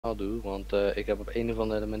doe, want ik heb op een of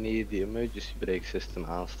andere manier die emergency brake system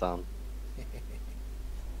aanstaan.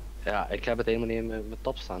 Ja, ik heb het helemaal niet in mijn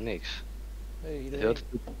tab staan, niks. Hey Is heel iedereen,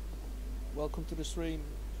 welcome to the stream.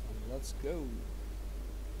 Let's go.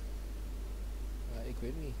 Ik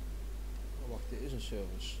weet niet. Oh, wacht, dit is een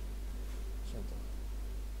service center.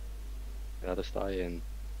 Ja, daar sta je in.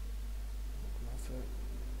 Maar even.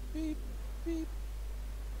 Piep, piep.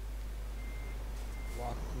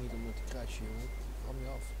 Wacht niet om het te crashen, jongen. Ram je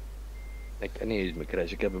af. Ik kan niet eens meer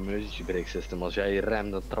crash, ik heb een emergency brake system. Als jij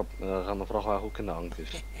remt, dan gaat mijn vrachtwagen ook in de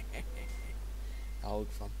ankers. Hou ik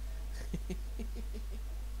van. Ik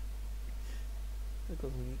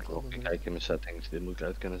kan het niet Klopt, anders ik doen. kijk in mijn settings, dit moet ik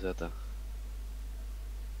uit kunnen zetten.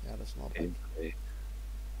 Ja, dat snap ik. 1, 2.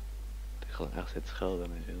 Ik gewoon echt zitten schelden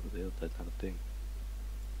en de hele tijd aan het ding.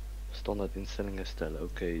 Standaard instellingen stellen,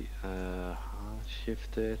 oké.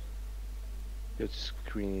 Shifter.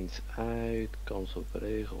 Screens uit, kans op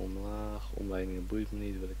regen omlaag, omleidingen boeit me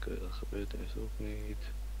niet, willekeurig gebeurt is ook niet.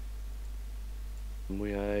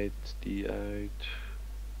 Vermoeidheid, die uit.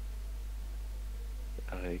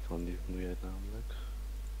 Ja, ik kan die vermoeidheid namelijk.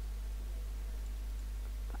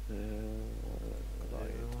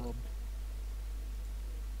 Trap.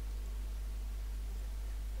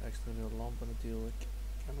 Extra veel lampen natuurlijk.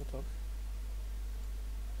 Kan dat toch?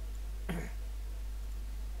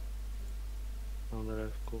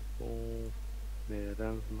 Aandrijfkoppel, meer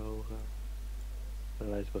ruimvermogen.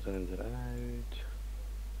 Geluidsbegrenzer eruit.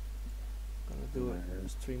 Gonna do a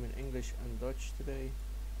stream in English and Dutch today.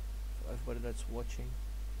 For everybody that's watching.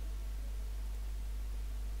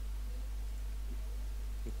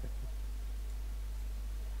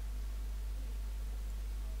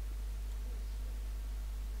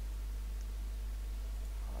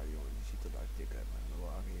 Ah jongen, die ziet er daar dik uit met mijn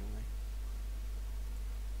wagen, jongen.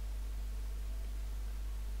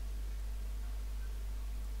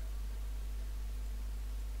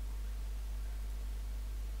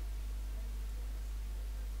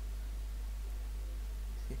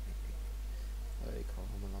 Ik hou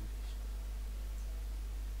van mijn lampjes.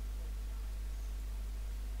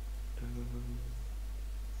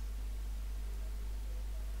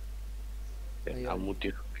 Ja, Nee, nou moet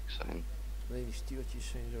die gefixt zijn. alleen die stuurtjes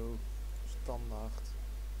zijn zo standaard.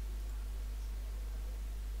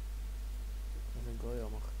 Dat vind ik wel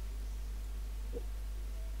jammer.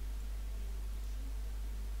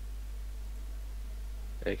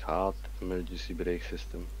 Ik haat emergency brake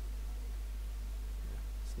system.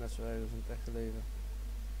 Het is net zo erg als in het echte leven.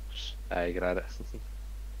 Ja, ik rijd.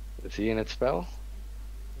 Zie je het spel?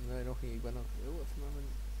 Nee, nog niet. Ik ben nog heel even met mijn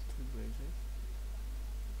truc bezig.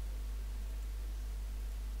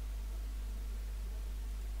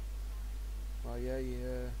 Maar jij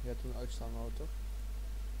hebt een uitstaande auto, toch?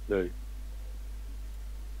 Nee.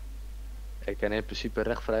 Ik kan in principe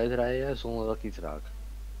recht vooruit rijden zonder dat ik iets raak.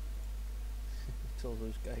 Ik zal zo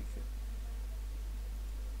eens kijken.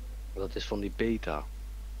 Dat is van die beta.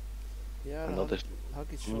 Ja, En daar dat is, had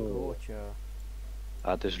ik iets van gehoord, ja. ja,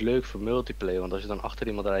 het is leuk voor multiplayer, want als je dan achter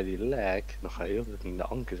iemand rijdt die lekt, dan ga je heel in de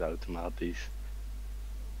ankers automatisch.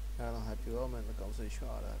 Ja, dan heb je wel minder kans dat je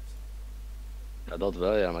schade hebt. Ja, dat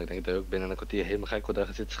wel ja, maar ik denk dat je ook binnen een kwartier helemaal gek wordt dat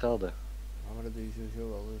je zit schelden. Ja, maar dat doe je sowieso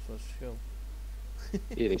wel, dus wat is het verschil?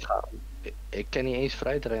 Hier, ik kan niet eens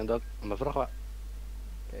vooruit rijden omdat ik mijn vrachtwagen...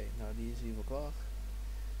 Oké, nou die is in ieder geval klaar.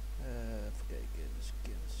 Even kijken, de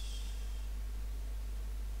skins.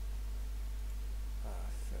 Ah,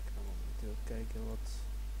 fuck, dan moet ik natuurlijk kijken wat...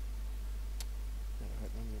 Ja, daar ga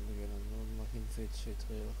ik nog niet aan beginnen, dan mag geen VTC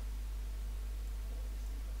trailer.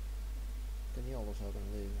 Ik kan niet alles hebben in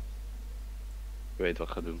het leven. Ik weet wat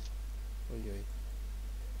ik ga doen. Oei oei.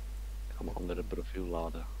 Ik ga mijn andere profiel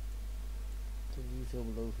laden. Het is niet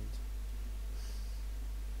veelbelovend.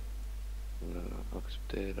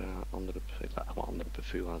 Accepteren, ik ga mijn andere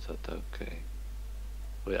profiel aanzetten, oké.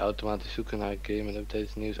 Wil je automatisch zoeken naar een game met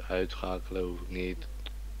updates nieuws uitschakelen, hoef ik niet.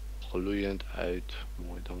 Gloeiend uit,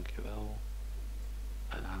 mooi dankjewel.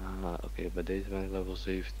 Oké, bij deze ben ik level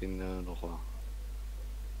 17 nog wel.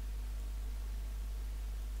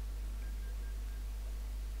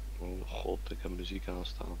 Oh god, ik heb muziek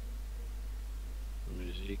aanstaan.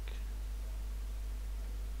 Muziek.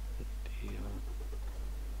 Die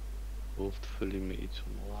hoofdvolume iets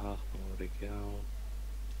omlaag, dan hoor ik jou.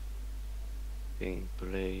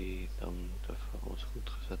 Gameplay, dan moet even alles goed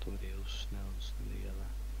gezet worden, heel snel snellen.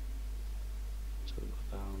 Zo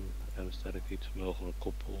gedaan. En sterk iets omhoog, een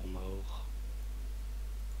koppel omhoog.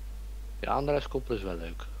 Ja, aandrijfskoppel is wel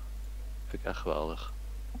leuk. Vind ik echt geweldig.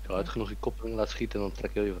 Als je hard genoeg die koppeling laat schieten, dan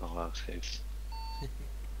trek je heel je vrachtwagen scheef.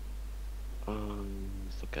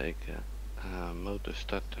 Even kijken. Motor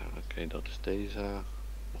starten. Oké, dat is deze.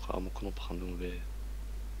 ga allemaal knoppen gaan doen weer.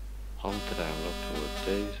 Handrem, dat wordt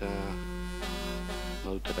deze.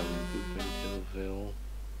 Motorrem doet me niet heel veel.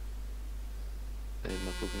 Deze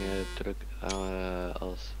mag ook niet druk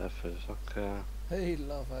als even zakken. Hey,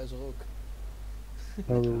 Lava is er ook.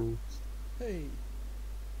 Oh, Hey.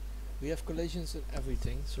 We have collisions and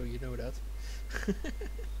everything, so you know that.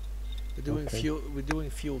 Okay. We're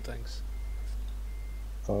doing fuel tanks.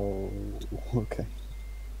 oh, okay.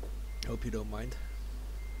 Hope you don't mind.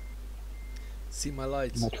 See my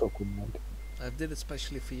lights. Not sure mind. I did it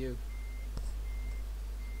specially for you.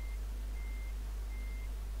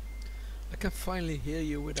 I can finally hear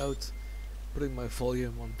you without putting my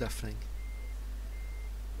volume on deafening.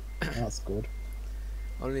 That's good.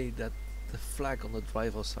 Only that the flag on the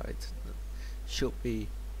driver's side should be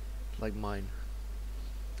like mine.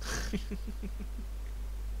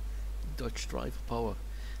 Dutch driver power.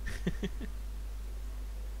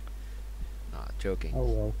 Nah, joking. Oh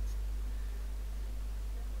well.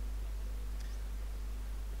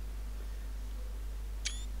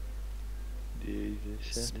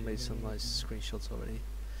 Just made some nice screenshots already.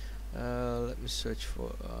 Let me search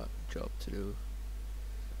for a job to do.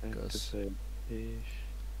 Dus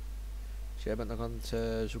jij bent nog aan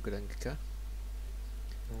het zoeken, denk ik, hè?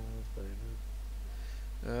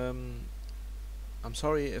 I'm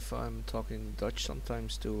sorry if I'm talking Dutch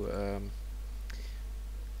sometimes to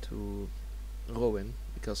Rowan,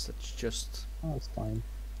 because that's just Oh, it's fine.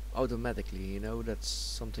 automatically, you know,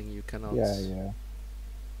 that's something you cannot. Yeah.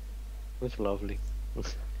 It's lovely.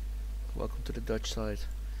 Welcome to the Dutch side.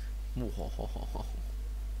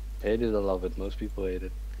 Hate it or love it, most people hate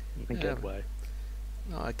it. I Yeah. get why.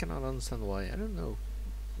 No, I cannot understand why. I don't know.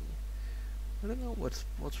 I don't know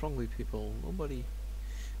what's wrong with people. Nobody.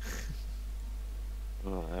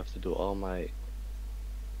 Oh, I have to do all my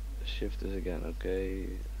shifters again, okay?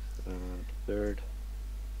 Third,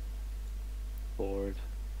 fourth,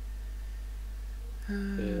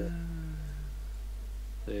 fifth,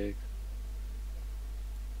 sixth,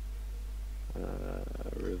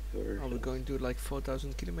 reverse. Are we going to do like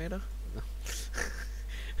 4,000 kilometer? No.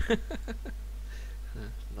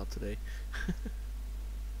 Not today.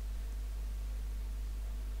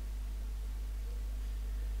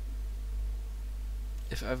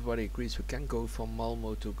 If everybody agrees, we can go from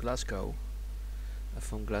Malmo to Glasgow. And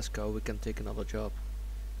from Glasgow, we can take another job.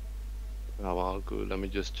 Oh, well, good. Let me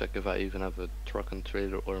just check if I even have a truck and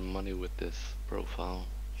trailer or money with this profile.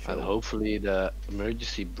 Sure. And hopefully the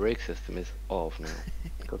emergency brake system is off now.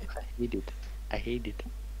 Because I hate it. I hate it.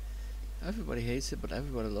 Everybody hates it, but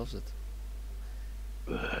everybody loves it.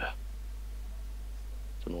 Ugh.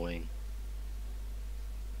 It's annoying.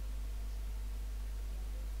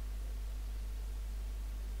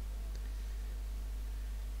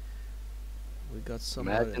 We got some.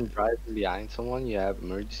 Imagine driving behind someone, you have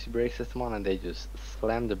emergency brake system on and they just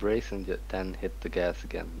slam the brakes and then hit the gas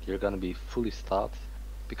again. You're gonna be fully stopped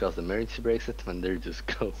because the emergency brake system and they're just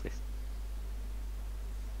going.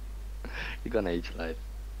 You're gonna hate your life.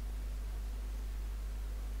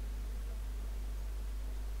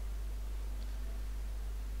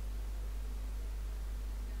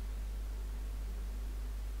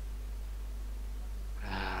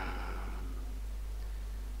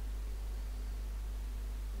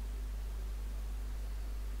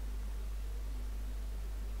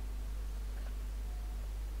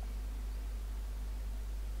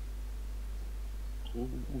 Ooh.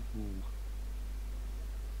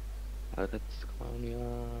 That's Colonia.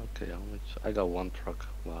 Okay, how much? I got one truck.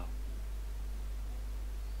 Wow.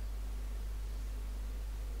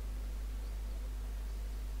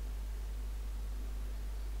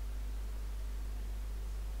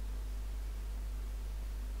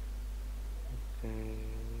 Okay.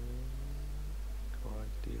 Car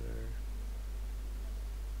dealer.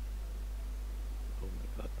 Oh my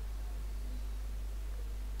god.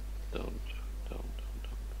 Don't.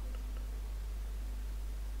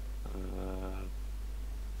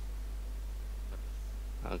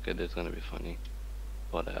 Okay, this is gonna be funny.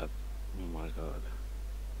 What app? Oh my god.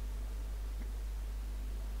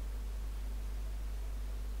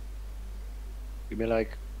 Give me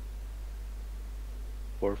like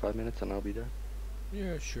 4 or 5 minutes and I'll be there.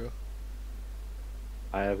 Yeah, sure.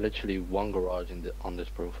 I have literally one garage on this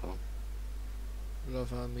profile.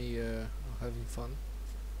 Love how me having fun.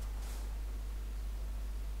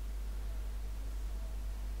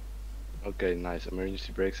 Okay, nice.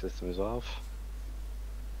 Emergency brake system is off.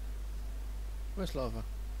 Where's Lava?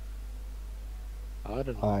 I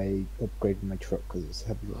don't know. I upgraded my truck because it's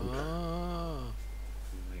heavy load. Ah,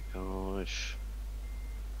 Oh my gosh.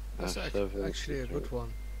 that's F7, actually a good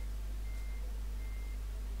one.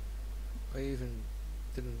 I even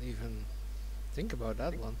Didn't even think about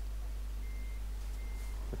that one.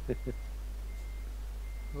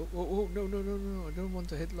 Oh, oh, oh, no, no, no, no, I don't want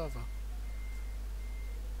to hit lava.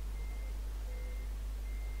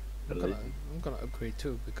 I'm gonna upgrade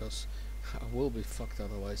too, because I will be fucked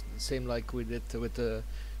otherwise. Same like we did with the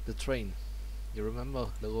train. You remember,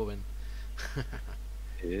 Leroy?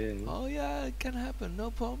 Yeah. Oh yeah, it can happen.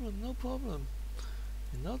 No problem. No problem.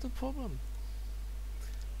 Not a problem.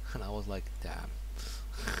 And I was like, damn.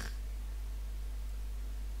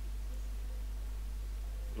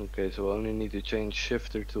 Okay, so I only need to change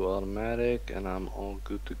shifter to automatic, and I'm all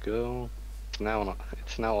good to go. It's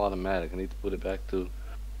now automatic. I need to put it back to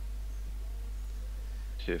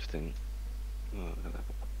shifting. Oh,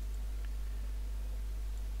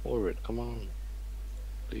 forward, come on,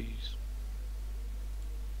 please.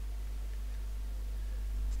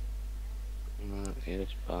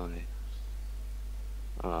 Here's by.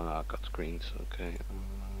 I got screens. Okay.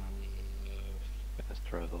 Fast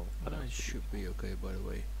travel. I should be okay, by the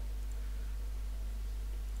way.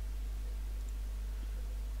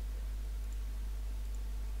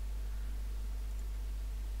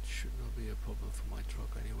 Should not be a problem for my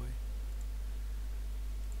truck anyway.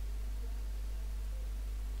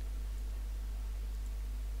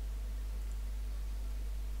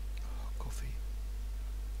 Oh, coffee.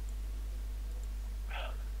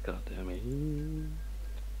 God damn it.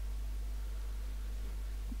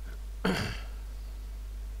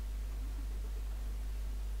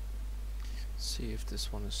 See if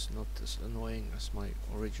this one is not as annoying as my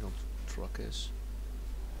original truck is.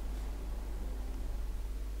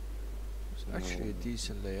 It's actually a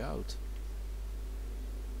decent layout.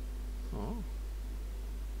 Oh.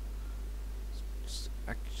 It's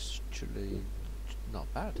actually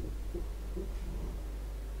not bad.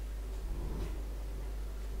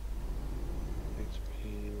 XP,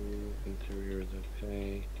 interior is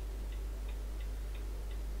okay.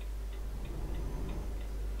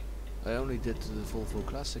 I only did the Volvo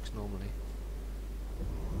Classics normally.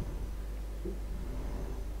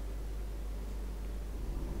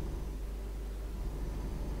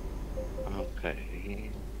 Okay.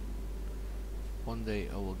 One day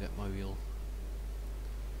I will get my wheel.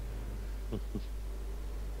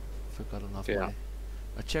 If I got enough money.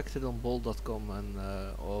 I checked it on bold.com and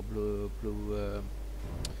or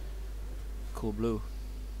Cool Blue.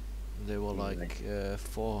 They were like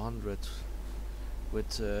 400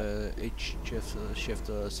 with each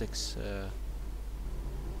shifter 6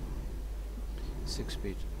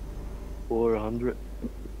 speed. 400.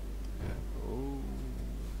 Yeah. Oh,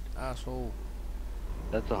 asshole.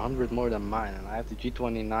 That's 100 more than mine, and I have the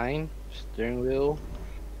G29 steering wheel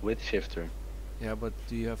with shifter. Yeah, but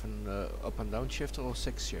do you have an up and down shifter or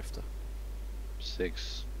 6 shifter?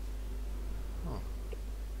 6. Oh.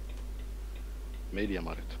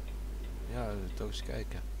 Mediamarkt. Ja, toch eens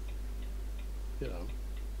kijken. Ja.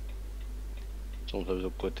 Soms hebben ze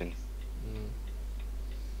ook korting.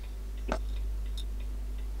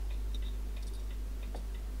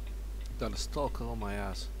 Got a stalker on my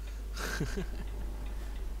ass.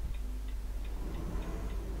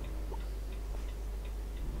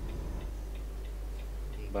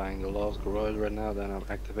 I'm buying the last garage right now, then I'm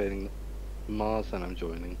activating the mods and I'm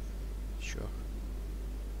joining. Sure.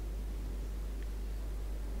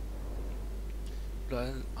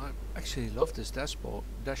 But I actually love this dashboard,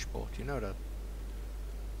 you know that?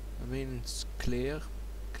 I mean, it's clearer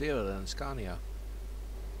than Scania.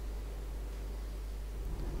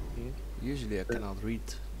 Usually I cannot read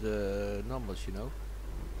the numbers, you know?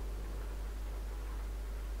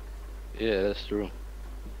 Yeah, that's true.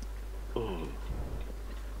 Ooh.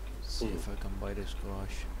 See if I can buy this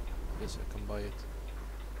garage. Yes, I can buy it.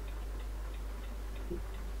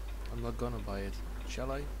 I'm not gonna buy it.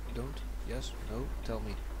 Shall I? Don't? Yes? No? Tell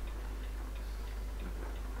me.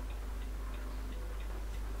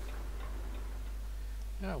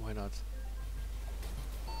 Yeah, why not?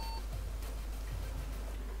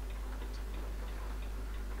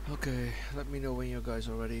 Okay, let me know when you guys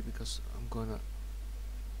are ready, because I'm gonna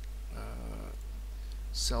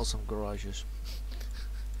sell some garages.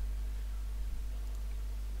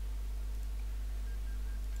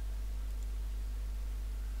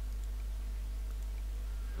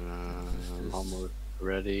 I'm almost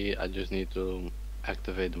ready. I just need to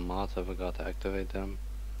activate the mods. I forgot to activate them.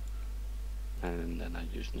 And then I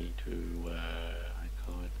just need to, I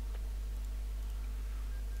call it.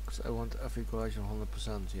 Because I want every garage on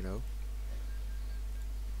 100%, you know?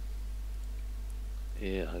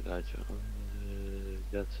 Yeah, I got you.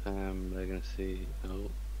 Got some legacy. Oh.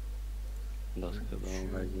 Das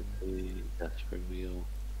gewoon legacy. That's for wheel.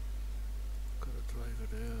 Got a driver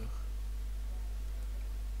there.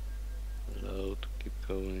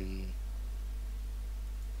 going.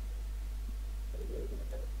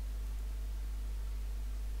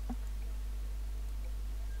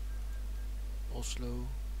 Oslo, you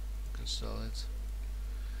can sell it.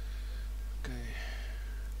 Okay,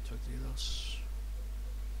 truck dealers.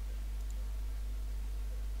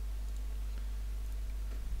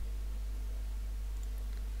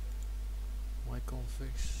 My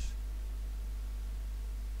configs.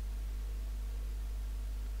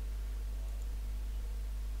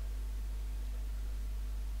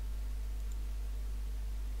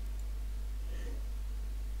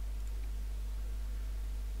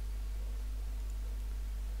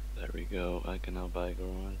 There we go. I can now buy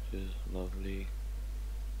garages. Lovely.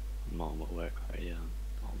 Mama, where are you?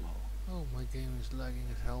 Mama. Oh, my game is lagging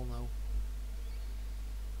as hell now.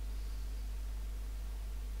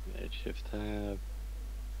 Shift tab.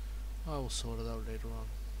 I will sort it out later on.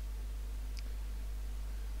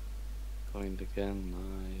 Coined again.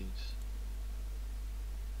 Nice.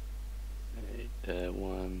 That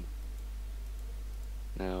one.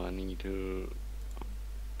 Now I need to.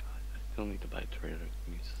 God, I still need to buy a trailer. Give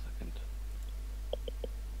me a second.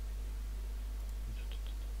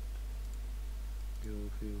 There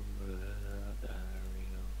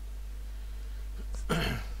we go.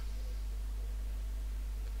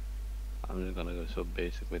 I'm just gonna go so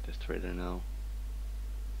basic with this trailer now.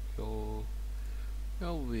 You'll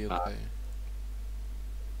be okay.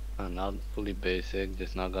 I'm not fully basic,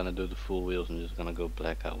 just not gonna do the full wheels. I'm just gonna go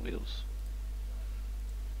blackout wheels.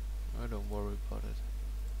 I don't worry about it.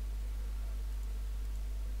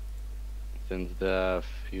 Since the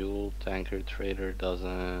fuel tanker trailer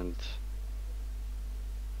doesn't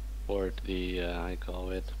support the I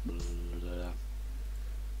call it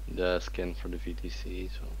the skin for the VTC,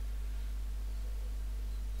 so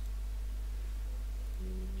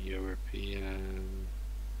European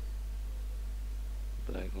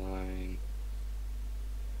black line,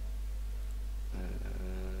 and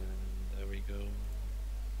there we go.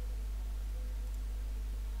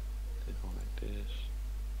 This one like this,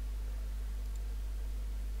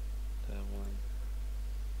 that one.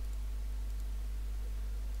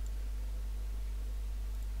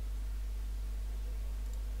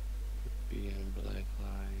 European black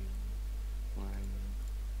line.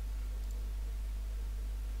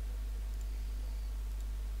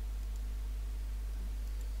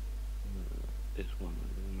 This one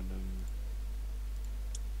aluminum.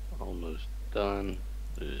 Almost done.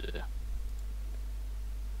 Ugh.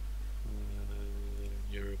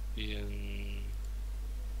 European.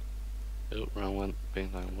 Oh, wrong one.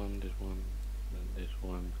 Paint line one. This one. Then this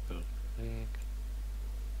one goes back.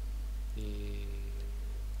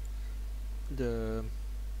 The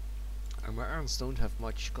Americans don't have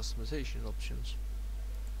much customization options.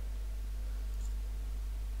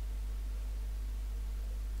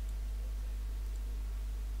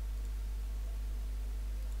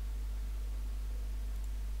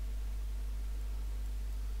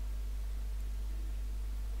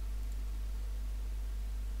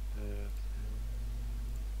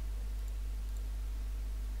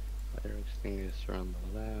 Fire extinguisher on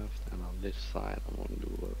the left, and on this side I'm gonna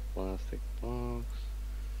do a plastic box,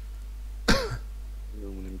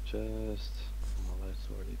 aluminum chest. All that's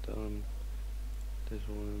already done. This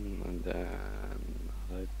one, and then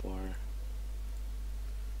light bar.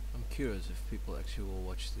 I'm curious if people actually will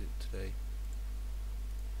watch it today.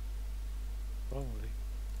 Probably.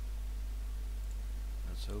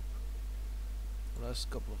 Let's hope. The last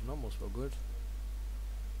couple of numbers were good.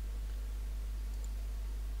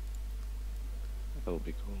 That would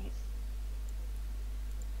be cool.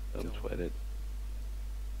 Don't Don't. sweat it.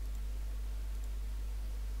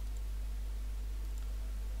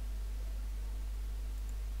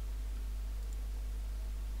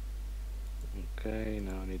 Okay,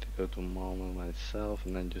 now I need to go to Malmo myself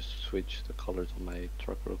and then just switch the colors on my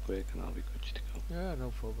truck real quick and I'll be good to go. Yeah,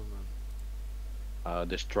 no problem, man.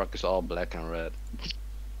 This truck is all black and red.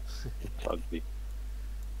 It's ugly.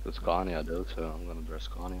 It's Scania though, so I'm gonna dress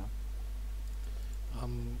Scania.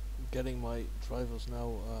 I'm getting my drivers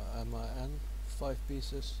now MAN 5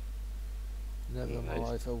 pieces. Never in my Nice.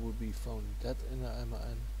 life I would be found dead in a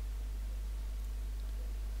MAN.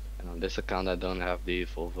 And on this account I don't have the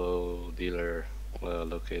Volvo dealer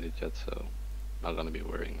located yet, so not gonna be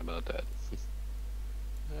worrying about that.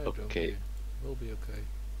 Yeah, don't Okay. be. We'll be okay.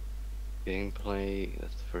 Gameplay,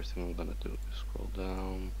 that's the first thing I'm gonna do. Scroll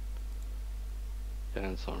down.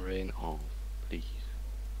 Chance on rain off, please.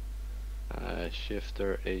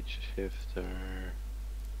 Shifter, H shifter.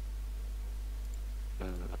 What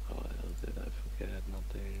else did I forget?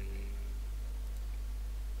 Nothing.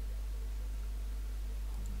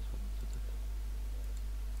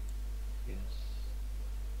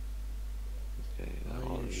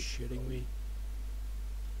 shitting me?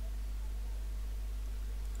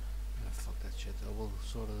 Ah, fuck that shit. I will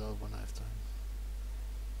sort it out when I have time.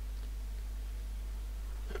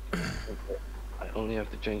 I only have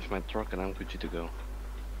to change my truck and I'm Gucci to go.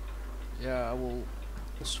 Yeah, I will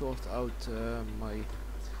sort out my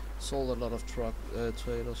sold a lot of truck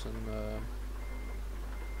trailers and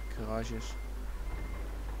garages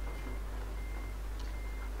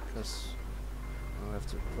because I have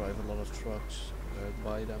to drive a lot of trucks,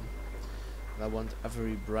 buy them. And I want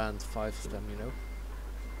every brand 5 of them, you know.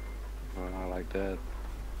 I like that.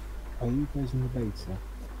 Are you guys in the beta?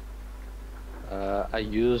 I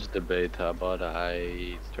used the beta, but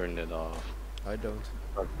I turned it off. I don't.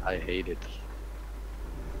 But I hate it.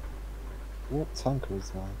 What tanker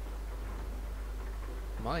is that?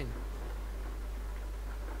 Mine.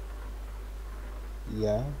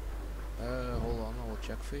 Yeah. Hold on, I will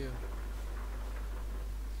check for you.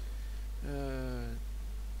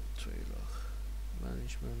 Trailer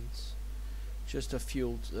management. Just a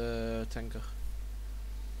fuel tanker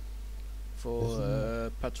for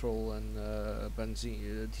Isn't petrol and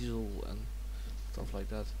benzene, diesel and stuff like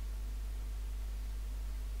that.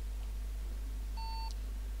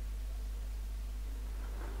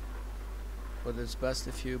 But it's best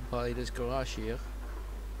if you buy this garage here,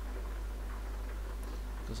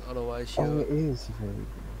 because otherwise Oh, you. it is available.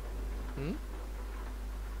 Hmm?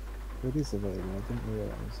 It is available. I didn't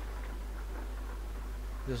realise.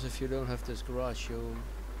 Because if you don't have this garage, you.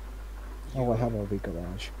 Oh, I have a big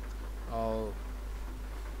garage. Oh.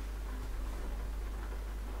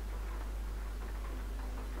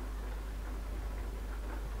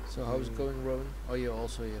 So how's it going, Rowan? Oh, you're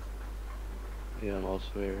also here. Yeah, I'm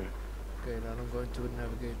also here. Okay, now I'm going to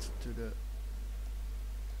navigate to the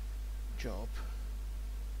job.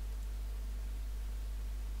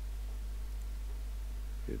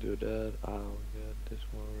 You do that, I'll get this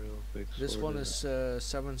one real quick. This one sorted. is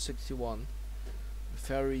 761.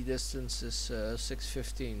 Ferry distance is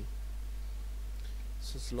 615.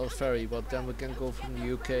 So it's a lot of ferry, but then we can go from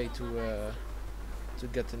the UK to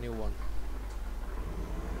get the new one.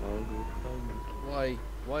 All good, all good. Why?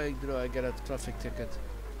 Why do I get a traffic ticket?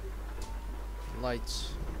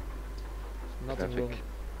 Lights. Nothing Traffic.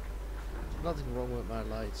 wrong. Nothing wrong with my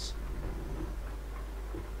lights.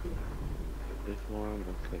 This one,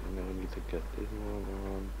 okay, now we need to get this one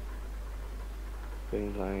on.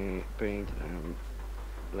 Paint line, paint and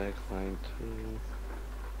black line too.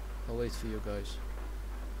 I'll wait for you guys.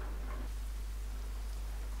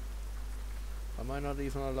 Am I not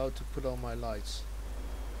even allowed to put on my lights?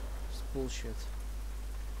 It's bullshit.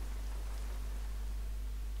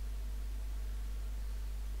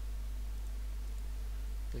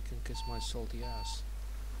 They can kiss my salty ass.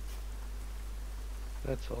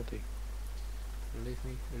 That's salty. Believe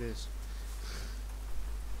me, it is.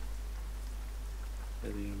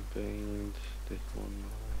 Alien paint, this one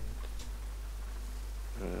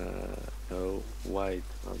white. No, white,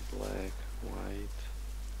 not black, white.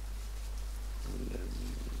 And then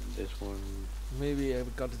this one. Maybe I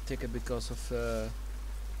got the ticket because of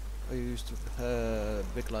I used to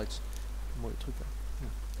big lights. Mooie truc hè. Ja.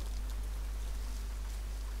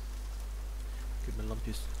 Ik heb mijn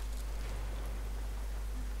lampjes.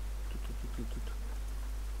 Toet, toet, toet, toet, toet.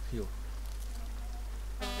 Hier.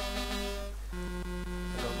 I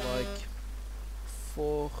got like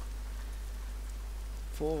four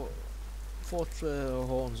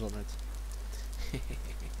horns on it. There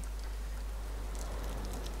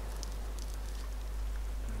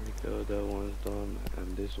we go, that one's done,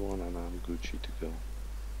 and this one, and I'm Gucci to go.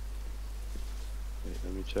 Wait,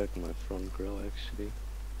 let me check my front grille actually,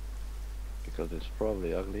 because it's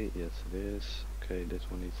probably ugly. Yes, it is. Okay, this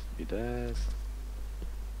one needs to be that.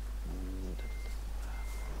 And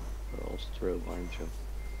we're all strobe, aren't you?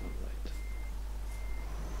 Alright.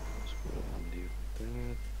 Let's put it on the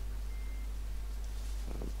that.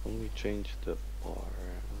 Only change the R.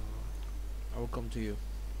 I will come to you.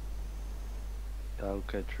 I'll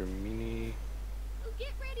catch your mini. Oh,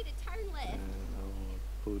 get ready to turn left. And I'll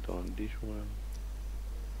put on this one.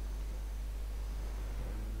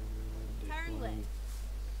 And this Turn one. left.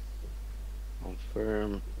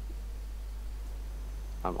 Confirm.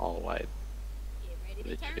 I'm all white. Get ready to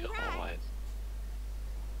Literally turn all right. white.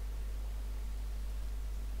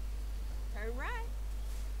 Turn right.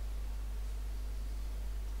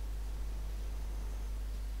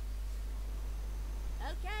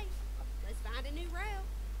 Okay, let's find a new rail.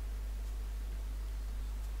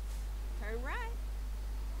 Turn right.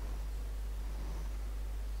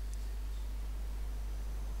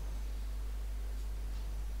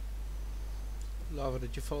 Lava,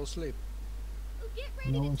 did you fall asleep? Oh, get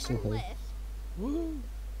ready No, to I'm still turn here. left. Woo!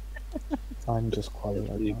 I'm just quiet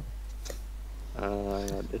Let's like leave.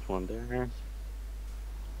 that. This one there.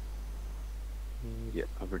 Yeah,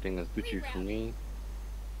 everything is Gucci for me.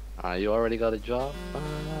 You already got a job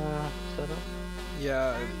set up?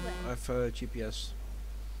 Yeah, Turn left. I've GPS.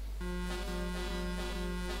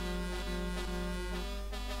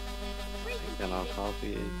 Read I cannot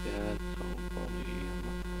copy it yet, so probably I'm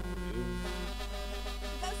not calling you.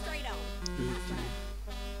 Go straight on. That's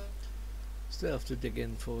right. Still have to dig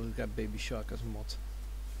in for get Baby Shark as a mod.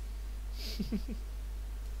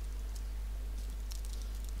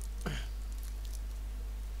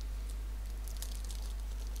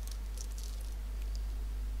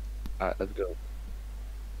 Alright, let's go.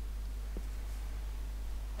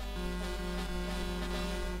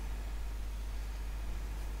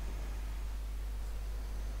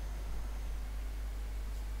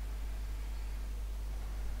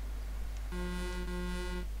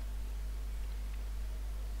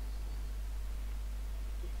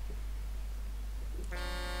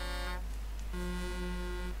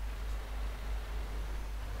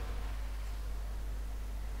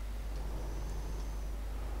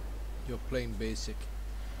 You're playing basic.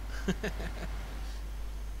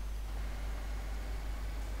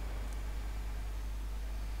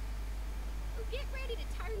 Oh, get ready to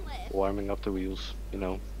turn left. Warming up the wheels, you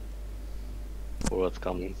know, for what's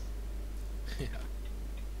coming. Yeah.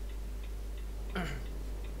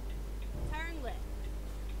 Turn left.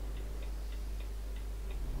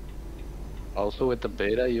 Also with the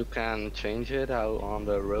beta, you can change it how on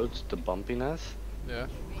the roads the bumpiness. Yeah.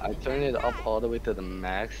 I turned it up all the way to the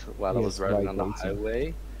max while I was Yes, driving on the vibrating.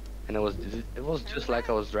 highway, and it was just like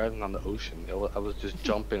I was driving on the ocean. I was just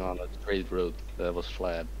jumping on a straight road that was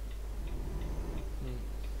flat. Mm.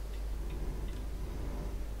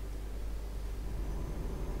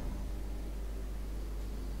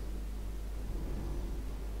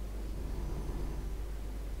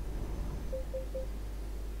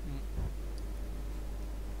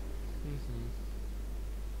 Mm-hmm.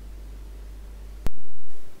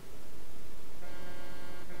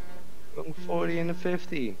 Going 40 and a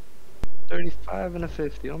 50, 35 and a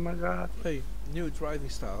 50. Oh my god. Hey, new driving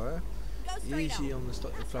style, eh? Go straight Easy on. on the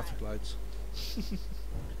That's traffic right. lights.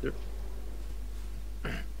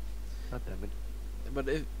 God damn it. But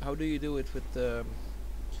how do you do it with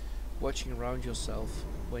watching around yourself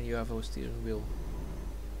when you have a steering wheel?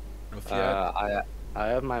 If you have, I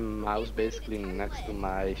have my mouse basically next to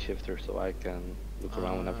my shifter so I can look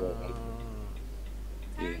around whenever I want.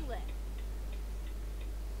 Yeah. Turn left.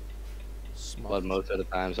 smart. But most of the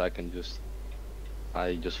times I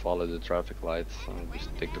just follow the traffic lights. I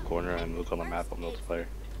just take the corner and look on the map on multiplayer.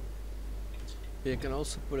 You can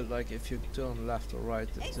also put it like if you turn left or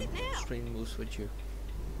right, the Exit now. screen moves with you.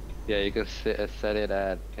 Yeah, you can set it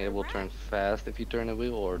at it will turn fast if you turn the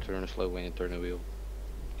wheel or turn slow when you turn the wheel.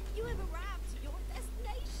 You have arrived to your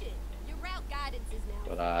destination. Your route guidance is now.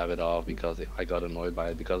 But I have it off because I got annoyed by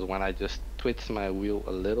it because when I just twitched my wheel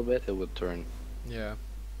a little bit, it would turn. Yeah.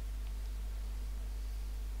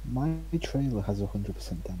 My trailer has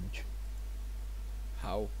 100% damage.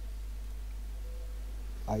 How?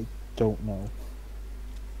 I don't know.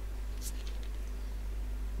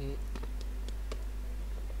 Mm.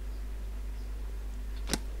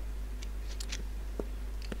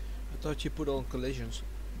 I thought you put on collisions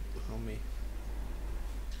on me.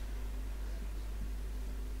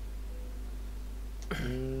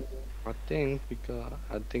 I think because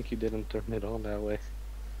I think you didn't turn it on that way.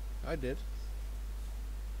 I did.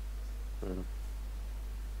 Mm.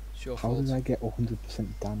 It's your How fault. did I get 100%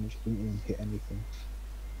 damage? Didn't even hit anything.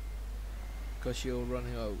 Because you're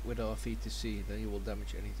running out with our VTC, then you will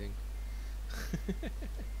damage anything.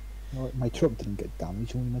 No, my truck didn't get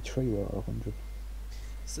damaged, only my trailer at 100.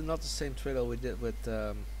 It's not the same trailer we did with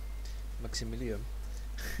Maximilian.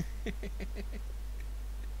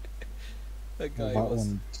 That guy Well, that was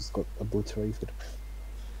one just got obliterated.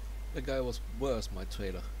 the guy was worse. My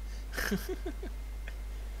trailer.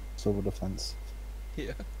 It's over the fence.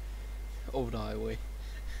 Yeah, over the highway.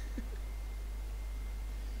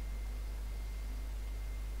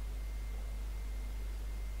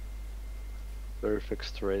 Perfect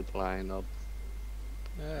straight line up.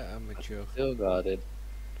 Yeah, amateur. Still got it.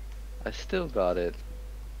 I still got it.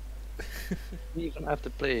 Even after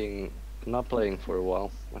not playing for a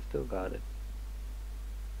while, I still got it.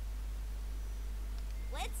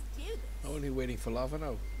 Let's do this. Only waiting for lava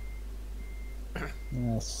now.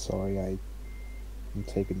 Yeah, sorry, I'm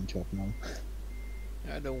taking the job now.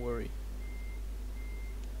 Yeah, don't worry.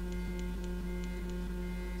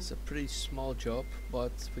 It's a pretty small job,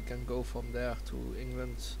 but we can go from there to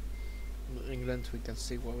England. In England, we can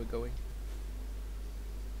see where we're going.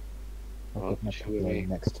 I've Oh, got my shoot Pablo me.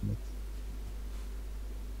 next to me.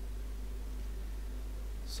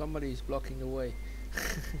 Somebody's blocking the way.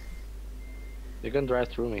 You can drive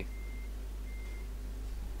through me.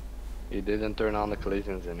 You didn't turn on the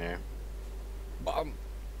collisions in here. Bam!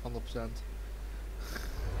 100%.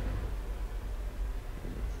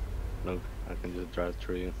 Look, I can just drive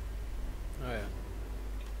through you. Oh yeah.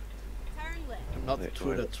 Turn left. Not Wait, through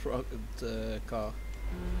where the is- truck, the car.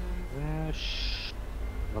 Shh.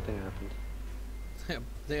 Nothing happened.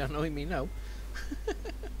 They are annoying me now.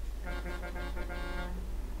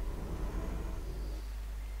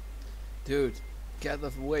 Dude, get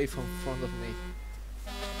away from front of me.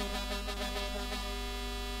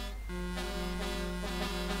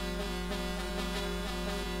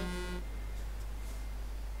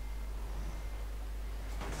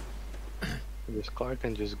 This car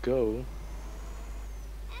can just go.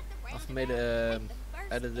 At the I've made roundabout, a take the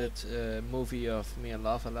first edited exit. movie of me and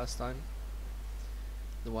Lava last time.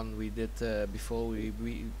 The one we did before we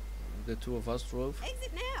the two of us drove,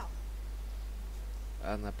 Exit now.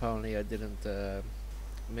 and apparently I didn't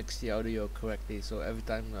mix the audio correctly. So every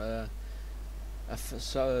time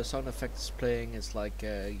sound effect is playing, it's like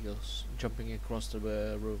you're jumping across the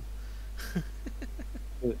room.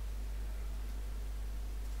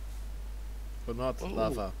 Or not, Oh.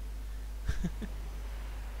 Lava.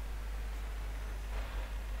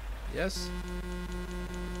 Yes?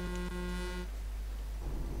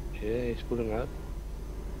 Yeah, he's pulling out.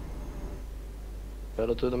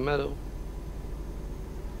 Pedal to the metal.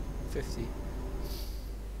 50.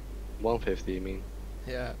 150, you mean?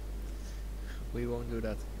 Yeah. We won't do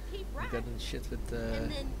that. Keep We right. got in shit with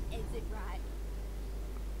And then exit right.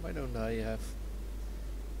 why don't I have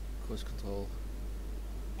cruise control?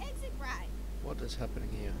 Exit right. What is happening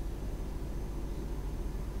here?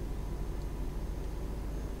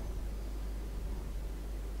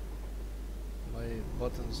 My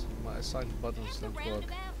buttons, my assigned buttons At the don't work.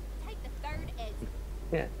 roundabout, take the third exit.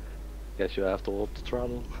 Yeah. Guess you have to hold the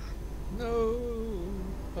throttle. No,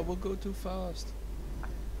 I will go too fast.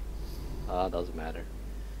 Ah, doesn't matter.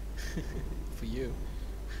 For you.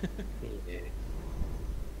 Yeah.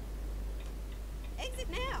 Exit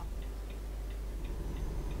now.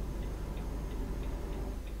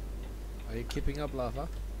 Are you keeping up, Lava?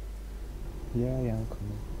 Yeah, I'm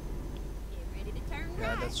coming. Get ready to turn Yeah,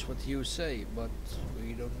 right. that's what you say, but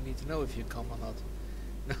we don't need to know if you come or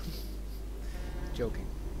not. Joking.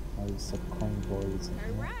 I was a convoys.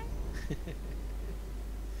 Turn right.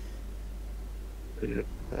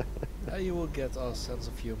 You will get our sense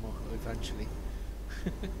of humor eventually.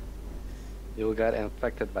 You will get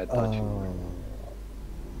infected by Dutch humor.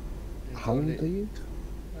 It's How old only- are you?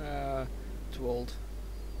 Too old.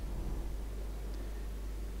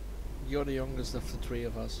 You're the youngest of the three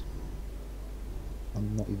of us.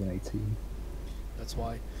 I'm not even 18. That's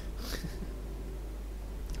why.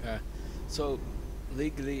 So,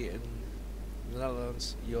 legally in the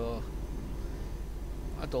Netherlands, you're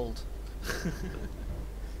adult.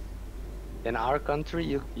 In our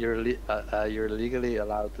country, you're legally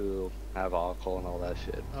allowed to have alcohol and all that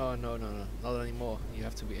shit. Oh no, not anymore. You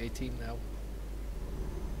have to be 18 now.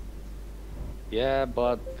 Yeah,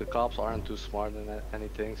 but the cops aren't too smart in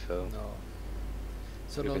anything, so No.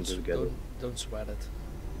 So You can don't just get it. don't sweat it.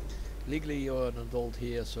 Legally, you're an adult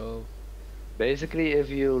here, so basically, if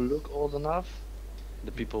you look old enough,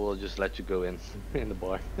 the people will just let you go in in the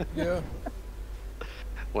bar. yeah.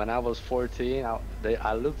 When I was 14,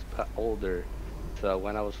 I looked older, so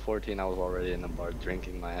when I was 14, I was already in the bar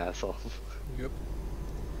drinking my ass off. Yep.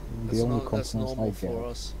 The only That's compliments I normal get. for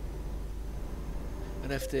us.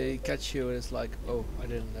 And if they catch you, it's like, oh, I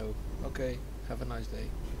didn't know. Okay, have a nice day.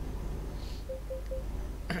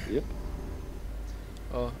 Yep.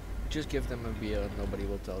 Or just give them a beer and nobody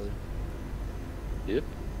will tell you. Yep.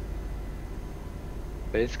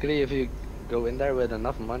 Basically, if you go in there with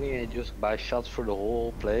enough money and just buy shots for the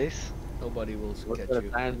whole place, Nobody will most catch of the you.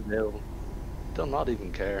 time they'll not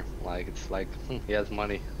even care. Like it's like he has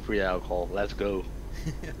money, free alcohol, let's go.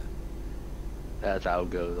 That's how it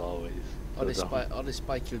goes always. Or they, So don't- or they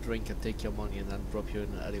spike your drink and take your money and then drop you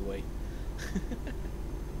in the alleyway.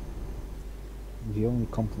 The only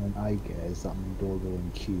compliment I get is that I'm adorable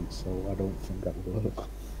and cute, so I don't think that will work.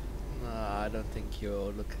 Nah, I don't think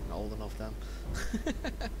you're looking old enough then.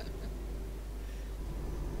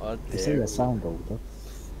 Or They say I sound older.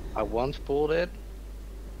 I once pulled it.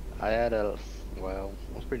 I had well,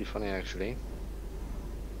 it was pretty funny actually.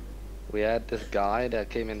 We had this guy that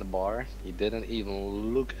came in the bar. He didn't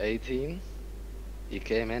even look 18. He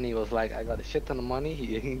came in, he was like, I got a shit ton of money.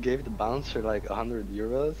 He gave the bouncer like 100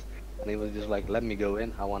 euros. And he was just like, let me go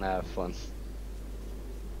in, I want to have fun.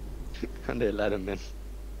 and they let him in.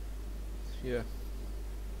 Yeah.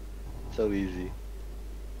 So easy.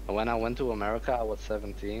 And when I went to America, I was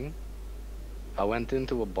 17. I went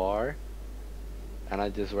into a bar and I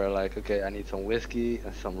just were like, okay, I need some whiskey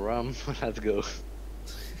and some rum. Let's go.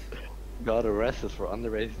 Got arrested for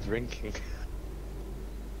underage drinking.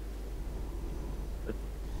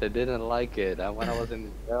 They didn't like it. And when I was in the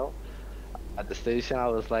jail at the station, I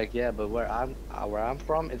was like, yeah, but where I'm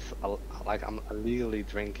from, it's like I'm illegally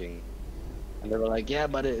drinking. And they were like, yeah,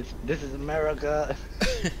 but this is America.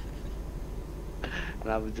 And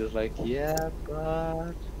I was just like, yeah,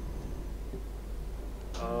 but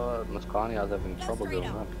Mosconi, I was having Go trouble straight going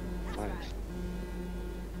up. up. That's Nice.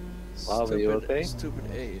 right. Wow, are you okay? Stupid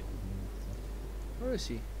A. Where is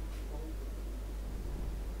he?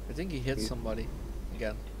 I think he hit He's- somebody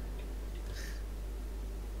again.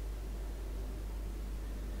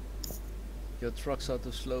 Your trucks are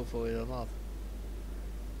too slow for it or not.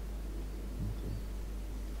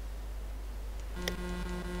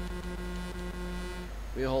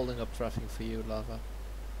 We're holding up traffic for you, Lava.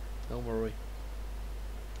 Don't worry.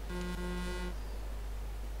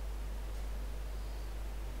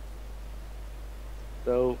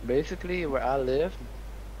 So basically, where I live,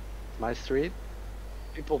 my street,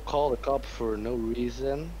 people call the cops for no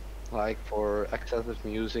reason, like for excessive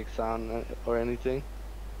music sound or anything.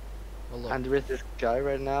 Hold on. And there is this guy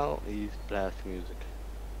right now, he's blasting music.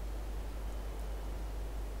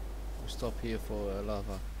 We stop here for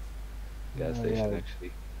Lava. Gas Yeah, station yeah.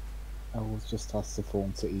 actually. I was just asked the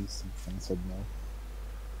phone to eat something, said no.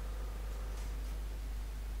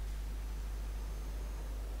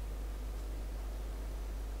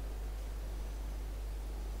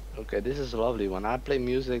 Okay, this is lovely. When I play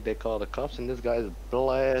music, they call the cops, and this guy is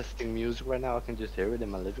blasting music right now. I can just hear it in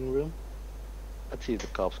my living room. Let's see if the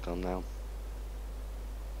cops come now.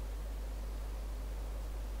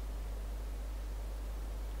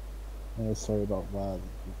 Sorry about that.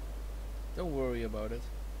 Don't worry about it.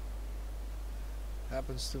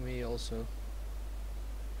 Happens to me also.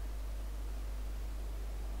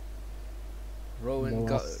 No,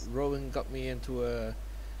 that's- Rowan got me into a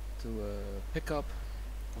pickup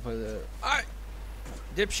of a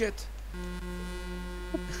dipshit.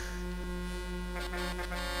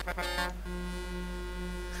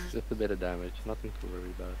 Just a bit of damage, nothing to worry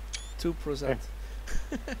about. 2%.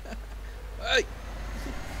 Hey!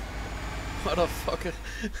 Motherfucker.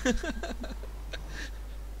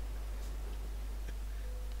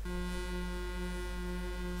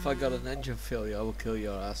 If I got an engine failure, I will kill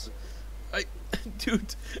your ass. Hey,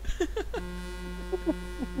 dude.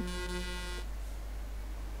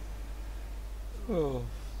 Oh.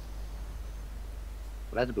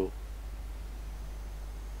 Let's go.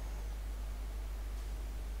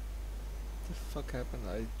 The fuck happened?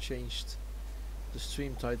 I changed the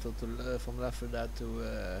stream title to from Left 4 Dead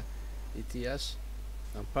to ETS.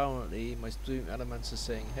 Apparently, my stream elements is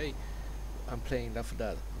saying, "Hey, I'm playing Left 4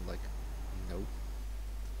 Dead." I'm like, no.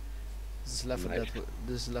 This is Left 4 Dead. Nice.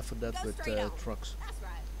 This is Left 4 Dead Go with straight out. trucks. That's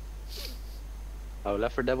right. Oh,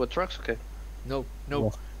 Left 4 Dead with trucks? Okay. No, no,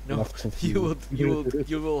 Left- no. left for You fuel.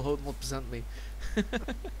 you will 100% me.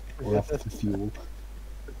 Left for fuel.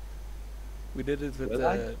 We did it with Will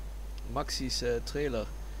I? Maxi's trailer.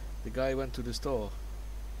 The guy went to the store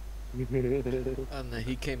and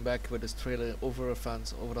he came back with his trailer over a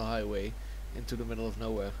fence, over the highway, into the middle of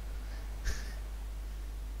nowhere.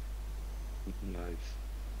 Nice.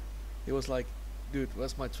 He was like, "Dude,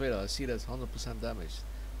 where's my trailer? I see that's 100% damaged."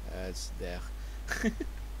 It's there.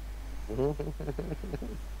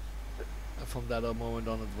 And from that moment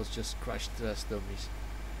on, it was just crashed test dummies.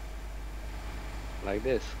 Like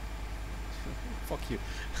this. Fuck you.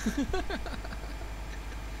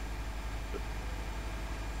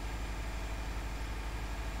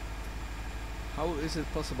 How is it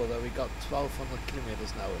possible that we got 1200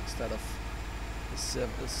 kilometers now instead of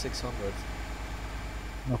 600?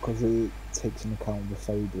 No, because it takes into account the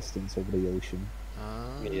ferry distance over the ocean.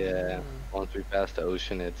 Ah. Yeah. Once we pass the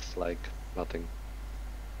ocean, it's like nothing.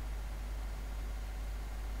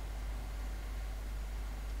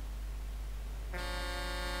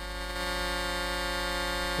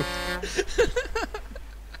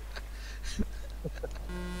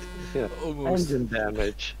 Yeah. Almost. Engine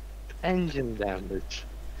damage. Engine damage.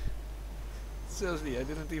 Seriously, I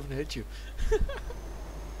didn't even hit you.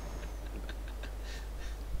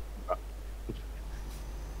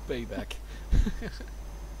 Payback.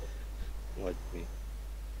 What me?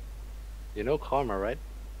 You know Karma, right?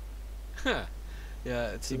 Yeah,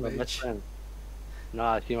 it's He's my best image. friend.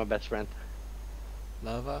 No, he's my best friend.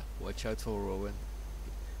 Lava, watch out for Rowan.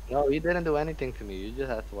 No, he didn't do anything to me. You just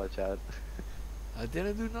have to watch out. I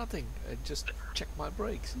didn't do nothing. I just checked my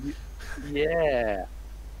brakes. Yeah.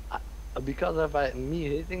 I, because of me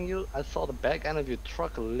hitting you, I saw the back end of your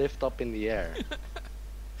truck lift up in the air.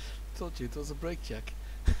 Told you it was a brake check.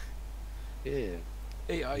 Yeah.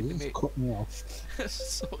 AI You just made. cut me off.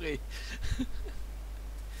 Sorry.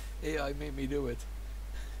 AI made me do it.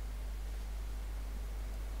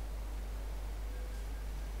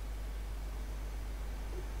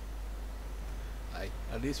 Aye,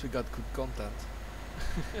 at least we got good content.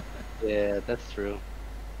 Yeah, that's true.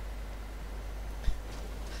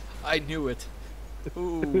 I knew it.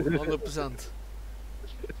 Ooh, 100%.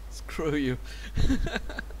 Screw you.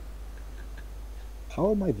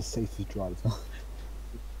 How am I the safest driver?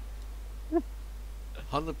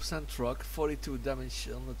 100% truck, 42 damage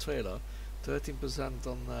on the trailer, 13%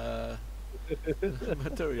 on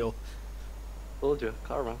material. Told you,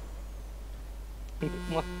 karma.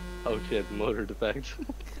 Oh shit, motor defect.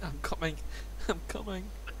 I'm coming. I'm coming.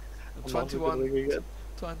 I'm also going again.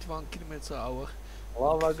 21 kilometers an hour.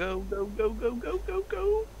 Lava, go, go, go, go, go, go,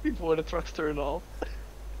 go! Before the trucks turn off.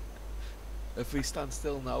 If we stand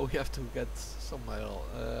still now, we have to get somewhere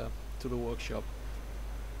to the workshop.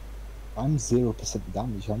 I'm 0%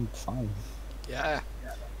 damage, I'm fine. Yeah.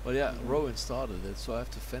 Well, yeah, Rowan started it, so I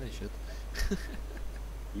have to finish it.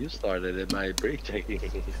 You started it by brake checking.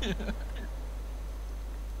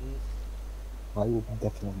 I will be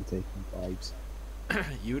definitely taking bribes.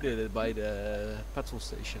 You did it by the petrol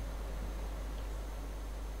station.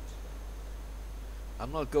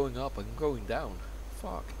 I'm not going up, I'm going down.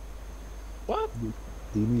 Fuck. What?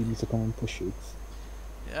 Do you need me to come and push you?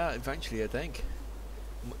 Yeah, eventually I think.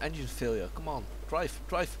 Engine failure, come on. Drive,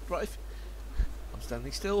 drive, drive. I'm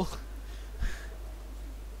standing still.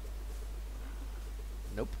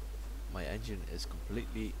 Nope. My engine is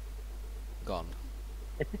completely gone.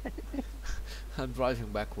 I'm driving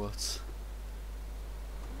backwards.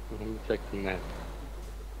 Let me check the map.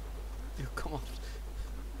 You come on.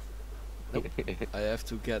 Nope. I have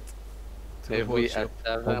to get to If the we workshop. at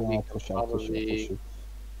 7, Hold on, we I'll could push you, I'll push you, I'll push probably... you.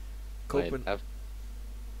 Copen Wait,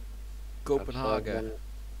 Copenhagen. F7,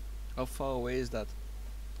 How far away is that?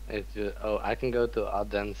 it's just, oh, I can go to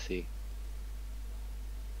Adensi.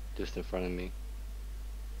 Just in front of me.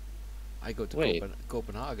 I go to Wait.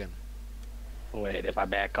 Copenhagen. Wait, if I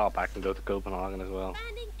back up, I can go to Copenhagen as well.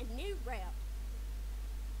 Finding a new route.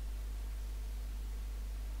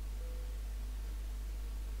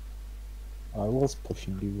 I was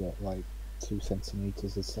pushing you at like 2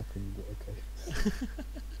 centimeters a second, but okay.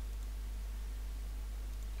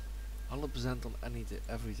 100% on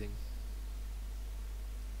everything.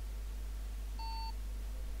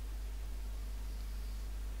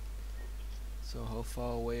 So how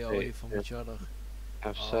far away are we Wait, from yeah. each other?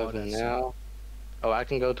 F7 that's now. Oh, I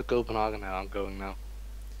can go to Copenhagen now. I'm going now.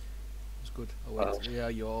 It's good. Oh wait, yeah,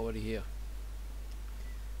 you're already here.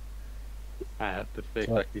 I have to fix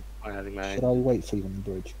Right. like keep finding my. Should I wait for you on the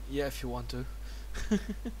bridge? Yeah, if you want to.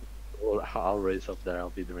 Well, I'll race up there.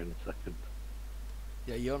 I'll be there in a second.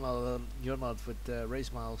 Yeah, you're not with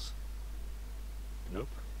race miles. Nope.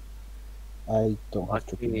 I don't have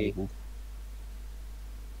to be Lucky. enabled.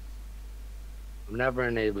 I'm never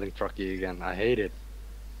enabling trucky again. I hate it.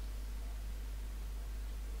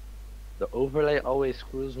 The overlay always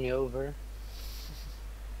screws me over.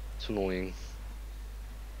 It's annoying.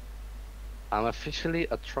 I'm officially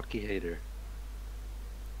a trucky hater.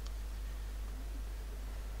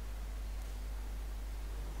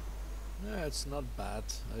 Yeah, it's not bad.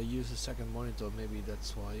 I use a second monitor, maybe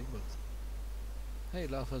that's why, but... Hey,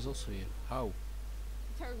 Lava's also here. How?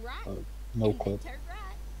 Turn right. No and then clue. turn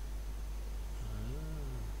right.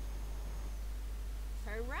 Ah.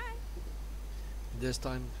 Turn right. This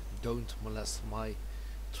time, don't molest my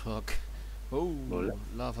truck. Oh, Well,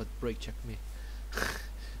 Lava brake checked me.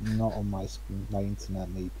 Not on my screen. My internet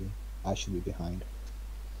maybe. I should be behind.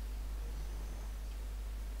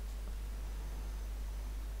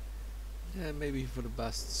 Yeah, maybe for the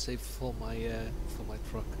best. Safe for my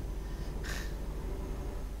truck.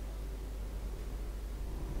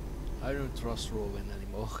 I don't trust Rowan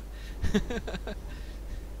anymore.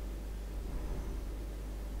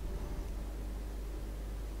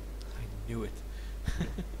 I knew it.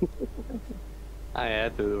 I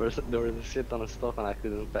had to. There was a shit ton of stuff and I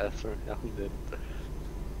couldn't pass her. Yeah, I'm dead.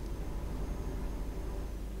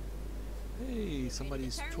 Hey,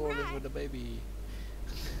 somebody's turn trolling right. with a baby.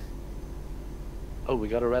 Oh, we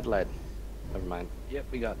got a red light. Never mind. Yep,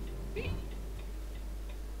 we got. Turn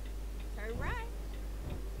right.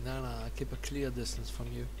 Nah, I keep a clear distance from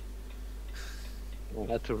you.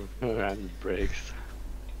 I had to run the brakes.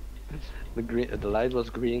 The light was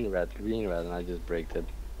green, red, and I just braked it.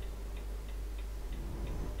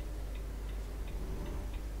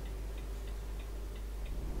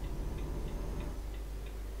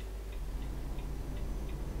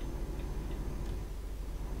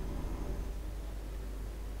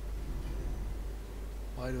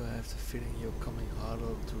 Why do I have the feeling you're coming harder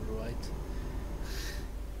to the right?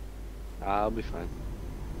 I'll be fine.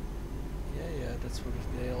 Yeah, that's what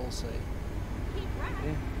they all say. Keep right.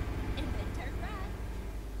 Yeah. And then turn right.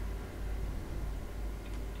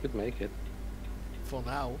 Could make it. For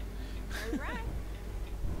now. Turn right.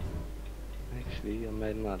 Actually, I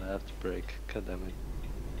might not have to brake. God damn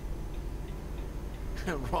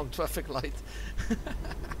it. Wrong traffic light. God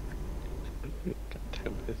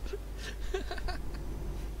damn it.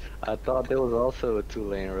 I thought there was also a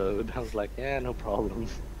 2-lane road. I was like, yeah, no problem.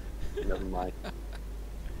 Never mind.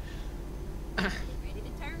 Get ready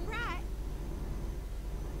to turn right.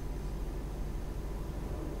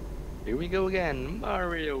 Here we go again,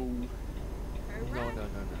 Mario. Turn No. right.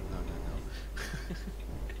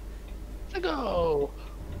 Let's go.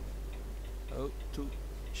 Oh, too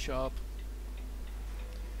sharp.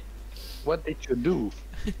 What did you do?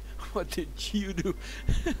 What did you do?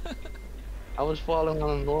 I was following on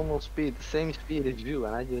a normal speed, the same speed as you,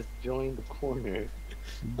 and I just joined the corner.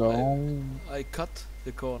 Don't. I cut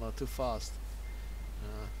the corner too fast.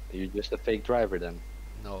 You're just a fake driver then.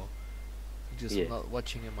 No. Just Yeah. not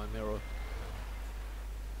watching in my mirror.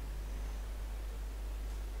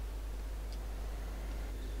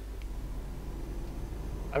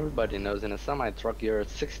 Everybody knows in a semi-truck you're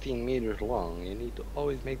 16 meters long. You need to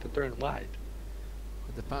always make the turn wide.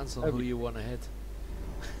 It depends on who you want to hit.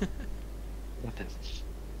 What is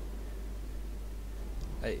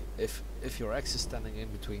Hey, if your ex is standing in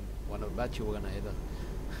between, wanna bet you were gonna hit her.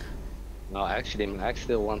 No, actually, my ex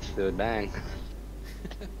still wants to bang.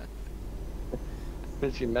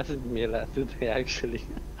 But she messaged me last day actually.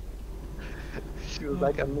 She was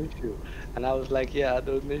like, I miss you. And I was like, yeah, I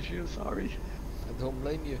don't miss you, sorry. I don't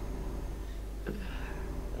blame you.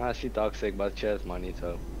 She toxic, but she has money,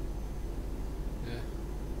 so. Yeah.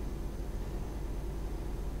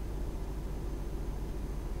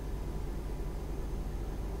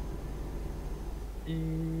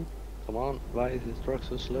 Come on, why is this truck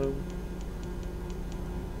so slow?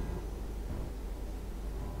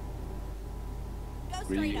 Go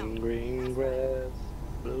straight on. Green grass,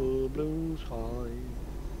 blue sky.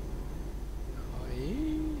 Oi.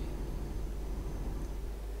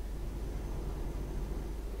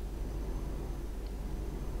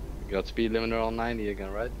 You got speed limiter on 90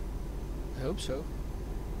 again, right? I hope so.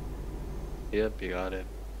 Yep, you got it.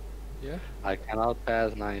 Yeah, I cannot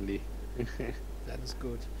pass 90. that is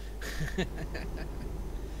good.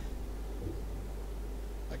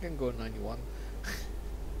 I can go 91.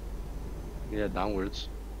 Yeah, downwards.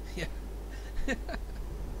 Yeah.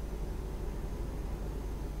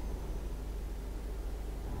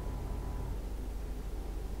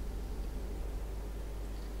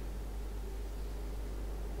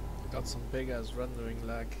 Got some big ass rendering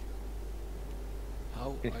lag.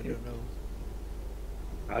 How? I don't know.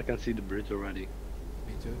 I can see the bridge already.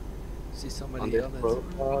 Me too. See On somebody this on it.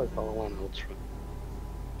 profile, it's all on ultra.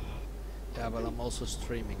 Yeah, but I'm also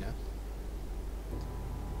streaming, eh?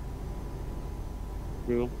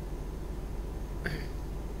 True.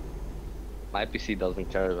 My PC doesn't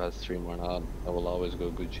care if I stream or not. I will always go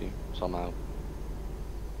Gucci somehow.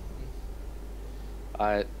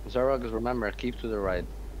 Alright, Xerox, remember, keep to the right.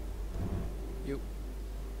 You.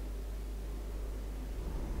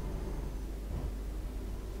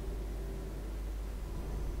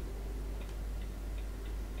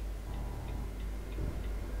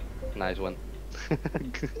 Nice one.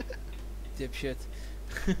 Dipshit.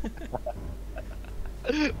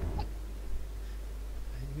 I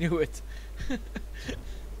knew it.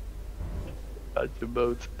 Got your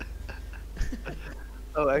boat.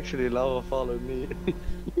 Oh, actually, Lava followed me.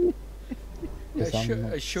 Yeah, Yes, I'm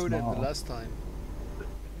not I showed it the smart. last time.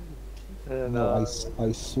 No,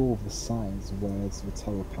 I saw the signs where the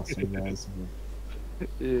telepath was.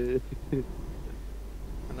 Yeah.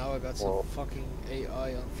 And now I got some Well. fucking AI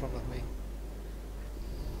in front of me.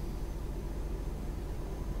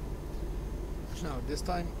 Now this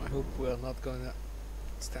time I hope we're not going to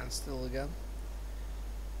stand still again.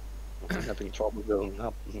 I'm having trouble going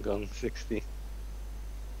up. I'm going 60.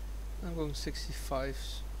 I'm going 65,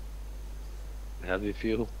 Heavy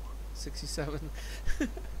fuel. 67.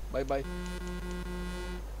 Bye bye.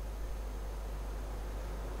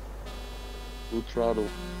 Full throttle.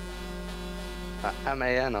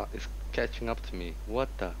 MAN is catching up to me. What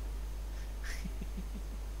the?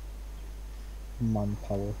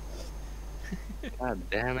 Manpower. God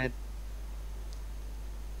damn it.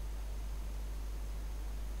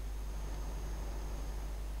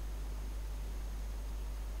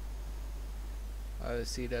 I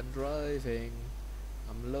see them driving.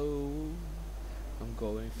 I'm low. I'm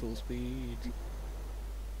going full speed.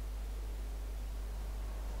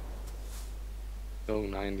 Oh,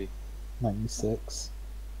 90. 96.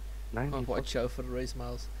 90. Oh, watch out for the race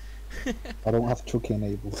miles. I don't have truck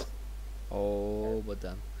enabled. Oh, but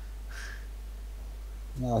then.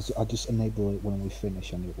 No, I just enable it when we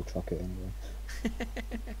finish and it will track it anyway.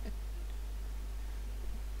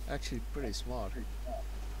 Actually, pretty smart.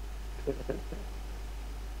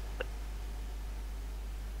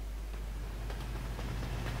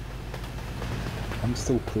 I'm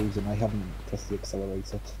still cruising, I haven't pressed the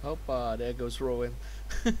accelerator. Hoppa, there goes Rowan.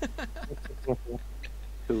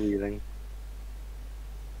 Two-wheeling.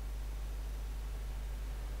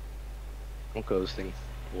 I'm coasting,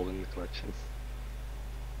 holding the clutch.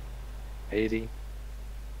 80.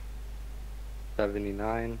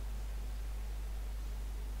 79.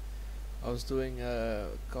 I was doing a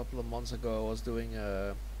couple of months ago. I was doing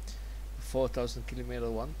a 4,000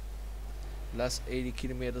 kilometer one. Last 80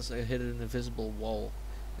 kilometers, I hit an invisible wall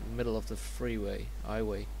in the middle of the freeway,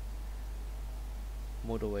 highway,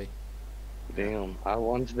 motorway. Damn, I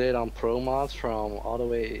once did on pro mods from all the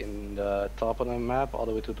way in the top of the map all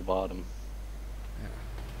the way to the bottom.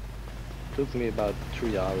 Yeah. Took me about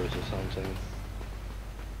 3 hours or something.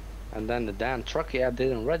 And then the damn trucky app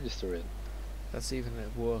didn't register it. That's even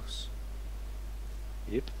worse.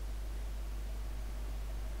 Yep.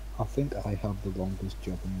 I think I have the longest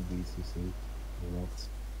job in the VCC. What?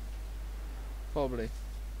 Probably.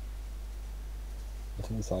 I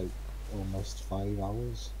think it's like almost 5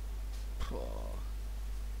 hours. Oh,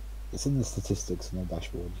 It's in the statistics on the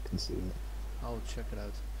dashboard, you can see it. I'll check it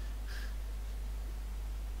out.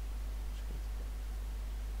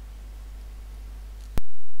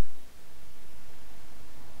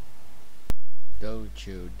 Don't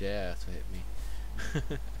you dare to hit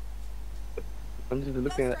me. I'm just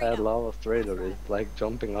looking at lava trailer, it's like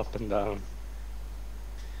jumping up and down.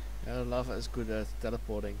 Yeah, lava is good at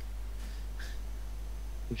teleporting.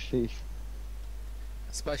 You see?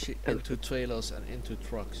 Especially into trailers and into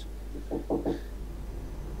trucks. Klop,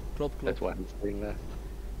 klop. That's why I'm saying that.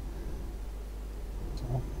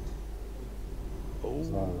 So, Oh.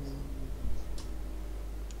 so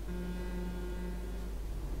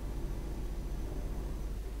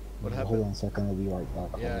What hold happened? on a second, I'll be right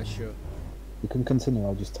back. Yeah, Hold on. sure. You can continue,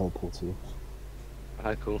 I'll just teleport to you.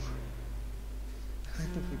 Ah, cool.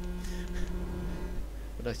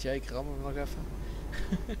 Wat dacht jij? Ik ram hem nog even.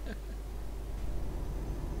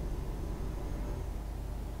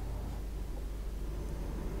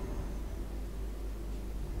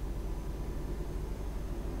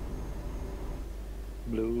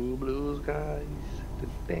 Blue skies.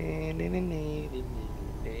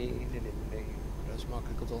 Dat is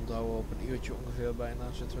makkelijk te onthouden op een uurtje ongeveer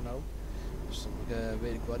bijna zitten we nou. Dus dan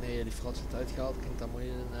weet ik wanneer je die frats hebt uitgehaald, kan ik daar mooi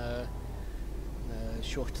een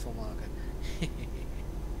short van maken.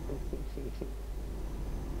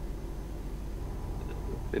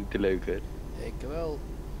 Vindt u leuk, hè? Ik wel.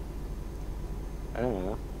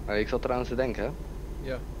 Maar ik zat eraan te denken.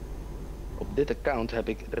 Ja. Op dit account heb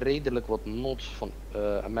ik redelijk wat mods van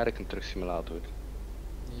American Truck Simulator.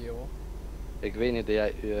 Jo. Ik weet niet dat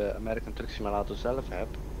jij American Truck Simulator zelf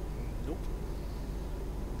hebt. Nope.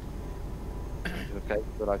 Als we kijken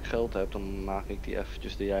waar ik geld heb, dan maak ik die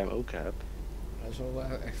eventjes dat jij hem ook hebt. Dat zal wel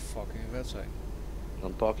echt fucking vet zijn.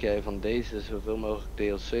 Dan pak jij van deze zoveel mogelijk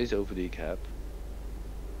DLC's over die ik heb.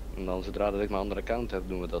 En dan zodra dat ik mijn andere account heb,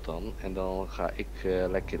 doen we dat dan. En dan ga ik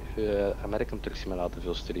lekker American Truck Simulator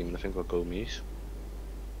veel streamen, dat vind ik wel komisch.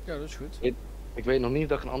 Ja, dat is goed. Ik weet nog niet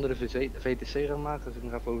dat ik een andere VTC ga maken, dus ik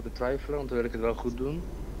nog even over te twijfelen, want dan wil ik het wel goed doen.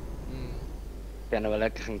 En dan wel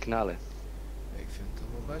lekker gaan knallen. Ik vind het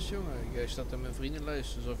wel best, jongen. Jij staat in mijn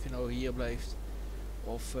vriendenlijst, dus of je nou hier blijft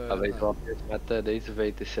of... weet je wat het is met deze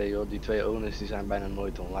VTC, joh, die twee owners die zijn bijna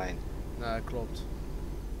nooit online. Nou, klopt.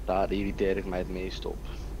 Daar irriteer ik mij het meest op.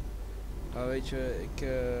 Maar weet je,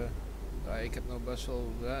 ik heb nou best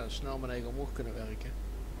wel snel mijn eigen omhoog kunnen werken.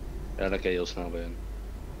 Ja, daar kan je heel snel bij in.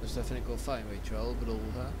 Dus dat vind ik wel fijn, weet je wel. Ik bedoel,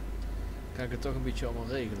 kan ik het toch een beetje allemaal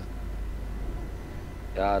regelen.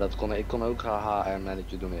 Ja, ik kon ook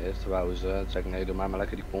HR-manager doen eerst, wou ze. Toen zei ik, nee, doe mij maar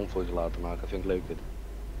lekker die convoys laten maken, dat vind ik leuker.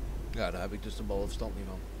 Ja, daar heb ik dus de balverstand niet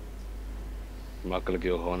van. Makkelijk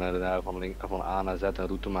joh, gewoon van A naar Z een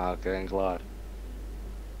route maken en klaar.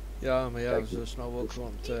 Ja, maar ja, Kijk, zo snel ook,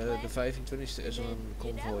 want de 25e is er een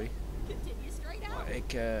konvooi. Continue straight out. Maar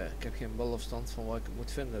ik heb geen balverstand van waar ik het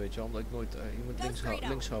moet vinden, weet je wel. Omdat ik nooit, je moet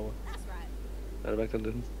links houden. That's right. Ja, dat ben ik aan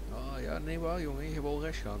het doen. Oh ja, nee waar jongen, je wil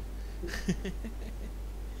rechts gaan.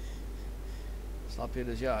 Snap je,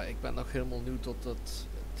 dus ja, ik ben nog helemaal nieuw tot dat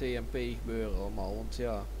TMP gebeuren allemaal, want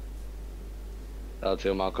ja. Ja, het is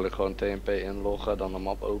heel makkelijk, gewoon TNP inloggen, dan de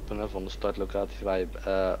map openen van de startlocatie waar je,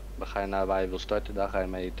 ga je naar waar je wil starten, daar ga je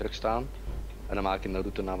met je truck staan. En dan maak je een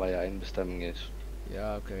route naar waar je eindbestemming is.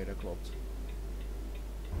 Ja, oké, dat klopt.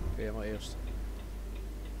 Kun jij maar eerst.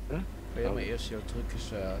 Huh? Kun jij Oh. maar eerst, jouw truc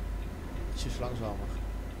is ietsjes langzamer.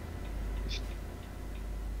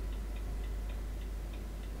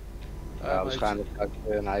 Ja, waarschijnlijk ga ik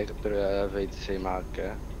een eigen VTC maken. Hè.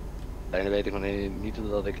 En dan weet ik nog niet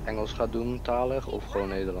dat ik Engels ga doen, talig, of gewoon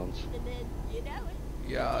Nederlands. And then, you know it.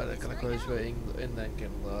 Ja, daar kan ik wel eens weer indenken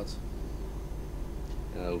inderdaad.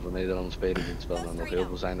 Ja, over Nederlands spelen dit spel en nog heel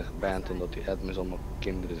veel zijn er geband omdat die admins allemaal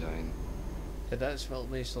kinderen zijn. Ja, dat is wel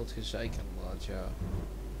meestal het gezeik inderdaad, ja.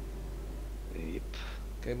 Yep.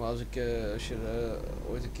 Oké, maar als je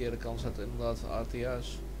ooit een keer de kans hebt inderdaad van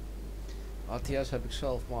ATS. ATS heb ik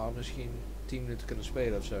zelf maar misschien 10 minuten kunnen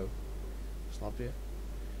spelen of zo. Snap je?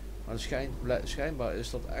 Maar schijnbaar is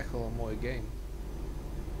dat echt wel een mooie game.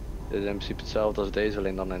 Het is in principe hetzelfde als deze,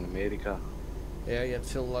 alleen dan in Amerika. Ja, je hebt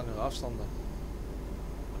veel langere afstanden.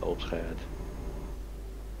 Opschijt.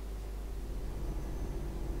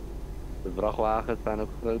 De vrachtwagens zijn ook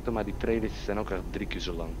groter, maar die trailers zijn ook echt 3 keer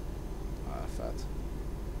zo lang. Ah, vet.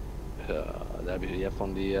 Ja, daar heb je hebt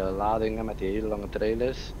van die ladingen met die hele lange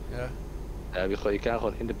trailers. Ja, Daar heb je, gewoon, je kan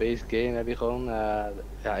gewoon in de base game heb je gewoon,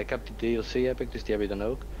 ja ik heb die DLC heb ik, dus die heb je dan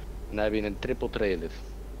ook. En dan heb je een triple trailer.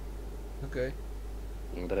 oké.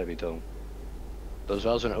 En daar heb je het dan. Dat is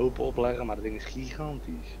wel zo'n open oplegger, maar dat ding is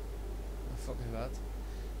gigantisch. Fucking vet.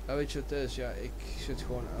 Ja, weet je wat het is? Ja, ik zit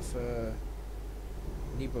gewoon even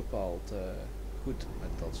niet bepaald goed met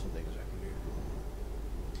dat soort dingen, zeg maar nu.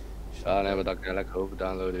 Ja, nee, maar dat kan je lekker over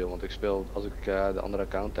downloaden, joh. Want ik speel, als ik de andere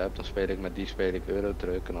account heb, dan speel ik met die speel ik Euro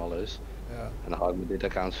Truck en alles. Ja, En dan ga ik met dit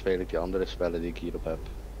account speel ik die andere spellen die ik hierop heb.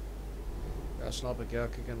 ja, snap ik. Ja,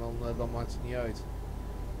 kijk, en dan maakt het niet uit.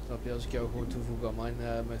 Snap je, als ik jou gewoon toevoeg aan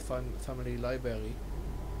mijn family library,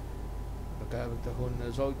 dan heb ik daar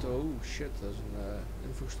gewoon zout. Oh shit, dat is een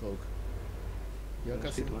invoegstrook. Die had ik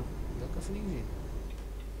even, Schiet maar. die had ik even niet gezien.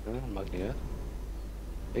 Ja, dat maakt niet uit.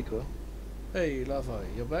 Ik wel. Hey Lava,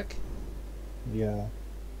 you're back? Yeah.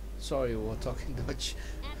 Sorry, we were talking Dutch.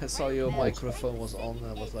 I At saw your roundabout, microphone take was the on and I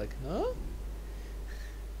second was exit. like, huh?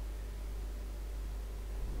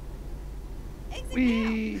 Exit now.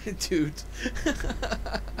 Wee! Dude.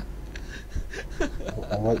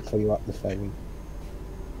 I'll wait for you at the ferry.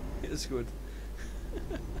 It's good.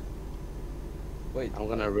 Wait. I'm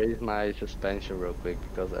gonna raise my suspension real quick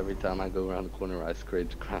because every time I go around the corner I scrape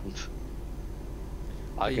the ground.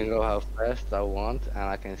 I can go how fast I want and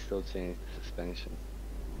I can still change the suspension.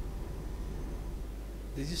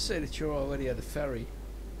 Did you say that you're already at the ferry?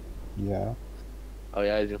 Yeah. Oh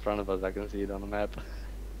yeah, he's in front of us, I can see it on the map.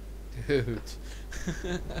 Dude.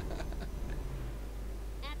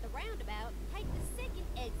 At the roundabout, take the second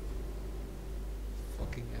exit.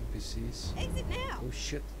 Fucking NPCs. Exit now. Oh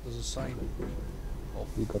shit, there's a sign. Oh,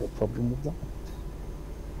 You got a problem with that?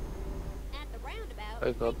 At the roundabout, Oh,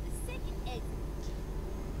 take God. the second exit.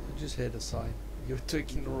 I just hit a sign. You're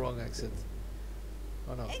taking the wrong exit.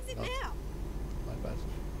 Oh no, Exit not. now. My bad.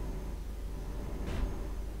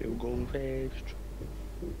 You're going fast.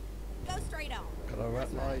 Go straight on. Got a red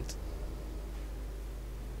That's right. light.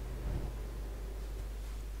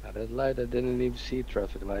 At that light I didn't even see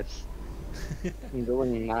traffic lights. I'm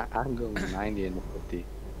going 90 in the 50.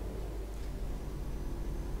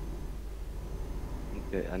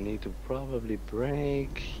 Okay, I need to probably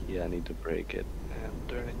brake. Yeah, I need to brake it. I'm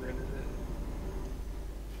turning.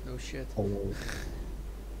 No shit. Hello.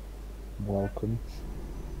 Welcome.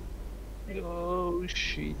 Oh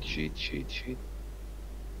shit, shit, shit, shit.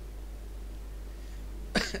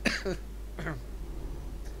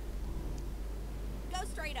 Go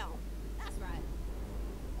straight on. That's right.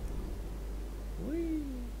 Whee.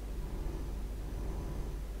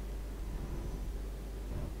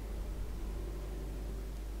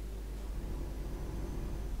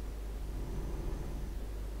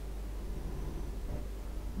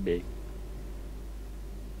 Big.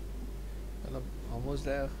 And I'm almost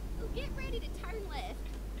there. So get ready to turn left.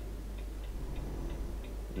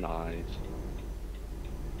 Nice.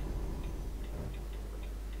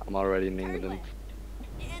 I'm already in Turn England.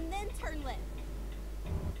 left. And then turn left.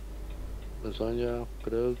 Lasagna,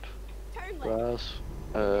 brood, Turn left. kaas.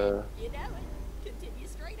 You know it. Continue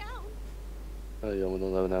straight on. Jammer,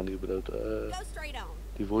 dan hebben we nou niet brood. Go straight on.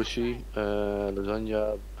 Divoshi,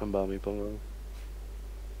 lasagna en bami pango.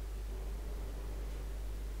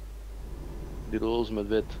 Die roze met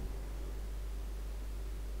wit.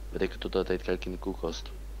 Weet ik het tot dat heet, kijk in de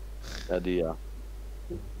koelkast. Ja, die ja.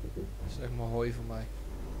 Zeg maar hoi voor mij.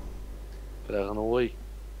 Krijg een hooi.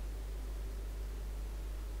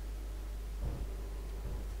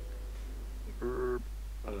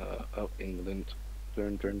 Oh, England.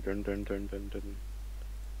 Turn, turn, turn, turn, turn, turn, turn.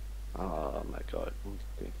 Oh my god.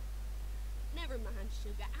 Okay. Never mind,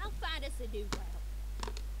 sugar. I'll find us a new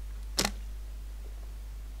route.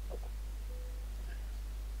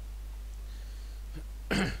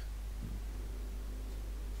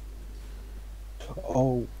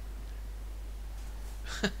 Oh,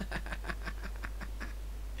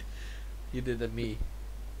 You did a me.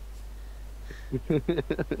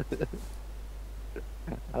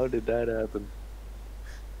 How did that happen?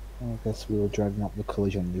 I guess we were driving up the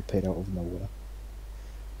collision and you paid out of nowhere.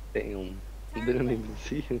 Damn. I Turn didn't left. even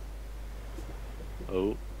see it.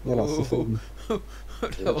 Oh, Yeah, that's the Oh, thing.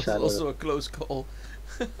 that left was side of the, also a close call.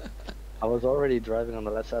 I was already driving on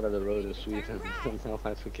the left side of the road in Turn Sweden, right. and now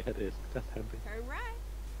I forget it. God damn it. Turn right.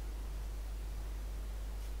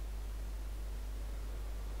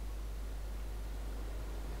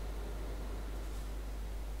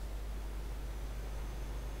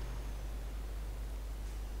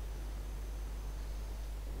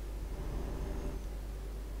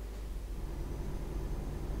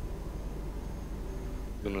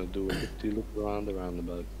 Gonna do a little loop around the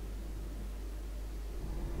roundabout.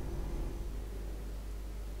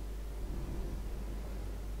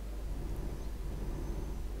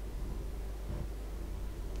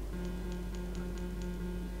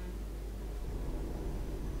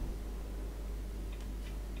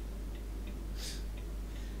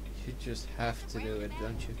 You just have to do it,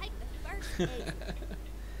 don't you? Take the first exit.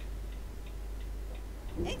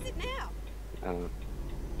 Exit now.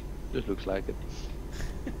 Just looks like it.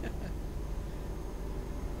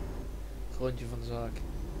 Rondje van de zaak.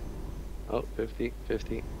 Oh, 50,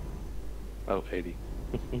 50. Oh, 80.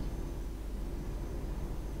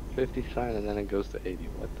 50 sign and then it goes to 80.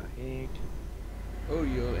 What the heck? Oh,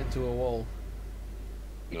 you're into a wall.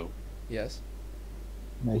 No. Yes.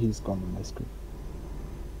 No, he's gone on my screen.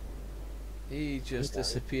 He just Okay.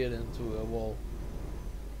 disappeared into a wall.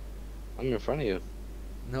 I'm in front of you.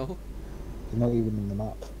 No, He's not even in the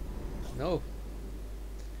map. no.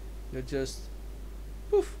 You're just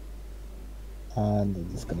poof. And they're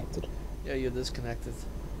disconnected. Yeah, you're disconnected.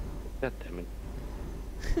 God damn it.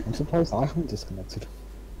 I'm surprised I haven't disconnected.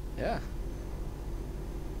 Yeah.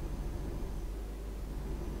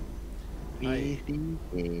 Easy.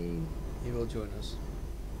 He will join us.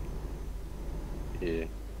 Yeah.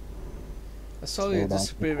 I saw Slow you down to the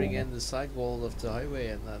disappearing corner. in the side wall of the highway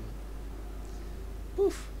and then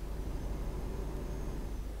poof.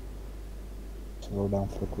 Slow down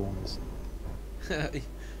for the corners.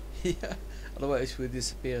 Yeah. Otherwise we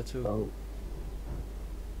disappear too. Oh,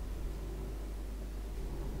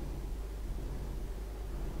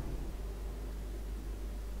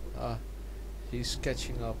 Ah, he's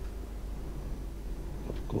catching up.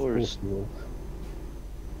 Of of course. you will.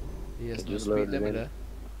 He has I no just speed loaded limiter. in.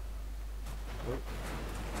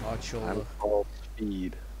 Oh. Hard shoulder. I'm called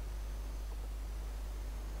speed.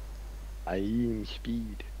 I am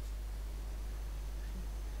speed.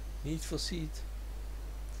 Need for seat.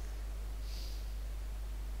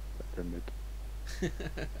 God damn it.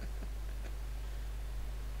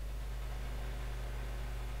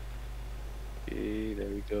 Okay, there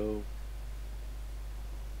we go.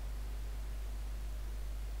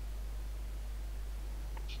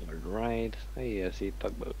 Alright. Hey, I see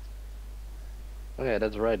tugboat. Okay,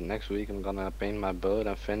 that's right. Next week I'm gonna paint my boat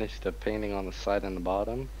and finish the painting on the side and the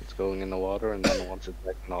bottom. It's going in the water, and then once it's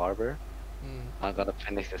back in the harbor, Hmm. I gotta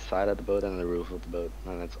finish the side of the boat and the roof of the boat,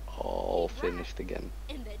 and it's all Keep right. finished again.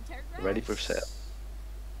 And then turn right. Ready for sale.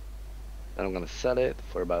 Then I'm gonna sell it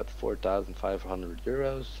for about 4,500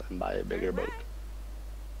 euros and buy a bigger Turn boat. right.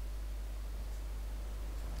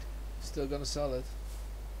 Still gonna sell it.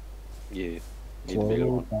 Yeah, need a bigger Slow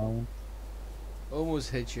one. down. Almost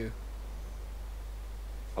hit you.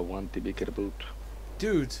 I want the bigger boat.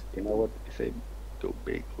 Dude, You know what they say? Go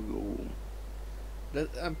big or go home. that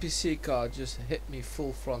NPC car just hit me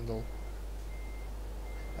full frontal.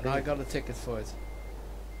 And I Damn. got a ticket for it.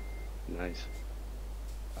 Nice.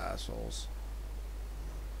 Assholes.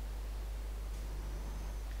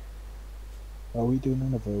 Are we doing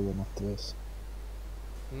another one after this?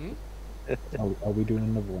 Hmm? Are we doing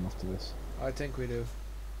another one after this? I think we do.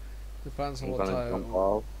 Depends on I'm what gonna time. jump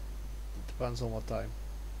off. Depends on what time.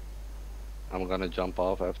 I'm gonna jump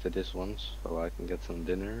off after this one so I can get some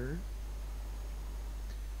dinner.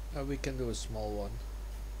 We can do a small one.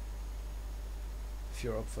 If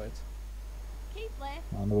you're up for it. Keep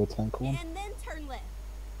left. Another tank one? And then turn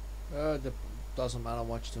left. Doesn't matter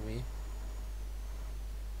much to me.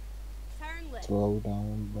 Turn left. Slow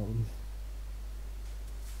down, button.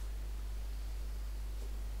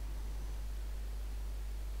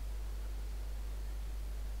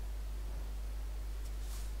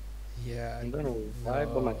 Yeah, I don't know why,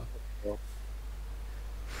 but my no.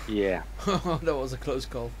 yeah. That was a close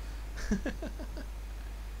call.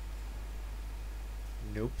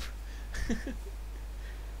 Nope.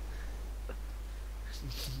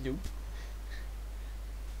 Nope.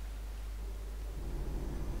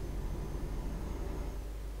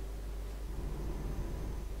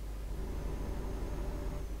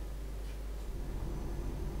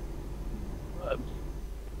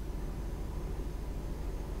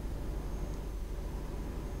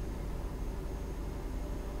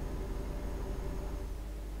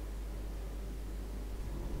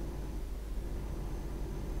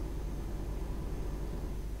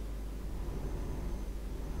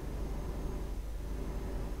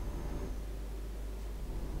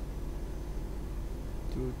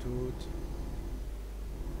 Toot toot.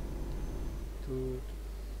 Toot.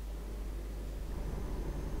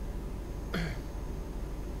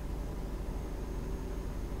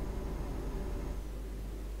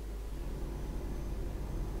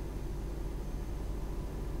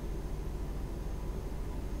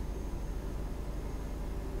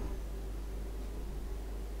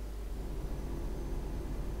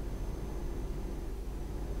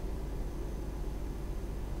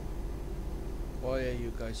 Why are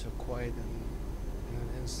you guys so quiet in an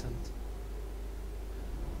instant?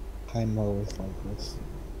 I'm always like this.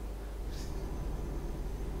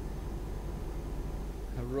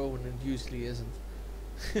 Rowan it usually isn't.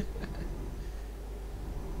 I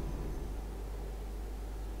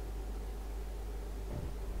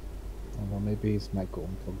don't know, maybe his mic got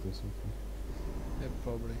unplugged or something. Yeah,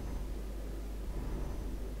 probably.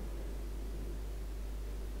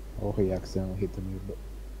 Or he accidentally hit the mute button.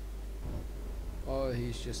 Or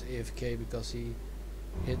he's just AFK because he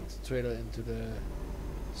hit the trailer into the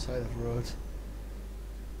side of the road.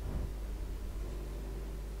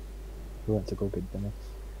 He went to go get dinner.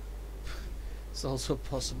 It's also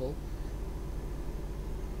possible.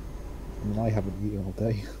 I mean, I haven't eaten all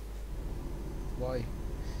day. Why?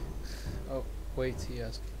 Oh, wait, he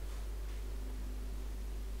asked.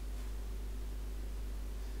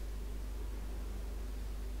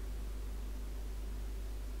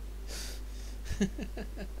 I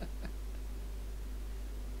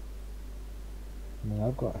mean,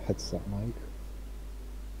 I've got a headset mic.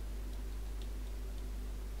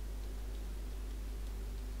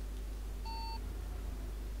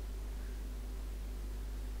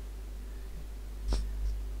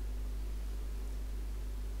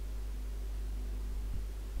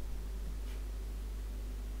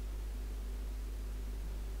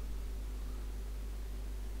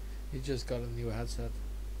 He just got a new headset.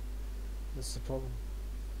 That's the problem.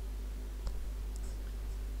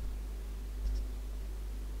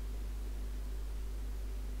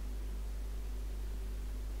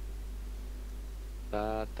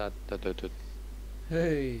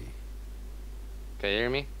 Hey. Can you hear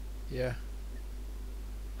me? Yeah.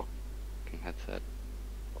 Headset.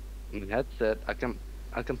 Headset. I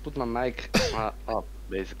can put my mic up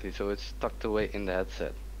basically, so it's tucked away in the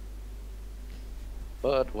headset.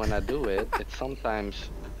 But when I do it, it sometimes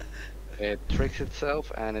it tricks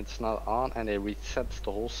itself and it's not on, and it resets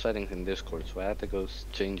the whole settings in Discord. So I had to go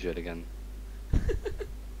change it again.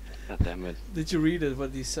 God damn it! Did you read it?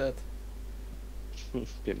 What he said?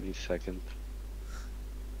 Give me a second.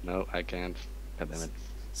 No, I can't. God damn it!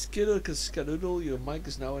 Skittle skadoodle, your mic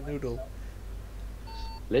is now a noodle.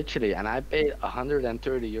 Literally, and I paid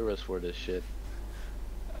 130 euros for this shit.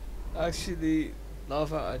 Actually,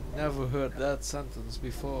 Lava, I never heard that sentence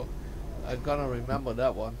before. I'm gonna remember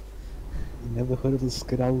that one. You never heard of the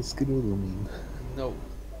skedaddle meme? No.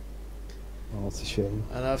 Oh, it's a shame.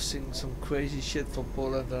 And I've seen some crazy shit from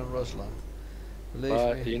Poland and Rusland. Believe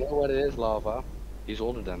But me. you know what it is, Lava? He's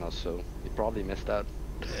older than us, so he probably missed out.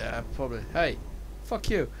 Yeah, probably. Hey, fuck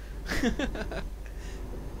you.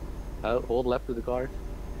 How old left to the car?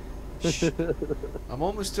 Shh. I'm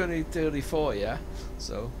almost turning 34, yeah?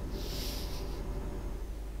 So.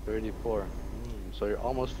 34. So you're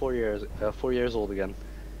almost 4 years old again.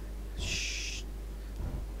 Shh.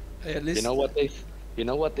 Hey, at least. You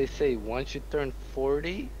know what they say. Once you turn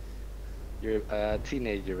 40, you're a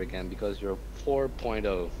teenager again because you're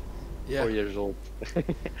 4.0. Yeah. 4 years old.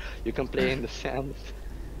 You can play in the sand.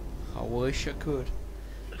 I wish I could.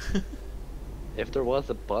 If there was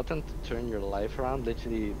a button to turn your life around,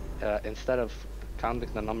 literally, instead of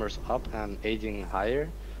counting the numbers up and aging higher,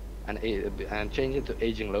 and change it to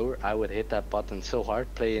aging lower, I would hit that button so hard,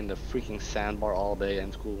 play in the freaking sandbar all day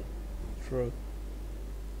in school. True.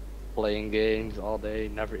 Playing games all day,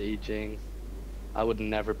 never aging. I would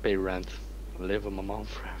never pay rent. Live with my mom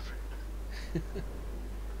forever.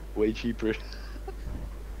 Way cheaper.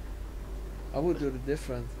 I would do it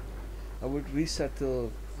different. I would reset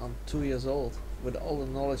till I'm 2 years old. With all the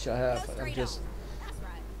knowledge I Go have, I'm straight just on. That's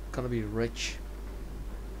right. gonna be rich.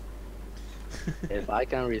 If I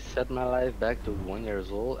can reset my life back to 1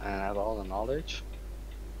 years old and have all the knowledge,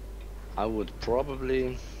 I would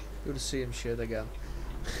probably Do the same shit again.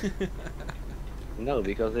 no,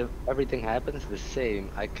 because if everything happens the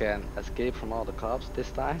same, I can escape from all the cops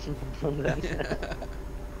this time. And then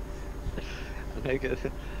make it,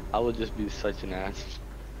 I would just be such an ass.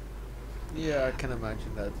 Yeah, I can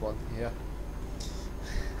imagine that one. Yeah.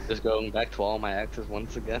 Just going back to all my exes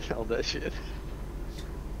once again, all that shit.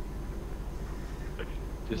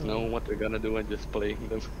 Just knowing what they're gonna do and just playing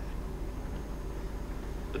them.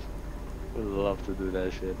 Would love to do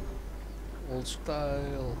that shit. Old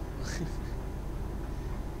style.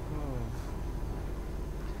 Oh.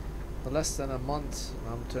 For less than a month,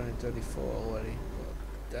 and I'm turning 34 already. God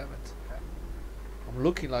damn it. I'm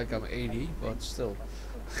looking like I'm 80, but still.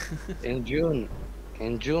 In June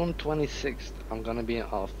 26th, I'm gonna be an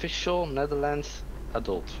official Netherlands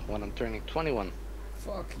adult when I'm turning 21.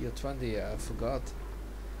 Fuck, you're 20, yeah, I forgot.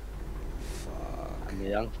 Fuck. I'm a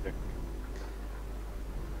youngster.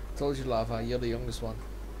 Told you, Lava, you're the youngest one.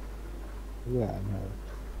 Yeah, I know.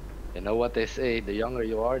 You know what they say, the younger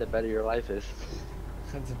you are, the better your life is.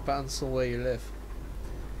 It depends on where you live.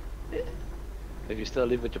 If you still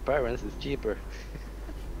live with your parents, it's cheaper.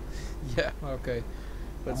 Yeah, okay.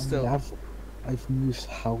 But I mean, still. I've moved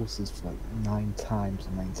houses like 9 times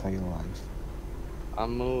in my entire life. I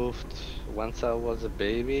moved, once I was a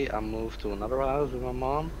baby, I moved to another house with my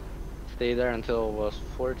mom. Stayed there until I was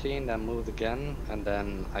 14, then moved again, and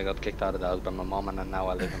then I got kicked out of the house by my mom, and then now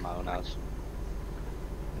I live in my own house.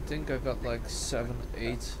 I think I got like 7,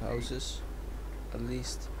 8 houses. At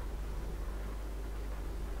least.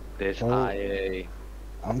 This Oh. IA.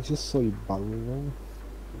 I just saw you barrel roll.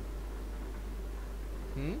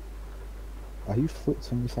 Hmm? Are you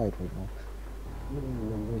flipped on your side right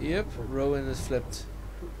now? Yep, Rowan is flipped.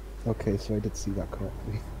 Okay, so I did see that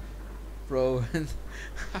correctly. Rowan,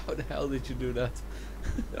 how the hell did you do that?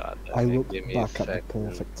 God, I think, looked give me a back at the second.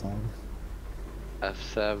 perfect time.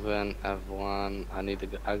 F7, F1. I need to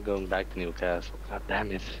go. I'm going back to Newcastle. God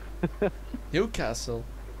damn it. Newcastle.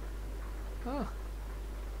 Huh.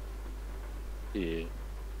 Yeah.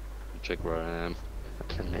 Check where I am.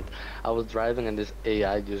 Damn it. I was driving and this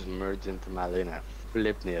AI just merged into my lane. I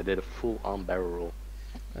flipped me. I did a full on barrel roll.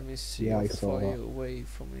 Let me see Yeah, how I saw far that. you away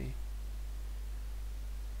from me.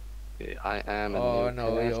 Okay, I am in Oh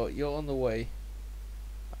no, Newcastle. you're on the way.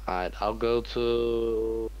 Alright, I'll go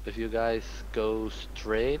to. If you guys go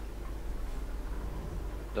straight,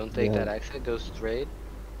 don't take Yeah. that exit, go straight.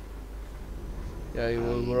 Yeah, you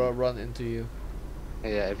will run into you.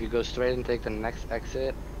 Yeah, if you go straight and take the next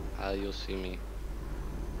exit, you'll see me.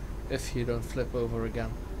 If you don't flip over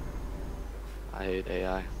again. I hate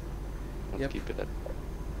AI. Let's Yep. keep it at.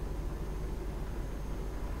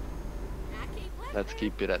 I keep Let's listening.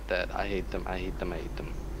 keep it at that. I hate them. I hate them. I hate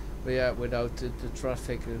them. But yeah, without the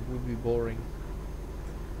traffic it would be boring.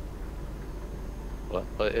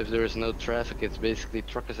 But if there is no traffic, it's basically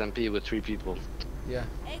truckers MP with 3 people. Yeah.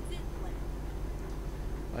 Exit left.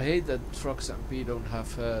 I hate that trucks MP don't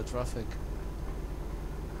have traffic.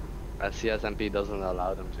 CSMP doesn't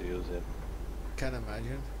allow them to use it. Can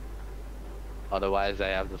imagine. Otherwise,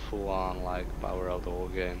 they have the full-on like power of the whole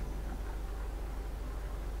game.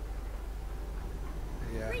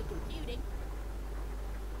 Yeah. Recomputing.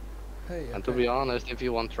 Hey, And to okay. be honest, if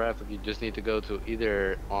you want traffic, you just need to go to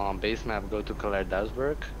either on base map, go to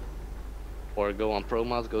Kalerdasburg, or go on Pro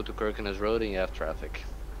Mods, go to Kirkenes Road, and you have traffic.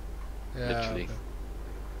 Yeah, literally.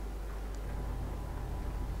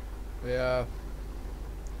 okay. Yeah.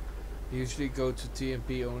 Usually go to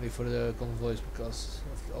TMP only for the convoys because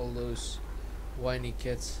of all those whiny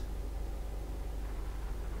kids.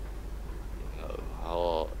 You know,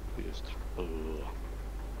 how just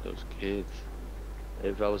those kids.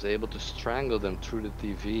 If I was able to strangle them through the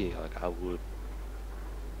TV, like I would.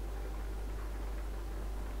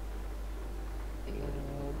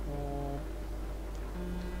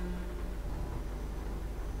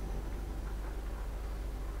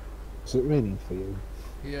 Is it raining for you?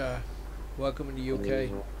 Yeah. Welcome in the UK.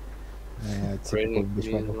 Typical Raining English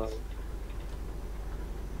for me as weather. well.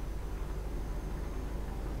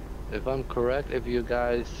 If I'm correct, if you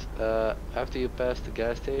guys, after you pass the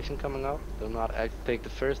gas station coming up, do not take the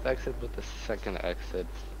first exit, but the second exit.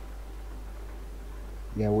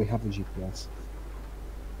 Yeah, we have a GPS.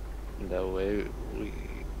 That way we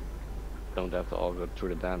don't have to all go through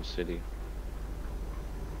the damn city.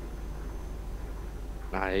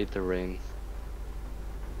 I hate the rain.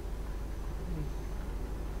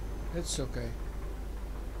 It's okay.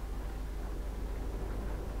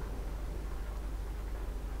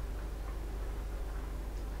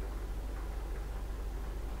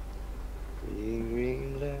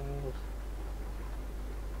 Green grass.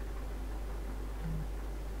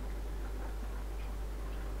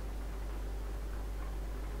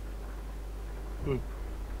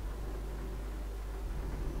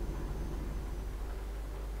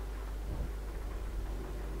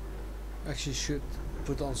 Actually should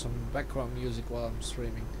put on some background music while I'm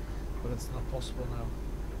streaming, but it's not possible now.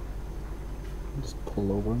 Just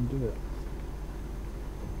pull over and do it.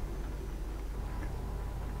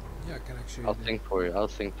 Yeah, I can actually I'll do- sing for you. I'll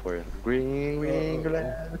sing for you. Green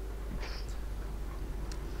grass.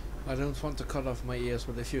 I don't want to cut off my ears,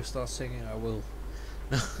 but if you start singing I will.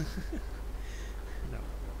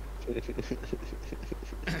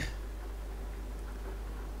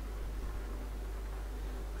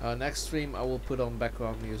 Next stream I will put on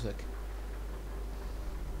background music,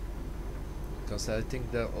 because I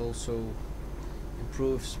think that also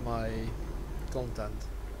improves my content.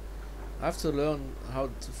 I have to learn how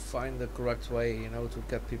to find the correct way, you know, to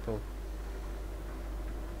get people.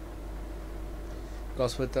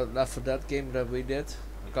 Because with that Left 4 Dead game that we did,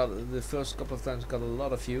 got the first couple of times got a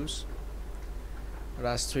lot of views.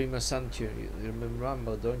 Last stream I sent you, you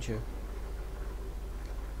remember, don't you?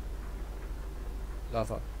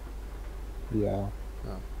 Lava. Yeah.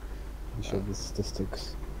 Oh. You showed the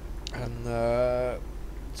statistics. And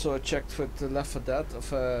so I checked with the Left 4 Dead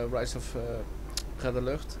of Rise of Red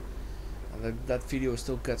Alert, and that video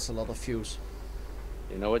still gets a lot of views.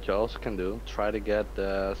 You know what you also can do? Try to get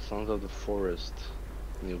the Sons of the Forest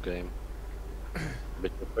new game.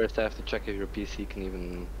 But you first have to check if your PC can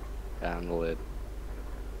even handle it.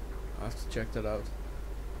 I have to check that out.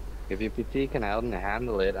 If your PC can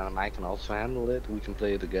handle it and I can also handle it, we can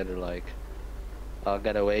play it together. Like, I'll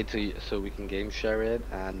get away to so we can game share it,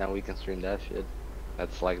 and then we can stream that shit.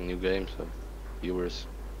 That's like a new game, so viewers.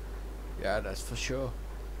 Yeah, that's for sure.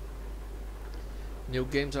 New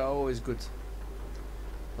games are always good,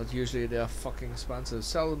 but usually they are fucking expensive.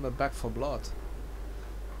 Sell them a Back for Blood.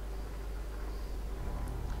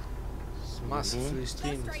 It's massively Go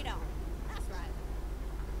streamed. straight on. That's right.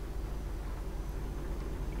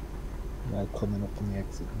 Yeah, coming up on the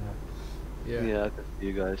exit now. Yeah. Yeah, I can see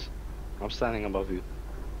you guys. I'm standing above you.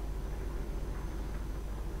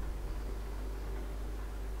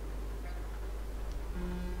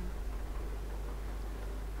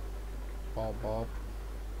 Bob Bob.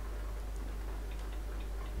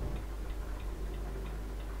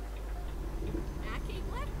 I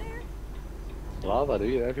keep left there. Lava, do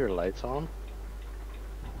you have your lights on?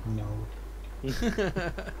 No. Exit.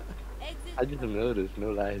 I didn't notice,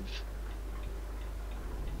 no lights.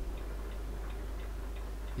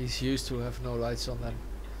 He's used to have no lights on them.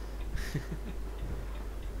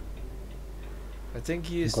 I think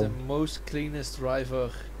he is the Okay. most cleanest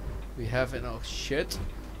driver we have in our shit.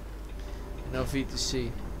 In our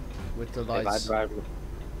VTC with the lights.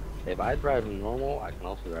 If I drive normal, I can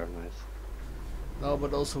also drive nice. No,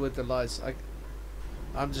 but also with the lights.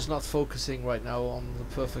 I'm just not focusing right now on the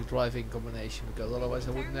perfect driving combination, because otherwise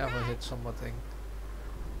I would Turn never right. hit something.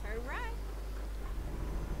 Turn right.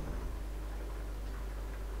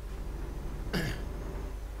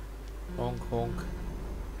 Honk honk.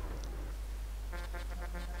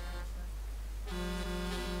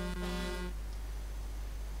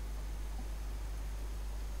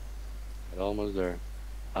 We're almost there.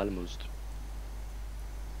 Almost.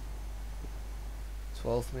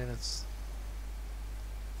 12 minutes.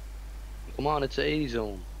 Come on, it's 80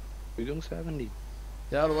 zone. We're doing 70.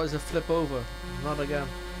 Yeah, otherwise I flip over. Not again.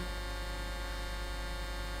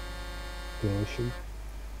 The issue.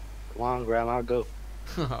 Come on, Grandma, go.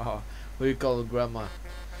 What do you call it, grandma?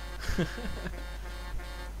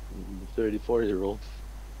 34-year-old.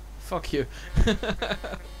 Fuck you.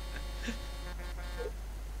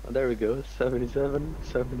 Oh, there we go. 77,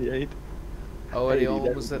 78. Already 80, there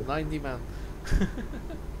almost we at go. 90, man.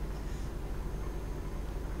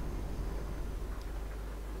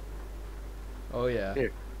 Oh yeah.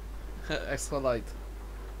 Here. Extra light.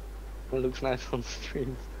 It looks nice on the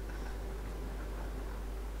stream.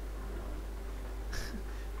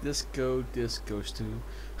 This goes too.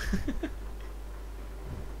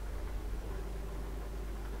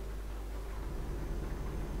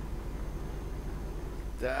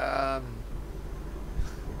 Damn.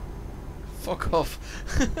 Fuck off.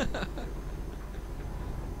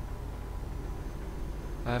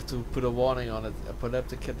 I have to put a warning on it.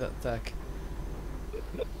 Epileptic attack.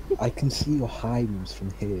 I can see your hives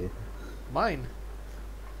from here. Mine.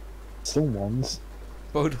 Someone's.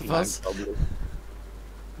 Both of Mine us. probably.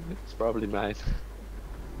 It's probably mine.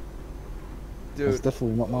 That's Dude.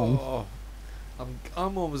 definitely not mine. Oh,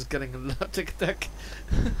 I'm almost getting a lactic attack.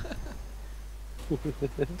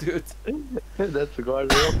 Dude. That's the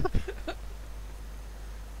guardrail.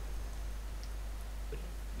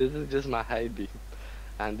 This is just my high beam.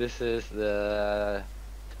 And this is the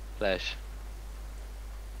flash.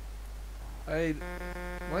 Why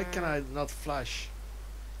can I not flash?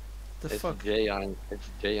 The It's fuck? J on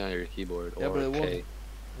your keyboard Yeah, or but K.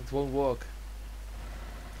 it won't work.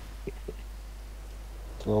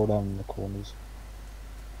 Throw down in the corners.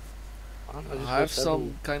 don't know, just I have wish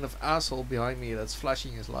some kind of asshole behind me that's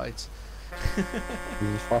flashing his lights.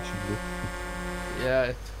 He's flashing you.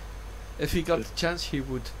 Yeah, if he got the chance, he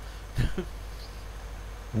would.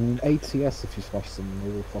 In ATS, if you flash them, they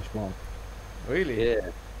will flash one. Really? Yeah,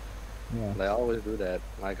 Yeah. they always do that.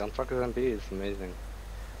 Like on Truckers MP, it's amazing.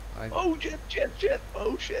 I Oh shit!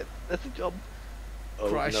 Oh shit! That's a jump. Oh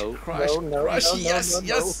Crash, no! crash, no, crash! no, no, Yes, no, no.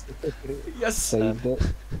 yes, yes! Saved it.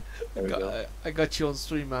 There we go. I got you on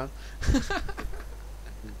stream, man.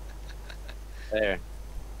 There.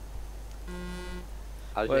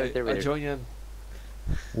 How's your Wait, I interior? join in.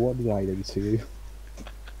 What did I do to you?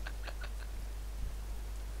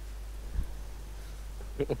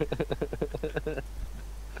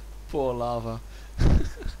 Poor lava.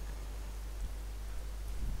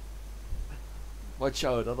 Watch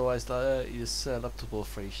out, otherwise his laptop will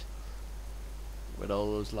freeze. With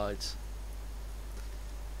all those lights.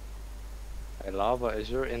 Hey Lava, is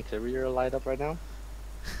your interior light up right now?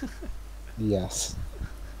 Yes.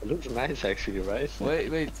 It looks nice actually, right?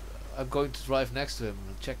 Wait, I'm going to drive next to him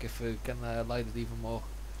and check if we can light it even more.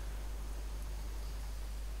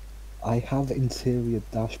 I have interior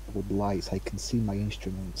dashboard lights. I can see my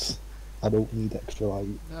instruments. I don't need extra light.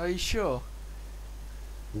 Are you sure?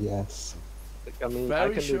 Yes. I mean,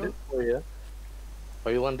 Very I can sure. do this for you.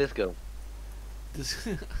 Or you want disco? This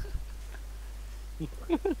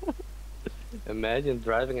Imagine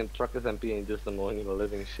driving in Truckers MP and just annoying the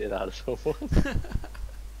living shit out of someone.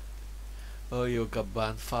 Oh, you got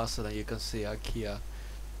banned faster than you can see IKEA.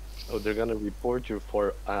 Oh, they're gonna report you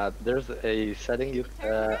for. There's a setting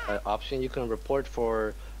option you can report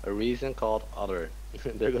for a reason called other.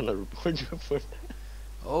 They're gonna report you for that.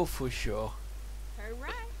 Oh, for sure. Turn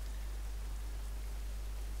right.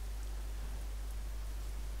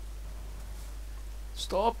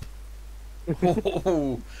 Stop!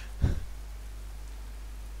 Oh.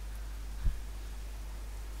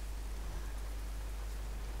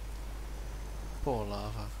 Poor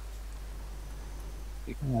lava.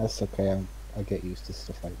 That's okay. I get used to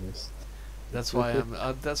stuff like this. That's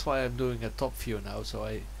why I'm doing a top view now, so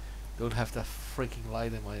I don't have that freaking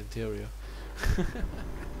light in my interior.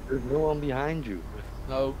 There's no one behind you.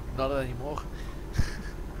 No, not anymore.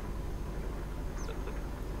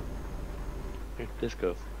 Here,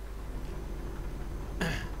 disco.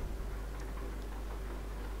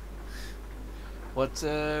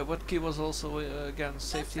 What key was also again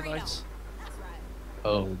safety straight lights? That's right.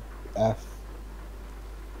 Oh, F.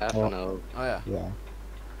 F Oh. and O. Oh yeah. Yeah.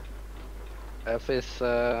 F is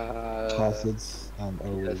Hazards and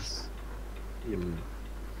O yes. is Yep.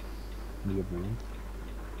 the other one.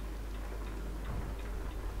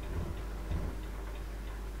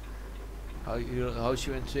 How's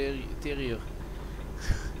your interior?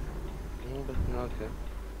 But okay.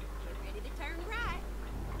 Get ready to turn right.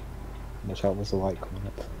 Watch out, there's a light coming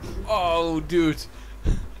up. Oh, dude.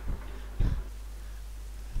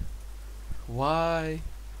 Why?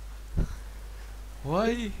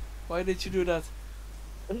 Why did you do that?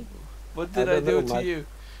 What did I, don't do know, to my- you?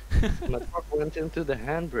 My truck went into the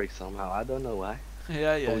handbrake somehow. I don't know why.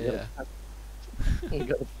 Yeah, Oh, we yeah. We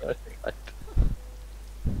got a traffic light.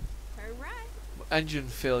 Turn right. Engine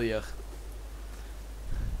failure.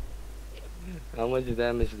 How much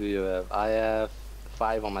damage do you have? I have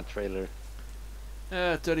 5 on my trailer.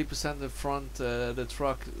 30% in the front, the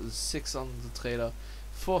truck, 6 on the trailer,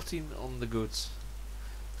 14 on the goods.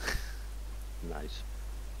 Nice.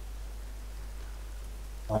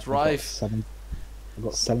 I've Drive.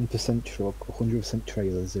 got 7% truck, 100%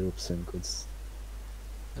 trailer, 0% goods.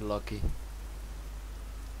 Lucky.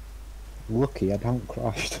 Lucky I haven't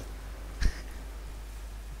crashed.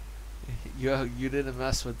 You didn't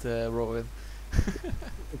mess with Robin.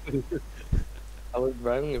 I was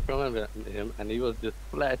driving in front of him and he was just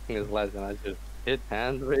flashing his lights and I just hit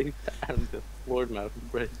handbrake and just floored my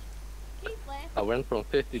brakes. Keep left. I went from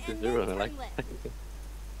 50 to And 0 then and like, turn left.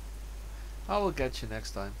 I will get you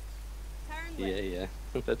next time. Turn yeah, left.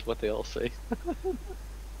 yeah, that's what they all say.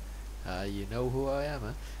 You know who I am,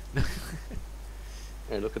 huh?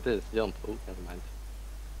 Hey, look at this, jump. Oh, never mind.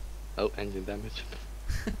 Oh, engine damage.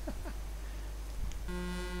 You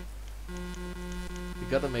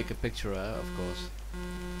gotta make a picture, of course.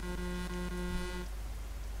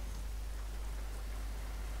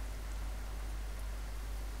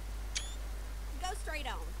 Go straight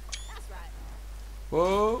on. That's right.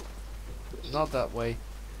 Whoa! Not that way.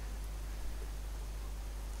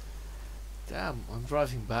 Damn, I'm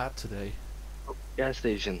driving bad today. Gas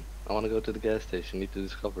station. I want to go to the gas station. Need to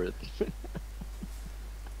discover it.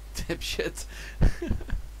 Dipshit.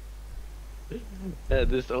 Yeah,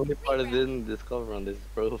 this is the only part I didn't discover on this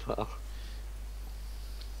profile.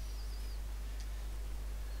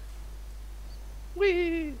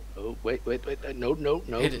 Whee! Oh, wait. No,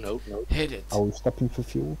 Hit it. no. Hit it. Are we stopping for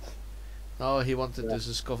fuel? No, he wanted Yeah. to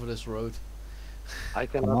discover this road. I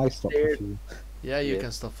Can cannot I stop for steer. fuel? Yeah, you Yeah.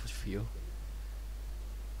 can stop for you.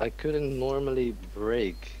 I couldn't normally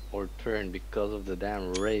brake or turn because of the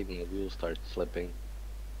damn rain. The wheels start slipping.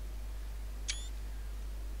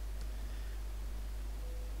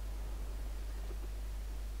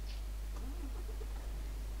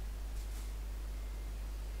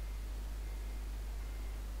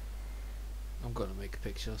 I'm gonna make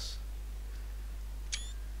pictures.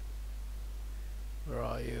 Where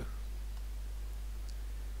are you?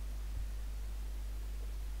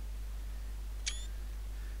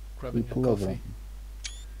 Should we Grabbing a pull over? coffee.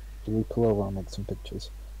 Should we pull over and make some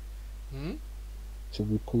pictures? Hmm? Should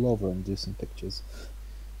we pull over and do some pictures?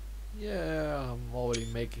 Yeah, I'm already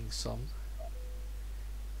making some.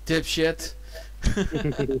 Dipshit!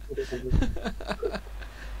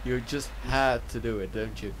 You just had to do it,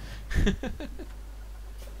 don't you?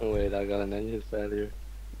 Oh wait, I got an engine failure.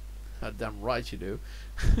 Damn right you do.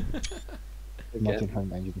 Imagine Again. how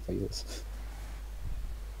an engine fails.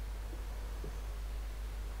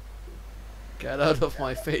 Get out of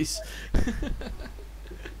my face.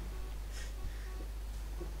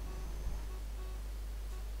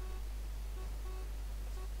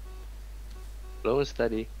 Slow and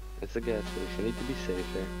steady. It's a gas station. You need to be safe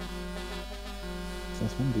here.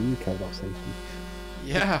 Since when do you care about safety?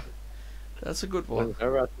 Yeah, that's a good one.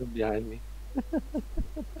 Whenever I see behind me.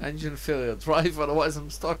 Engine failure, drive, otherwise I'm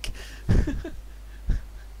stuck.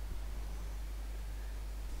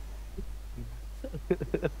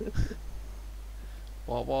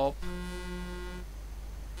 Wop wop.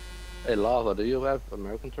 Hey Lava, do you have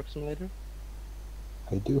American Truck Simulator?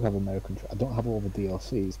 I do have American I don't have all the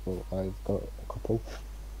DLCs, but I've got a couple.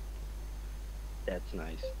 That's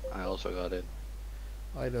nice. I also got it.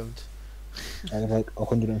 I don't. I have like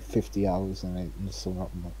 150 hours in it, and it's still not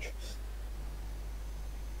much.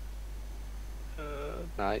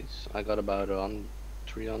 Nice. I got about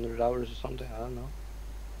 300 hours or something. I don't know.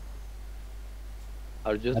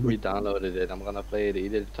 I just I didn't- re-downloaded it. I'm gonna play it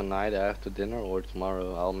either tonight after dinner or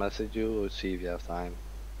tomorrow. I'll message you or see if you have time.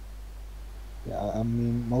 Yeah, I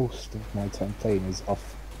mean, most of my time playing is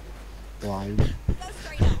offline. Go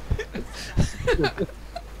straight on. That's right.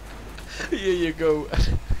 Here you go.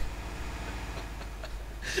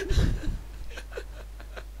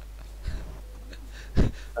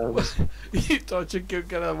 You thought you could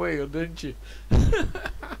get away, didn't you?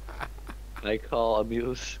 I call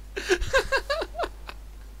abuse.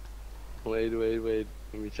 Wait.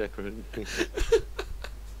 Let me check for anything.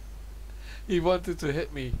 He wanted to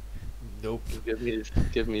hit me. Nope.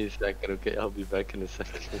 Give me a second, okay? I'll be back in a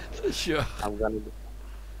second. Sure.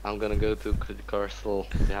 I'm gonna go to the castle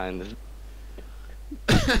behind it.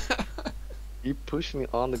 He pushed me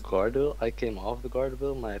on the guardrail. I came off the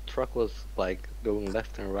guardrail. My truck was like going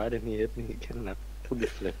left and right, and he hit me again, and I fully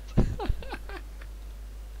flipped.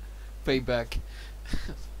 Payback.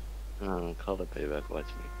 Call it payback. Watch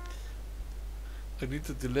me. I need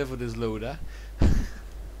to deliver this load, huh?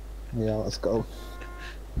 Yeah, let's go.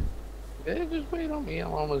 Yeah, just wait on me.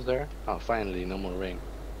 I'm almost there. Oh, finally, no more rain.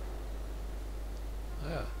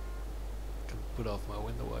 Yeah. Can put off my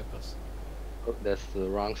window wipers. Oh, that's the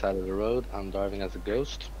wrong side of the road. I'm driving as a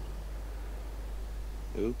ghost.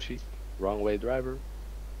 Oopsie. Wrong way driver.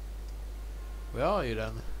 Where are you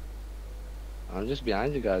then? I'm just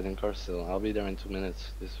behind you guys in Carsville. I'll be there in 2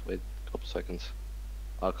 minutes. Just wait a couple seconds.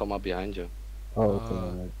 I'll come up behind you. Oh, okay, Uh,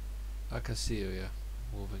 alright. I can see you, yeah.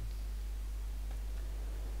 Moving.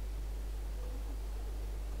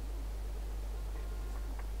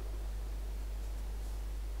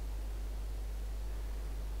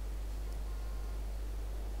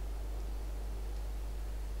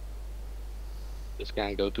 Just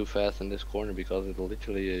can't go too fast in this corner because it's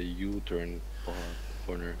literally a U-turn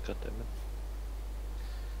corner. God damn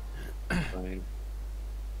it. Fine.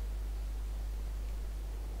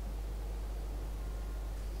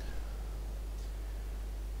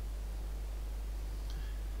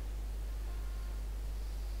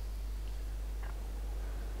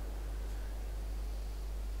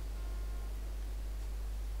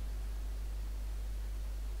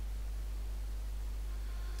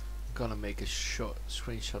 gonna make a short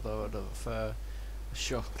screenshot out of a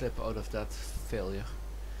short clip out of that failure.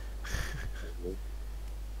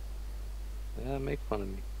 Yeah, make fun of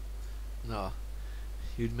me. No,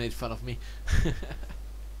 you made fun of me.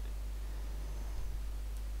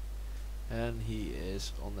 And he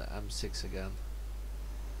is on the M6 again.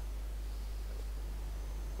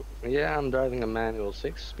 Yeah, I'm driving a manual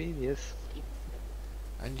 6-speed, yes.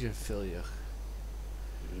 Engine failure.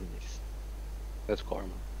 Nice. That's karma.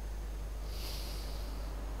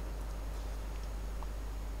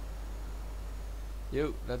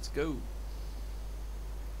 Yo, let's go.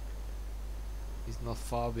 He's not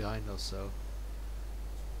far behind us, so.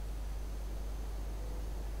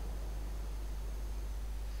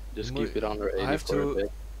 Just Mo- keep it under 80 I have for a to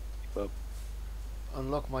bit. Keep up.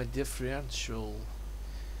 unlock my differential.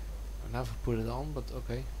 I never put it on, but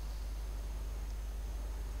okay.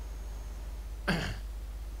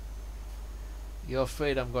 You're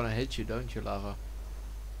afraid I'm gonna hit you, don't you, Lava?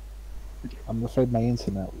 I'm afraid my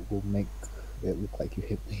internet will make it look like you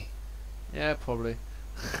hit me. Yeah, probably.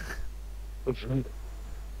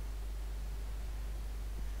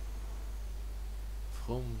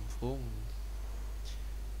 Vroom, vroom.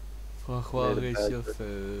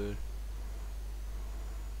 Vrachtwagenchauffeur.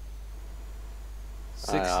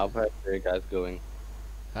 How fast are you guys going?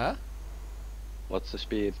 Huh? What's the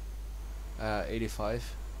speed?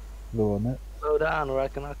 85. Low on it. Slow down or I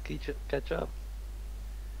cannot catch up.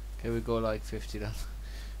 Okay, we go like 50 then.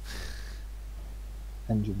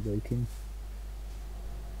 Engine braking.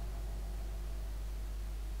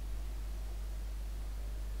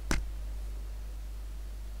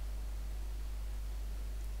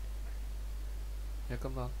 Ja,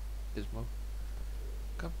 kom dan. Gizmo.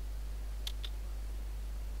 Kom.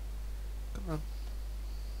 Kom dan.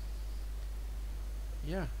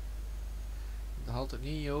 Ja. Dan haalt het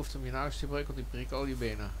niet in je hoofd om je nagels te breken, want die breken al je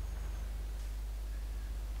benen.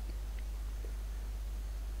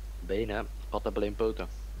 Benen, wat heb alleen poten.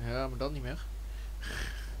 Ja, maar dan niet meer.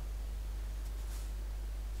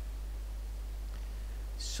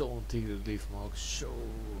 Zo ontiegelijk lief, maar ook zo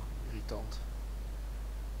irritant.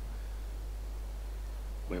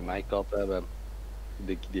 Moet je mijn kat hebben.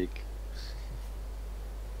 Dik.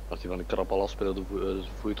 Als hij van die krap al afspeelt, dan voel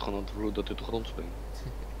je het gewoon aan de vloer dat hij op de grond springt.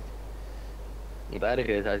 Het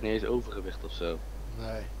erge is, hij is niet eens overgewicht of zo.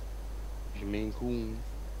 Nee. Je meen koen.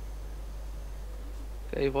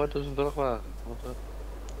 Kijk, wordt dus een vrachtwagen. Wat?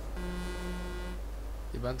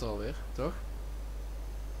 Je bent er alweer, toch?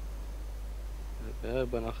 Ja, ik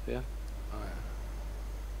ben achter, ja. Oh ja.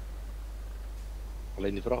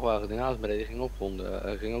 Alleen die vrachtwagen die naast me reed, die ging op 100,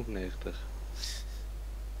 hij ging ook 90.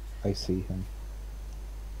 I see him.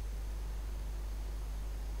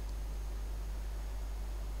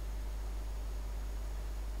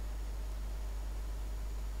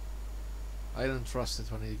 I don't trust it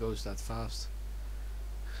when he goes that fast.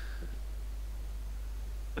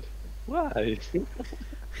 Why?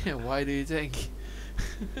 Yeah, why do you think?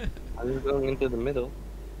 I was going into the middle.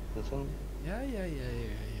 That's all. Yeah.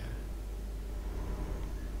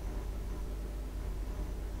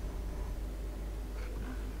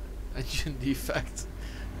 Engine defect.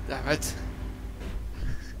 Damn it.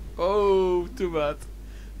 Oh, too bad.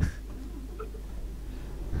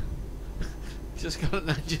 Just got an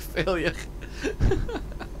engine failure.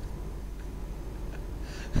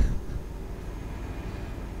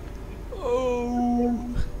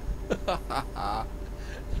 Oh.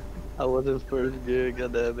 I was in first gear,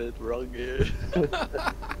 goddammit, wrong gear.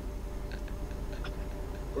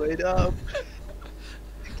 Wait up!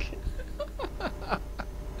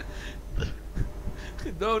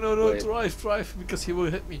 No, Wait. drive, because he will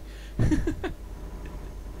hit me.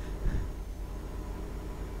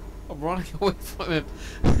 I'm running away from him.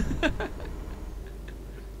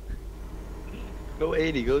 Go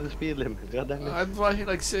 80, go the speed limit, goddammit. I'm driving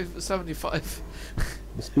like 75.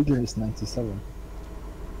 The speed limit is 97.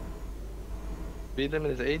 Speed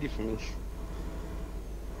limit is 80 for me.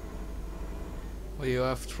 Well, you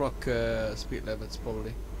have truck speed limits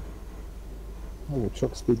probably. Oh, the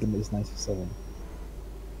truck speed limit is 97.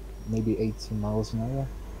 Maybe 80 miles an hour.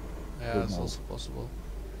 Yeah, Good that's move. also possible.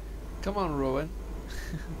 Come on, Rowan.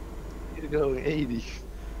 He's going 80.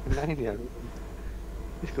 90.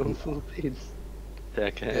 He's going full speed.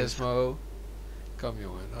 Jackass. Gizmo. Kom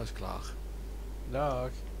jongen, nou is klaar.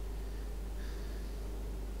 Dag.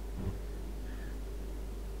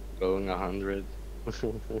 Going 100.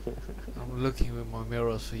 I'm looking with my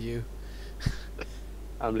mirrors for you.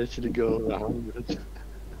 I'm literally going 100.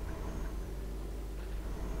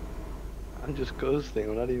 I'm just coasting,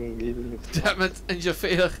 I'm not even giving it. Damn it, engine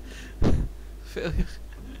failure. Failure.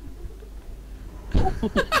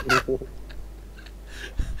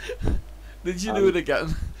 Did you do it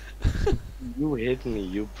again? You hit me,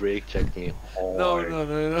 you brake checked me No, hard.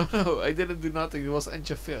 no. I didn't do nothing. It was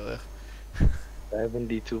engine failure.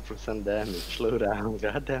 72% damage. Slow down,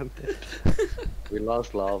 goddamn it. We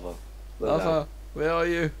lost lava. Slow down. Lava, where are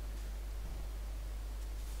you?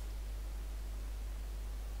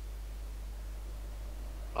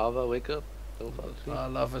 Lava, wake up. Don't fall asleep.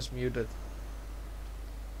 Lava's muted.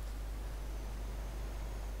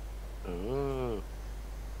 Oh.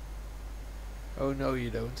 Oh no, you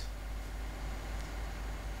don't.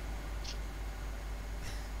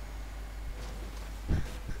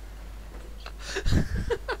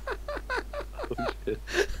 Oh shit.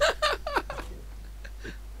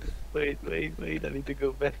 Wait, I need to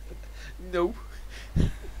go back. No.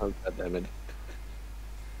 Oh goddammit.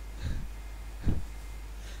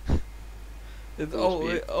 It Full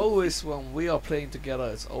speed. always when we are playing together,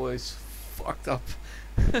 it's always fucked up.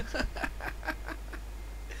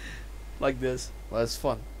 Like this. Well, it's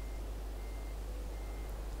fun.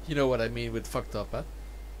 You know what I mean with fucked up, huh?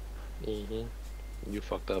 You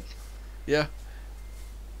fucked up. Yeah.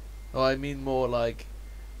 Oh, I mean more like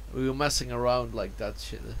we were messing around like that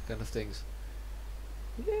shit, kind of things.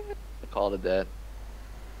 I called it that.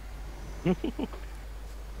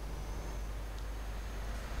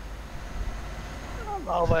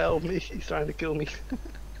 Lava, help me. He's trying to kill me.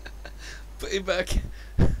 Payback.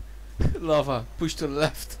 Lava, push to the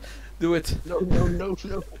left. Do it. No.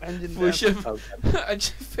 Engine Push down. him. Oh, God.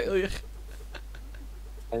 Engine failure.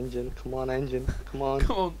 Engine, come on, engine. Come on.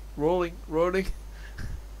 Come on, rolling.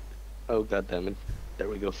 Oh god damn it. There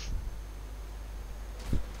we go.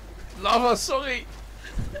 Lava, sorry.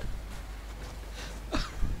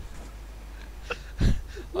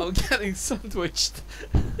 I'm getting sandwiched.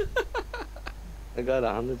 I got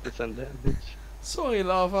 100% damage. Sorry,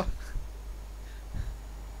 Lava.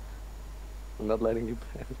 I'm not letting you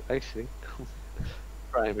pass. Actually,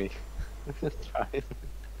 try me. Try me.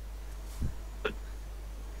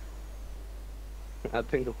 I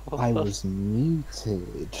think I was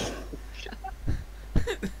muted.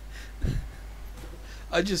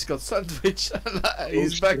 I just got sandwiched and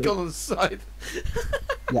he's back shit. on the side.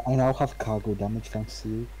 Yeah, I now have cargo damage thanks to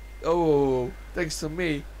you. Oh, thanks to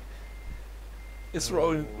me. It's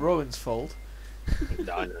Oh. Rowan's fault.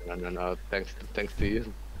 No. Thanks to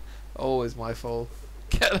you. Always my fault.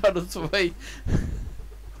 Get out of the way.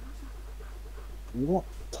 What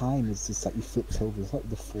time is this that you flipped over? It's like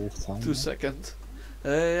the 4th time. 2 now. seconds.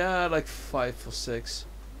 Yeah, like 5 or 6.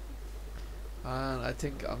 And I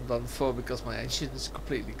think I'm done for because my engine is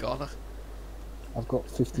completely gone. I've got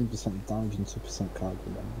 15% damage and 2% cargo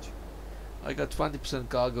damage. I got 20%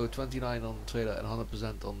 cargo, 29 on the trailer and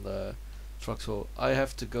 100% on the truck, so I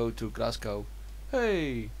have to go to Glasgow.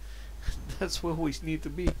 Hey! That's where we need to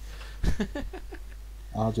be.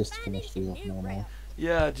 I'll just finish these up now.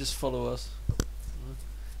 Yeah, just follow us.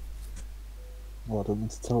 Well, I don't need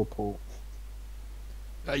to teleport.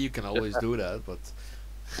 You can always do that, but...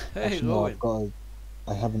 Hey, Actually, no, Rowan.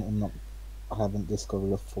 I haven't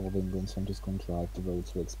discovered a full of England, so I'm just going to drive the road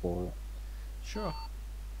to explore it, Sure.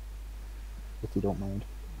 if you don't mind.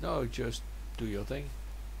 No, just do your thing.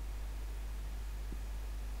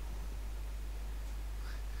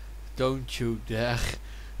 Don't you dare.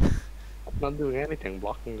 I'm not doing anything,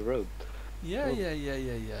 blocking the road. Yeah.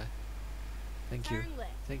 Thank you. Turn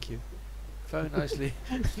left. Thank you. Very nicely.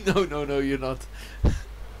 No, you're not.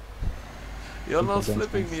 You're not People don't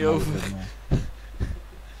flipping change me to over. my Renault.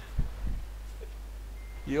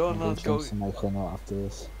 You're I'm going not to change going. to my Renault after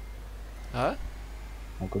this. Huh?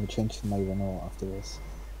 I'm going to change to my Renault after this.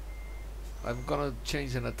 I'm gonna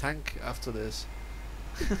change in a tank after this.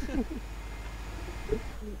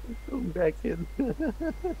 Go back in.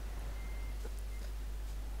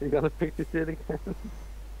 You're gonna pick the shit again.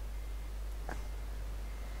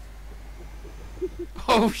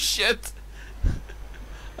 Oh shit!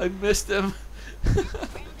 I missed him. Roundabout.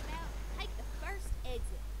 Take the first exit.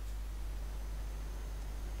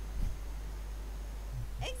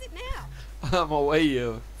 Exit now. I'm away,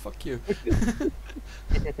 you. Fuck you.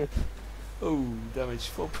 Oh, damage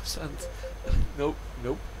 4%. Nope.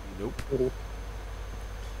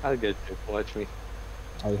 I'll get you. Watch me.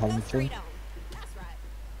 Are you having Go fun? straight on. That's right.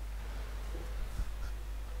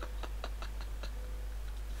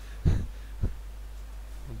 I'm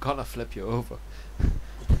gonna flip you over.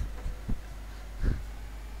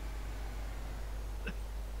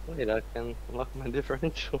 Wait, I can lock my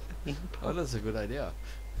differential. Oh, that's a good idea.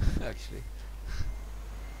 Actually.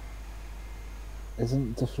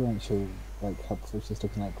 Isn't differential like helpful just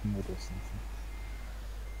looking like mud or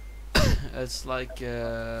something? It's like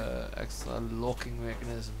extra locking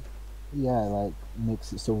mechanism. Yeah, like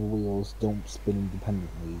makes it so the wheels don't spin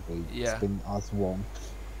independently; they Yeah. spin as one.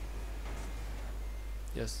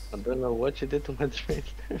 Yes. I don't know what you did to my trailer.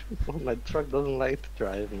 My truck doesn't like to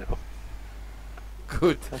drive now.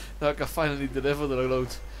 Good. Now I can finally deliver the load.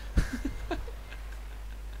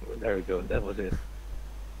 There we go, that was it.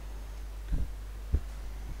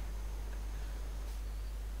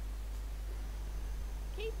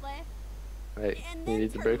 Keep left. Right, And you then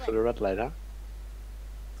need to turn brake for the red light, huh?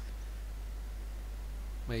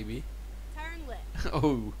 Maybe. Turn left.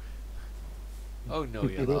 Oh. Oh no,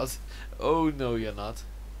 you're not. Oh no, you're not.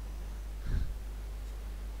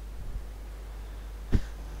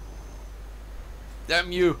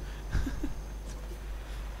 Damn you!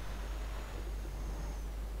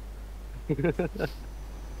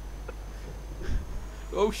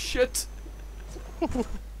 Oh shit!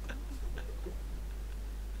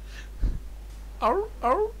 Ow,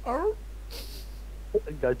 ow, ow!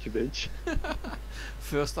 I got you, bitch.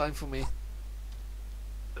 First time for me.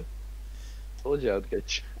 Told you I'd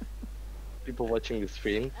get you. People watching the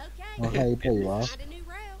stream. Okay. Oh, hey, there you are. Find a new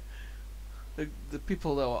route. The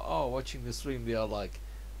people that are watching the stream, they are like,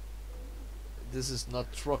 this is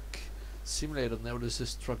not truck simulator now, this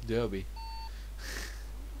is truck derby.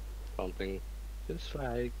 Something just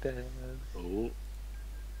like that. Oh.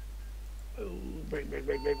 Oh, break, break,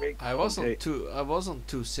 break, break, break. I was Okay. on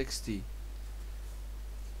 260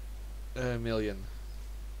 million.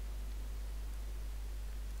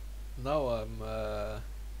 Now I'm a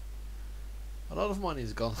lot of money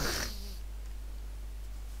is gone.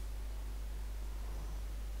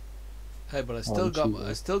 Hey, but I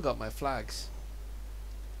still got my flags.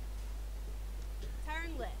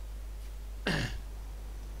 Turn left. At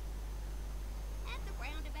the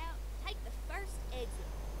roundabout, take the first exit.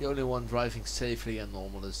 The only one driving safely and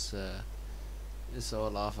normal is our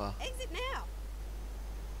lava. Exit now.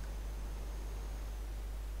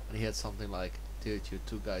 And he had something like, dude, you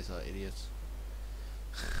two guys are idiots.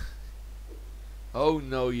 Oh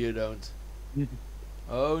no you don't.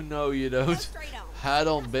 Oh no you Go don't. straight on. Head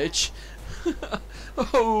on, bitch.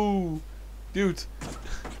 Oh, dude.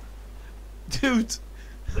 Dude.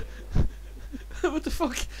 What the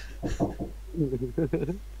fuck?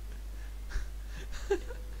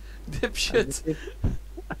 Dipshit.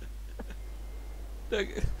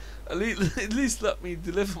 Like, at least let me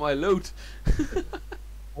deliver my load.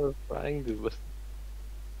 I was trying to, but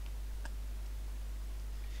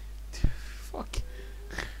Fuck.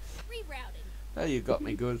 Rerouting. Now you got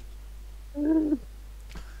me good.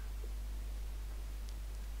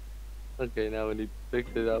 okay, now when he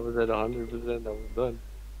picked it, I was at 100%. I was done.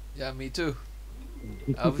 Yeah, me too.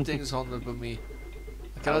 Everything's 100 with me.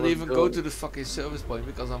 I cannot was even go going- to the fucking service point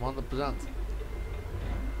because I'm 100%.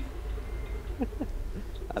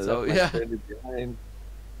 I So, left my yeah. trailer behind.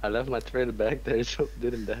 I left my trailer back there, so it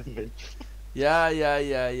didn't damage.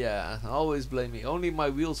 Yeah. Always blame me. Only my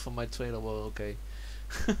wheels for my trailer were okay.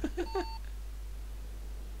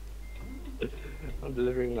 I'm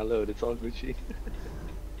delivering my load. It's all Gucci.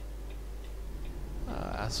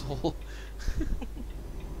 Asshole.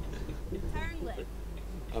 Turn left.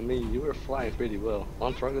 I mean, you were flying pretty well.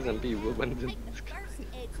 On truckers and B, we went in. Take the first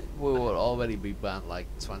exit. We will already be banned like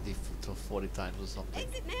 20 to 40 times or something.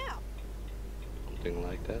 Exit now. Something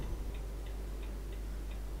like that.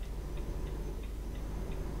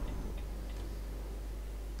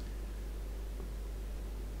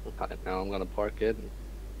 Alright, now I'm gonna park it.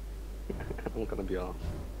 I'm gonna be off.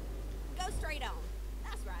 Go straight on.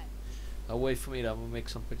 That's right. Now wait for me, then we'll make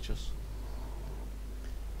some pictures.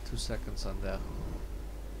 2 seconds on there.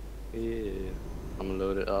 Yeah. I'm gonna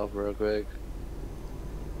load it up real quick.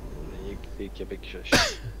 And then you can take your pictures.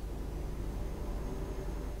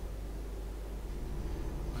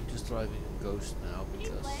 I'm just driving a Ghost now Keep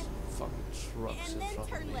because left. fucking trucks And in then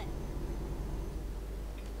front of turn me. left.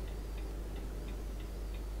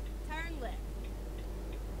 Turn left.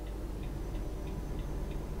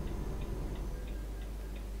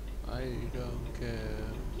 I don't care.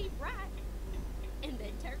 Keep right. And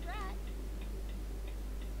then turn right.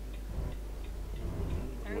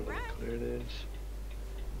 I'm Turn gonna right. clear this.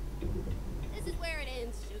 This is where it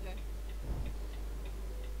ends, sugar.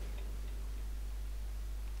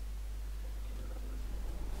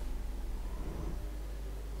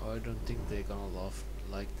 I don't think they're gonna love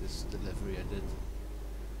like this delivery I did.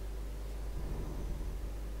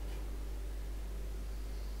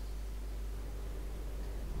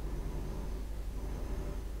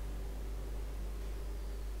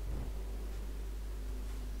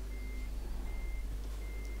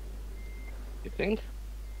 You think?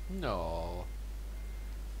 No.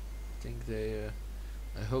 think they.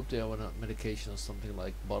 I hope they are on a medication or something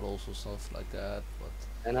like bottles or stuff like that. But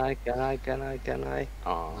Can I?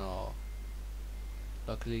 Oh, no,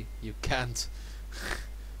 luckily you can't.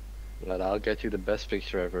 but I'll get you the best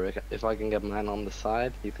picture ever. If I can get mine on the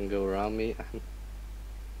side, you can go around me.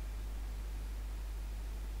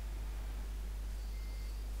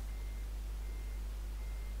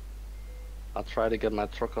 I'll try to get my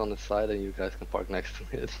truck on the side and you guys can park next to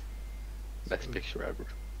it. Best Sweet. picture ever.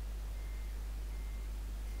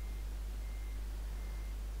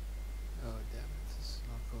 Oh damn it! It's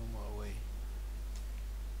not going my way.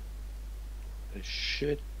 I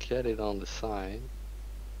should get it on the side.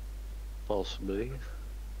 Possibly.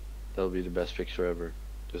 That'll be the best picture ever.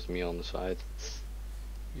 Just me on the side.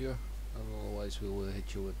 Yeah. Otherwise, we will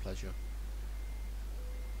hit you with pleasure.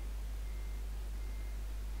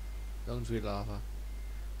 Don't we, lava?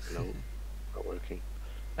 No, not working.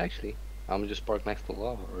 Actually, I'm just park next to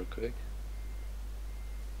lava real quick.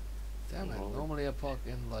 Damn it! Oh. Normally I park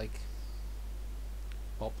in like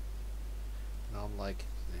pop. Now I'm like,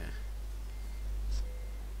 yeah.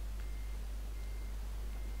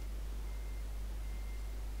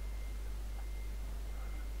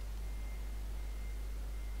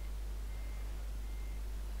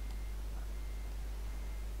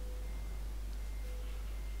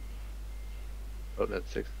 Oh,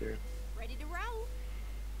 that's 6 there. Ready to roll?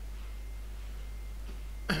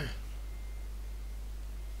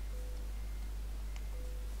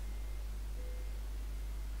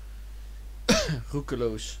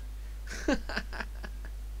 Roekeloos.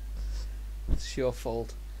 It's your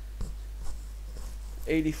fault.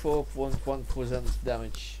 84.1%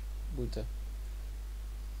 damage. Boete.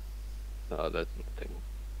 No, that's nothing.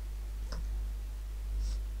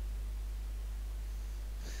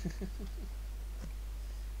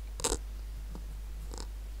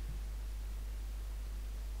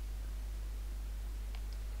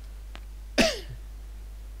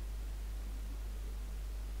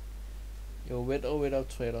 You're with or without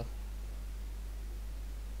trailer?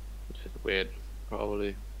 Just weird,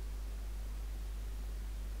 probably.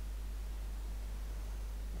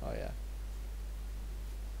 Oh yeah.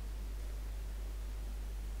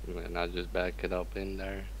 And I just back it up in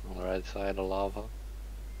there on the right side of lava.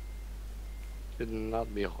 Should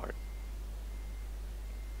not be hard.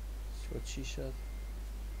 That's what she said.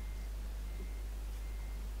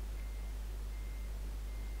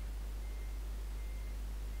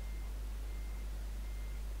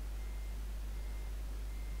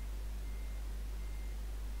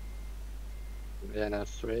 Yeah, now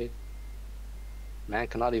straight. Man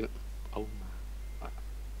cannot even. Oh my.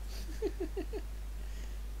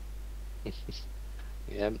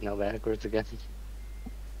 Yep, now backwards again.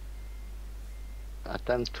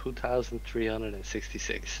 Attempt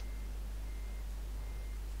 2366.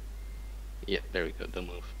 Yeah, there we go, don't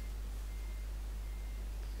move.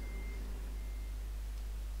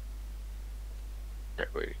 There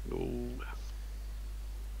we go.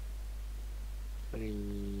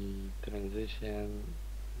 Transition,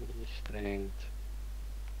 strength,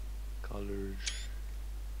 colors,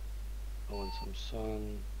 I want some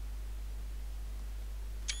sun.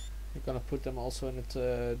 You're gonna put them also in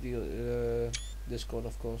the Discord,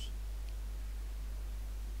 of course.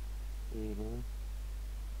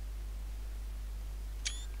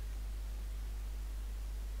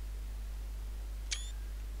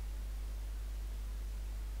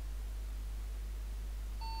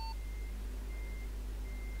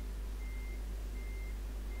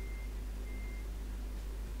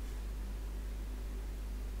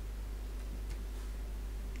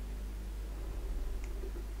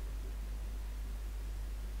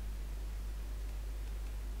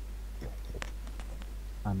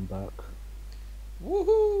 I'm back.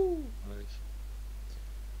 Woohoo! Nice.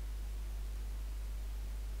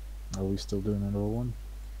 Are we still doing another one?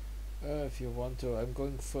 If you want to, I'm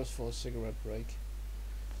going first for a cigarette break.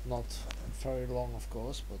 Not very long, of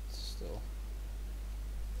course, but still.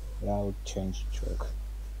 Yeah, I'll change the truck.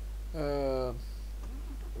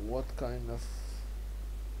 What kind of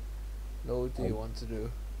load do you want to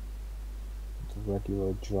do? The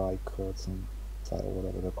regular dry curtain tile,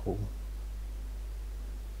 whatever they're called.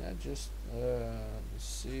 Yeah, just let me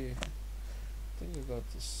see. I think I got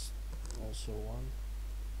this also one.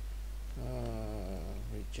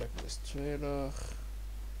 Reject this trailer.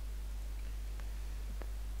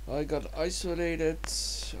 I got isolated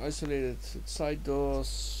side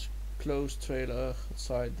doors, closed trailer,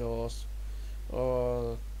 side doors,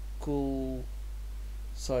 or cool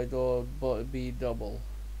side door B double.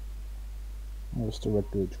 Oh, it's the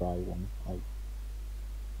regular dry one.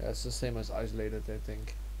 Yeah, it's the same as isolated, I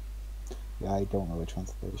think. Yeah, I don't know the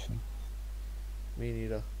translation. Me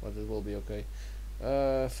neither, but it will be okay.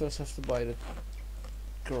 First have to buy the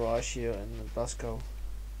garage here in Glasgow.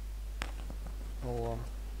 Hold on.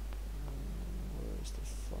 Where is the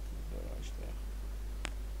fucking garage there?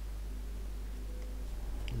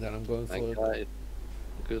 And then I'm going for Thank it. guys.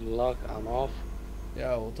 Good luck. I'm off.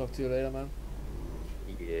 Yeah, we'll talk to you later, man.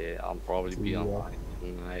 Yeah, I'll probably See be ya. online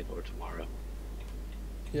tonight or tomorrow.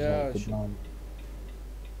 Yeah, Good night.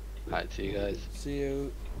 Alright, see you guys. see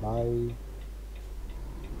you. Bye.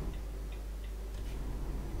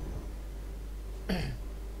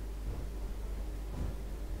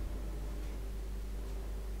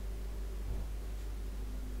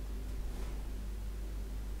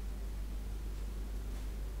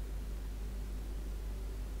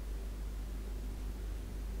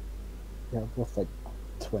 Yeah, I've lost like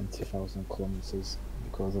 20,000 kilometers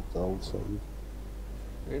because of the old save.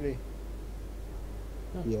 Really?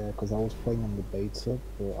 Huh. Yeah, because I was playing on the beta,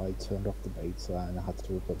 but I turned off the beta and I had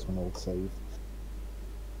to revert to an old save.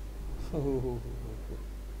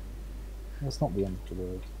 It's not the end of the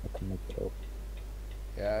world. I can make it up.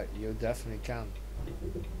 Yeah, you definitely can.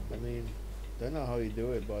 I mean, don't know how you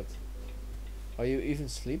do it, but are you even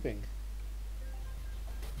sleeping?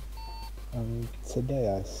 Today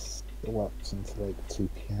I slept until like 2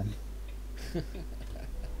 p.m.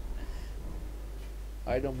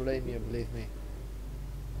 I don't blame you, believe me.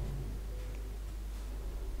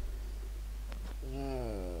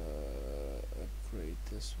 Upgrade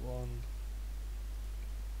this one.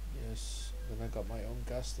 Yes, then I got my own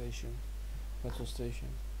gas station, petrol station.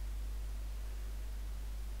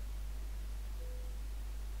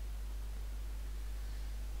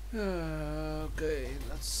 Okay,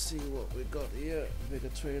 let's see what we got here. Bigger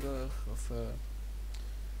trailer of.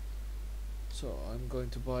 So I'm going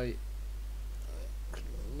to buy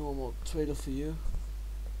a normal trailer for you,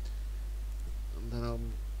 and then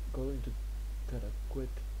I'm going to get a quick.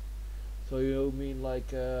 So you mean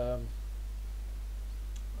like a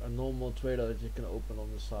normal trailer that you can open on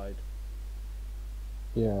the side?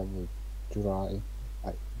 Yeah, the dry.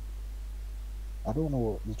 I don't know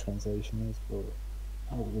what the translation is, but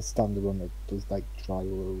the standard one that does like dry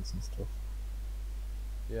loads and stuff.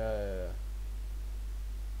 Yeah.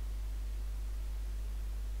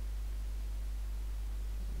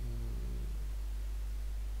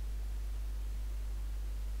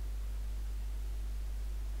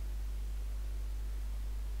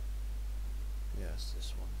 Yes,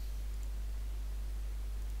 this one.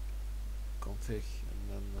 Config and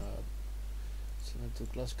then send it to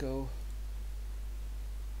Glasgow.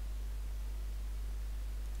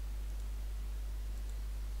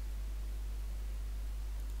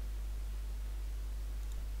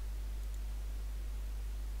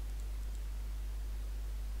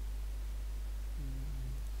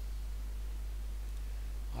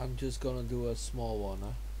 I'm just gonna do a small one,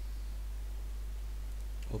 huh?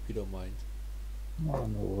 Hope you don't mind, No,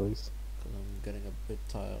 no worries. because I'm getting a bit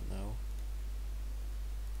tired now.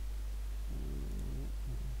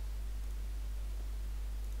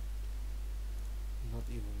 Not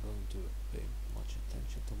even going to pay much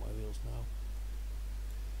attention to my wheels now.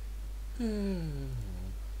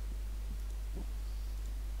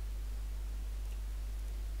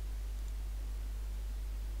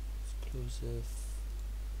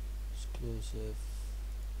 Exclusive.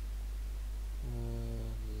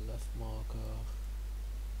 Left marker.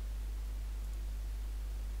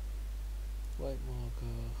 Right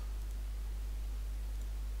marker.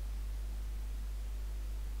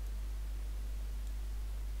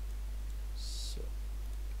 So,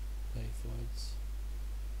 pay flights.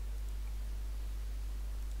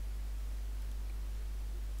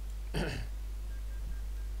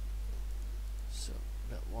 So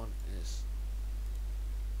that one is.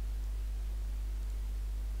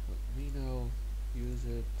 Let me know. Use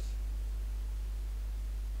it.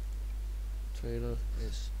 Trailer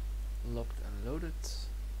is locked and loaded.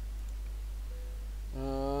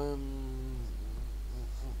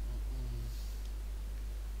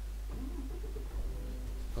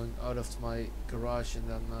 Going out of my garage and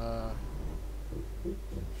then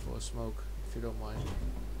for a smoke, if you don't mind.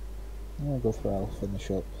 I'll go for I'll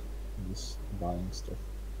finish up just buying stuff.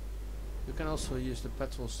 You can also use the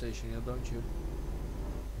petrol station here, don't you?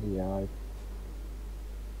 Yeah,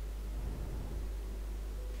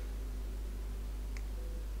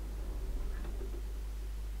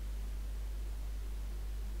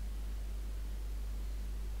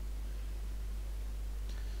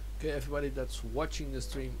 Okay, everybody that's watching the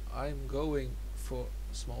stream, I'm going for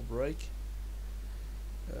a small break.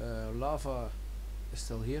 Lava is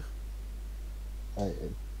still here. I, uh,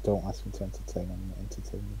 I- don't ask me to entertain, I'm not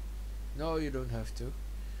entertaining. No, you don't have to.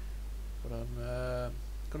 But I'm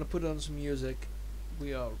gonna put on some music.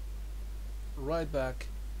 We are right back.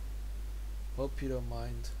 Hope you don't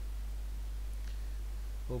mind.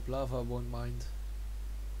 Hope Lava won't mind.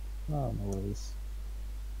 No, no worries.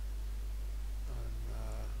 And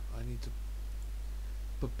I need to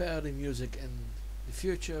prepare the music in the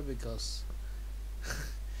future because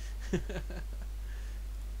that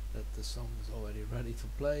the song is already ready to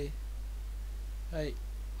play. Hey,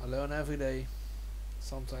 I learn every day.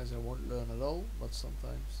 Sometimes I won't learn at all, but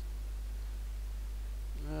sometimes.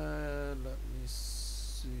 Let me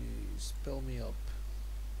see. Spell me up.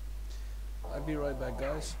 I'll be right back,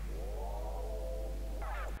 guys.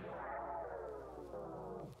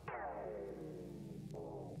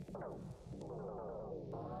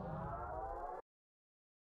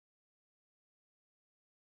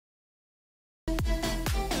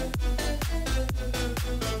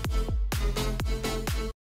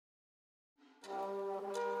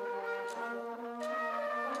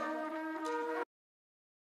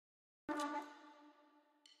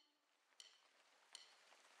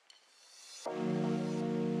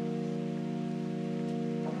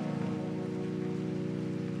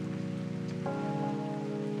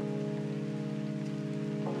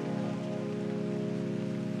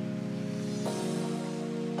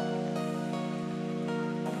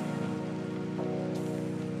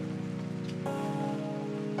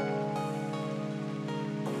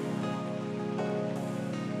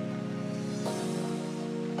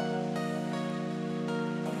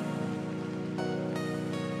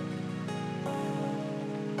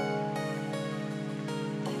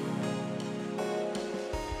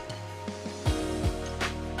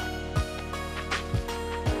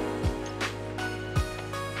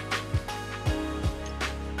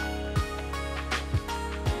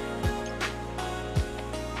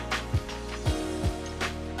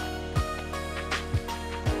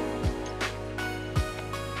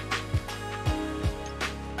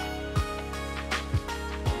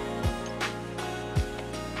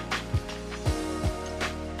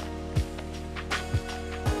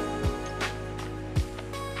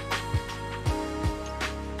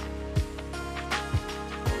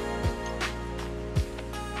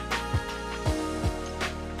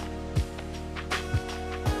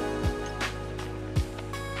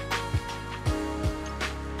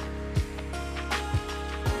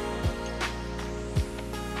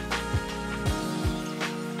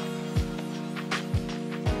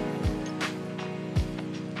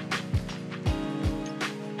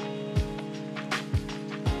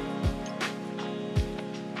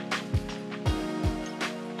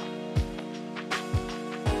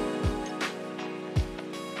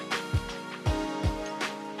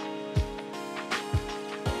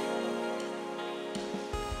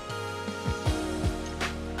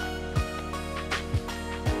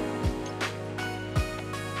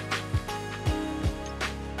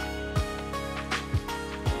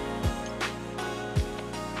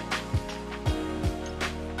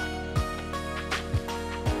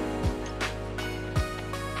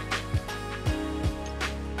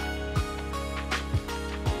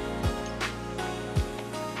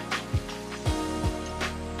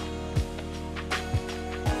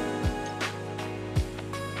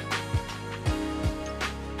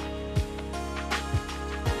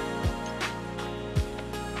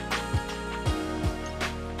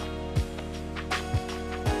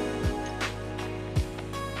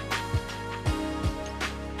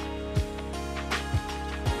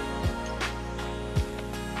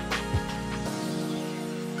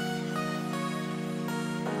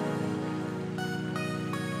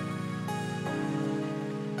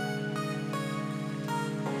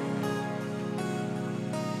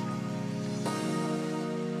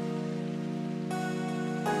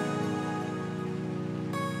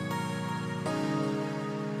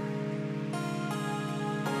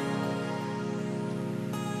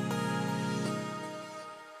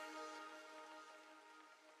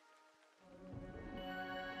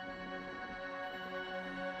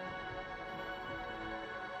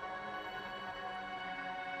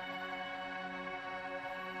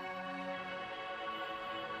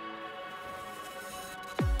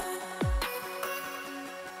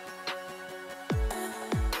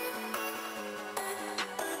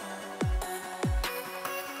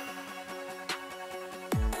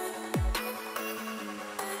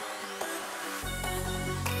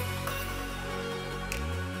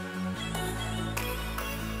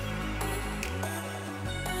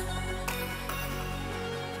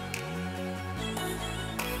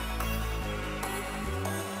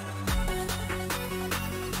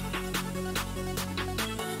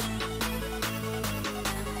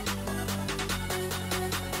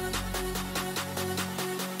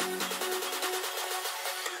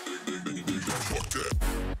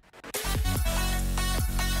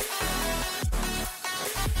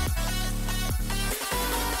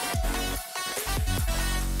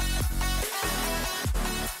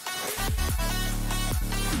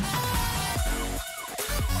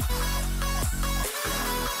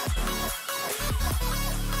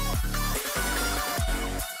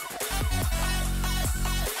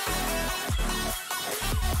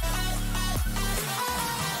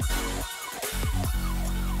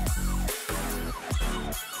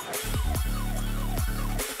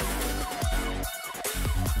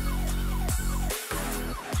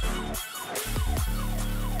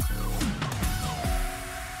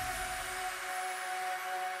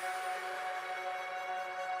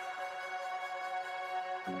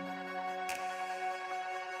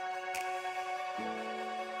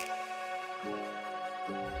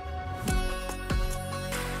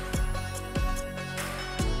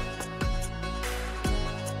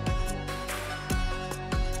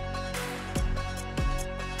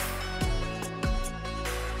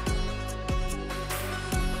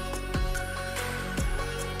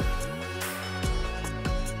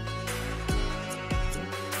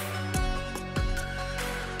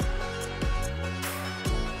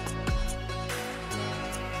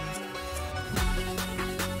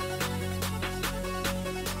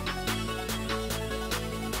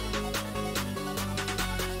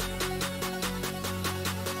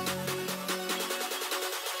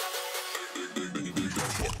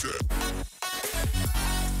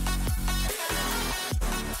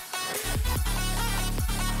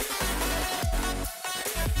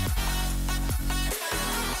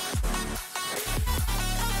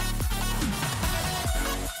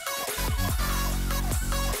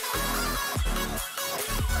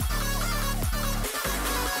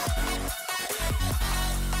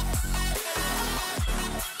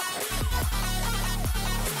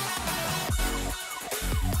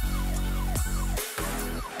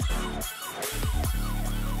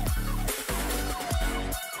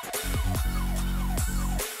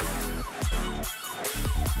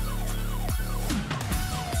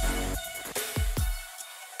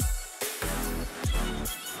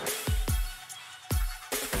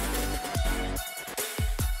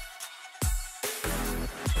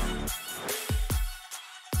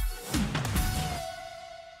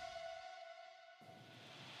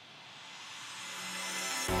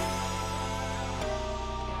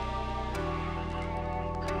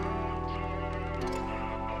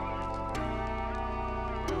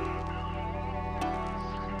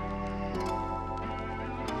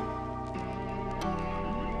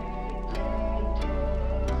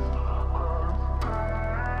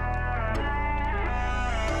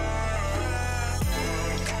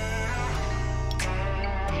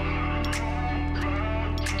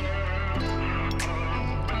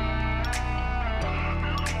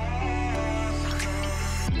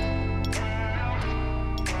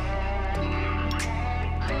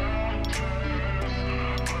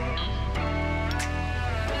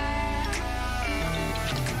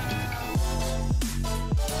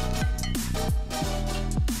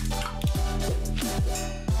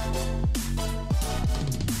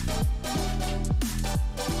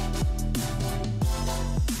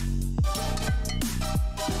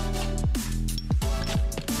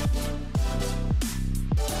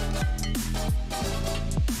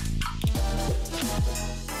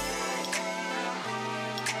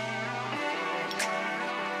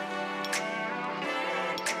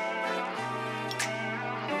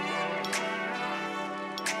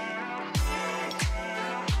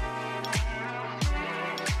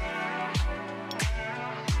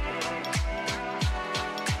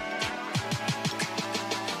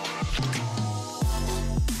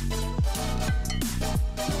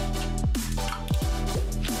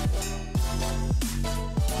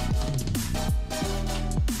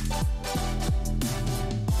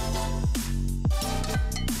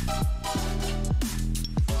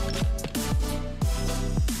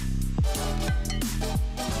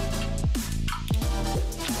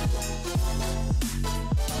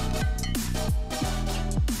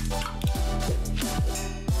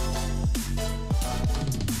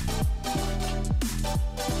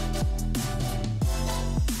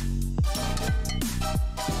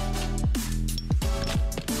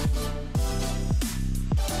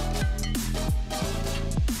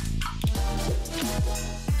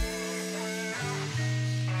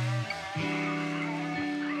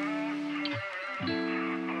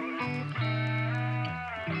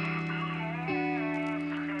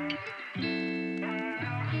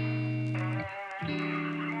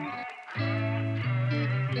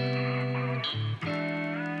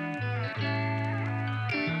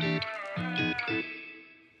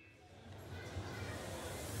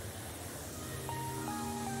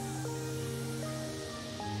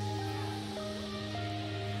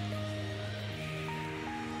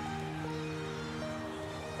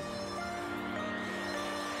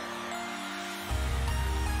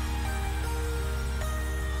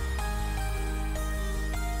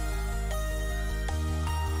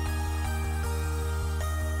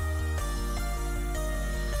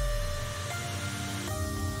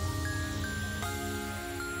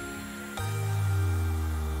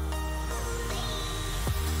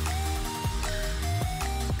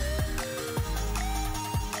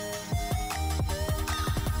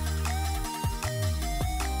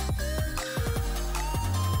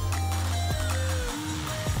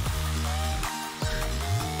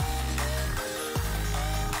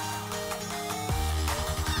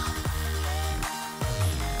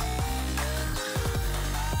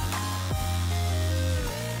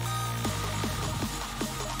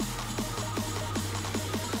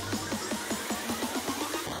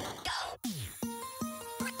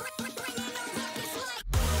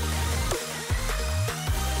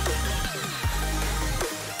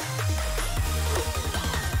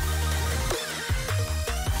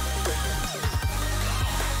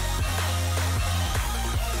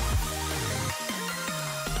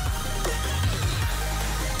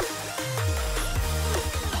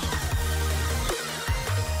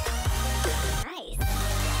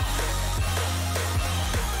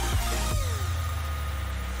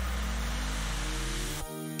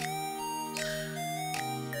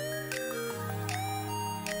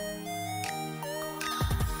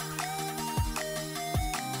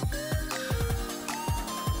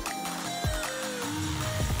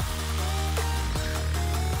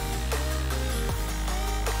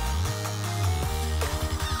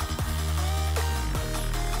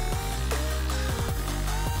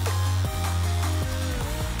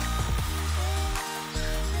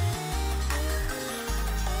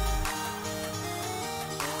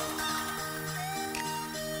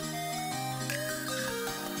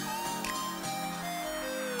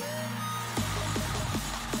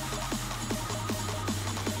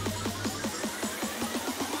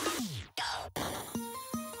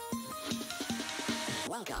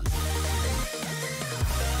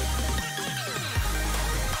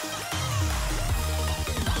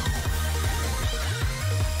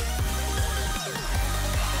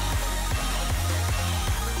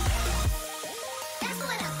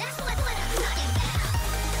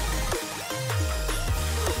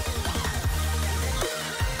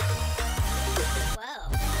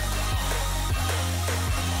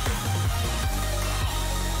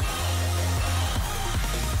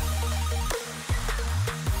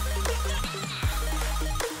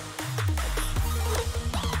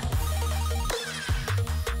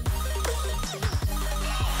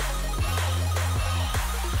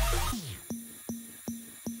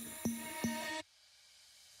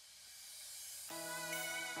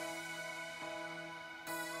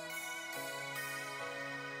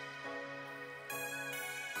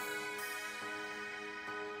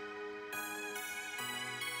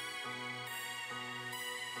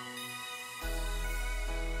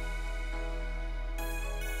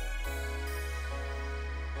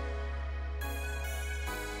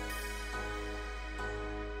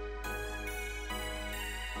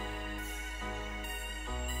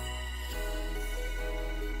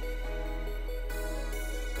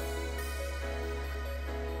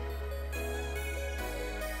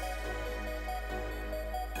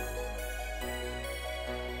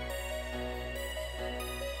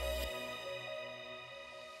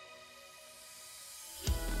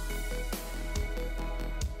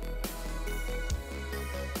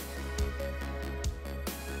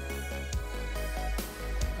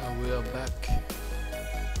 we are back.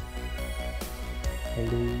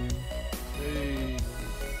 Hello. Hey.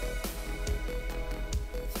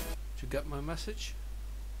 Did you get my message?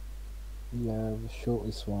 Yeah, the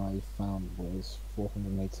shortest one I found was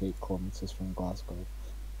 488 kilometers from Glasgow.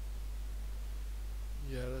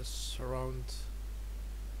 Yeah, that's around.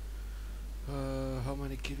 How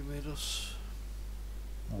many kilometers?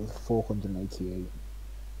 That was 488.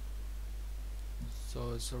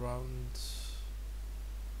 So it's around.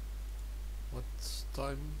 What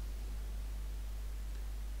time?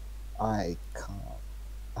 I can't.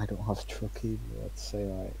 I don't have truck either. I'd say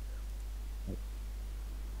like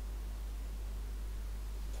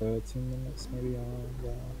 30 minutes maybe around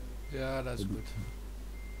there. Yeah, that's Maybe.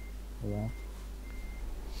 good. Yeah.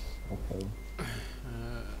 Okay.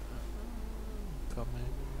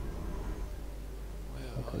 Coming.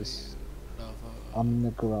 Where Okay. are you? Lava. I'm in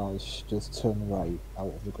the garage. Just turn right out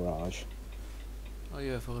of the garage. Oh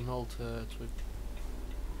yeah, for an old trip.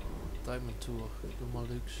 Diamond tour. Do my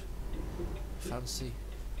looks. Fancy.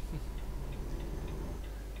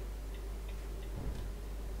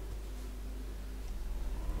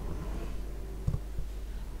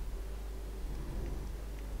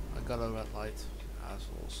 I got a red light.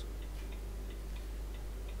 Assholes.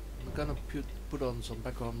 I'm gonna put on some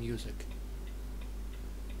background music.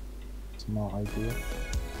 Smart idea.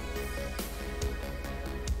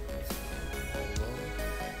 Hold on.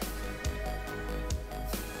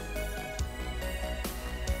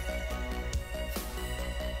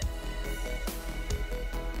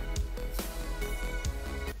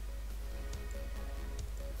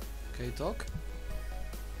 Okay, talk.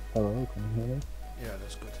 Hello, can you hear me? Yeah,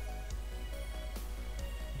 that's good.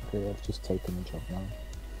 Okay, I've just taken the job now.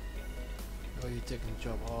 Oh, you're taking the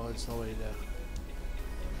job. Oh, it's already there.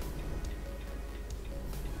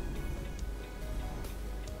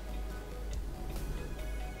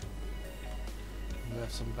 We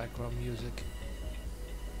have some background music.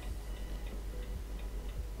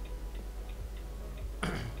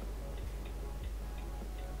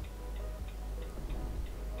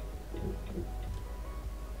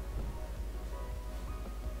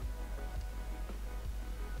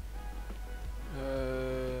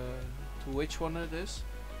 To which one it is?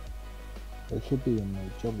 It should be in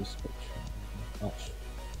the job description. Actually,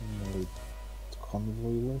 in the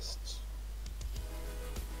convoy lists.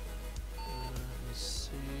 Let me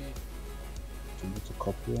see. Do you need to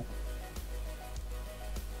copy it?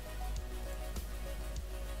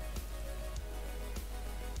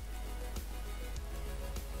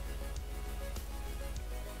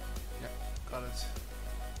 Got it.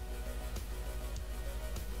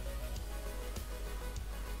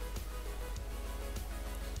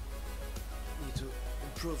 Need to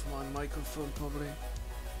improve my microphone probably.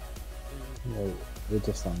 No, it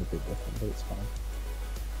just sounds a bit different, but it's fine.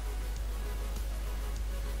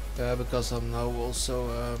 Yeah, because I'm now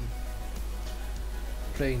also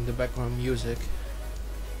playing the background music.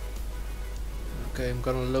 Okay, I'm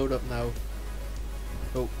gonna load up now.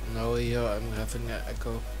 Oh, now here I'm having an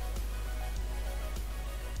echo.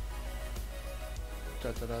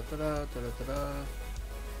 Da da da da da da da da.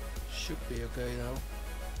 Should be okay now.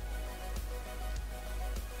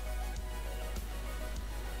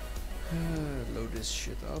 Load this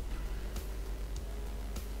shit up.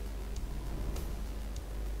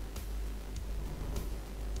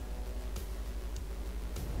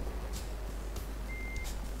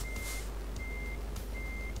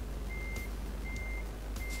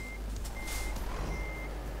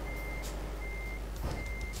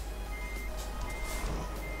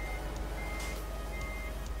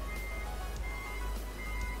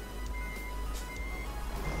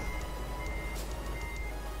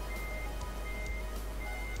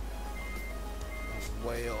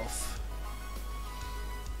 Way off.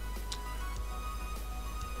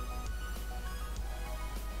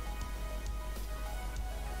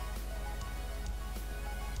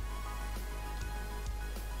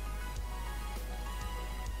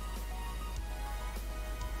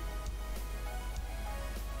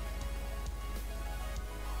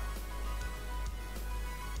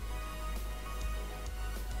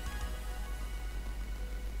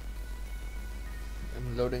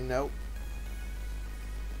 I'm loading now.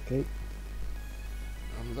 Okay.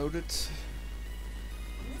 I'm loaded. Let's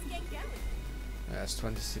get going. Yeah, it's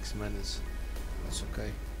 26 minutes. That's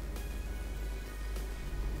okay.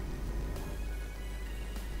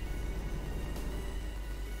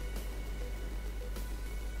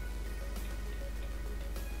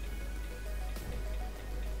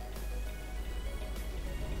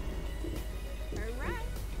 All right.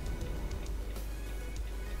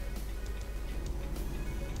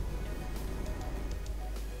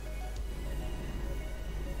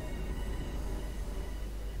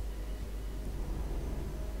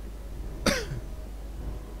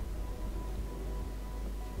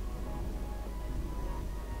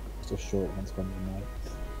 the short ones when you know.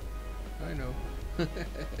 I know.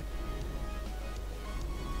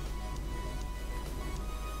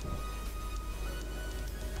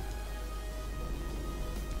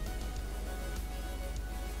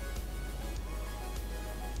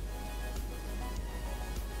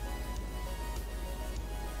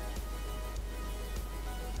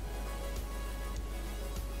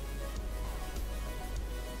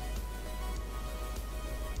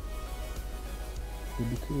 It'd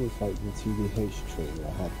be cool if like the TDH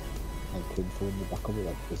trailer had like info in the back of it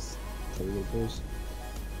like this trailer does.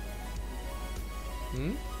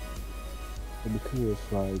 Hmm? It'd be cool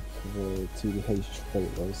if like the TDH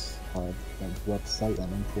trailers had like website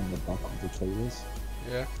and info in the back of the trailers.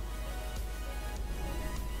 Yeah.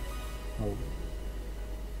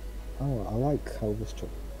 Oh, I like how this I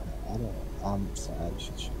don't know, I'm sorry, I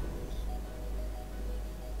should show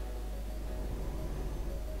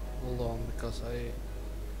Hold on, because I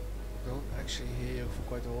don't actually hear for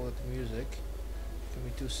quite a lot of the music. Give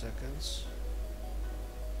me 2 seconds.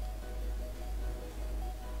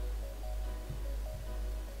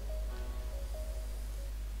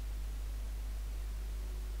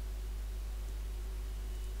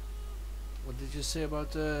 What did you say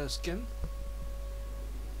about the skin?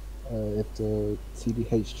 if the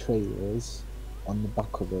TDH trailers on the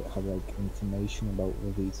back of it have like information about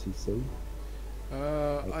the VTC.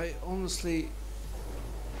 I honestly...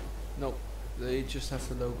 No, they just have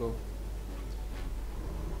the logo.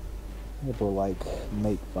 Yeah, but like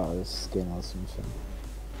make that a skin or something.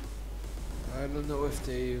 I don't know if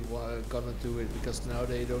they were gonna do it because now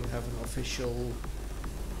they don't have an official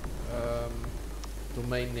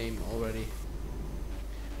domain name already.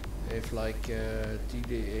 They've like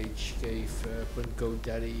TDHCave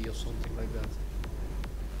 .godaddy or something like that.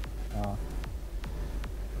 Ah,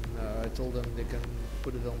 And I told them they can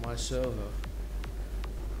put it on my server,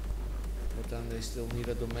 but then they still need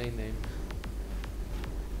a domain name.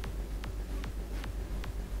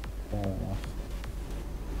 fair enough.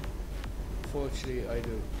 Fortunately, I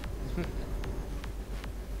do.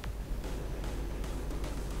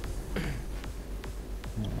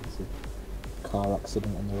 Yeah, it's a car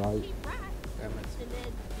accident on the right. Keep right. Damn it. And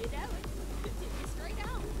then, you know it, continue straight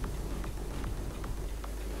on.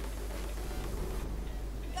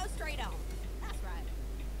 Go straight on. That's right.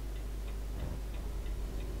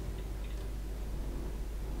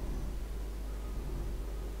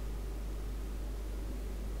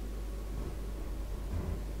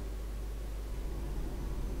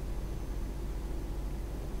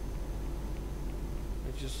 I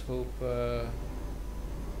just hope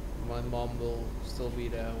my mom will still be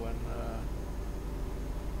there when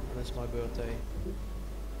it's my birthday.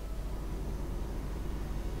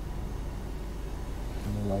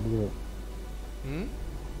 And when is it? Hmm?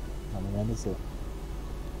 And when is it?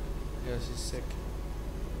 Yeah, she's sick.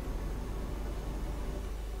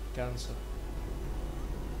 Cancer.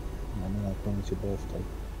 I mean, like when is your birthday?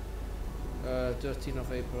 13th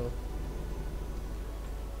of April.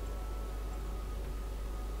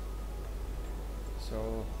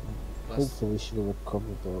 So that's, Hopefully she'll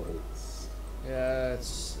recover, but it's... yeah,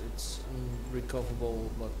 it's unrecoverable,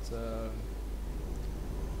 but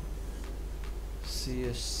she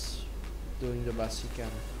is doing the best she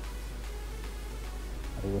can.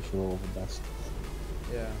 I wish her all the best.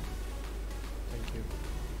 Yeah, thank you.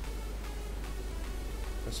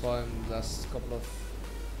 That's why in the last couple of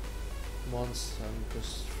months I'm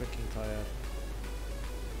just freaking tired.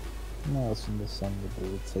 No, it's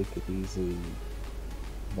understandable. Take it easy.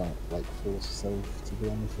 Don't like force yourself to do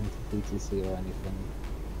anything for PTC or anything.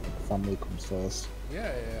 Like, family comes first.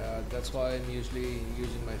 Yeah, that's why I'm usually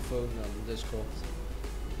using my phone on Discord.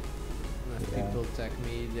 And if Yeah. people tag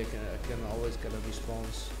me, I can always get a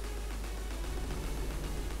response.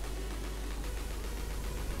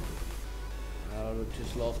 I would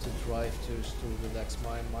just love to drive to relax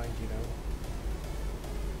my mind, you know.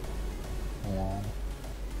 Yeah.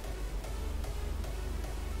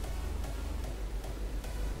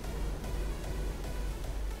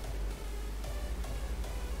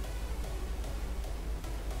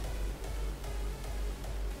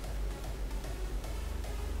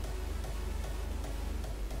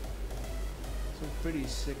 Some pretty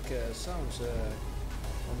sick sounds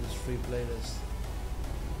on this free playlist.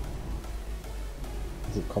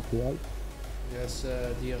 Is it copyright? Yes,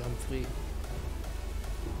 DRM free.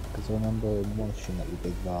 Because I remember in one stream that you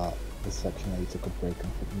did that, the section where you took a break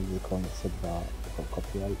and put music on, it said that it got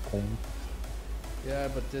copyright claim. Yeah,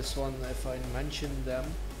 but this one, if I mention them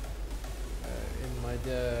in my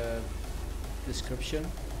description,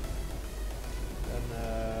 then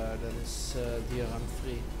that is DRM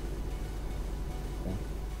free. Okay.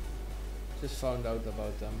 Just found out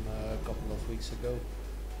about them a couple of weeks ago.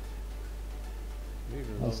 Really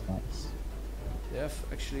love That's them. nice. They have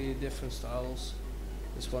actually different styles.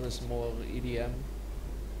 This one is more EDM,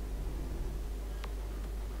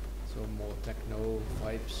 so more techno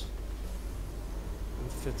vibes.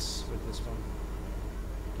 It fits with this one.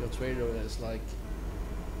 Your trailer is like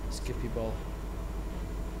Skippy Ball.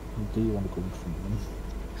 Do you want to go in front of them?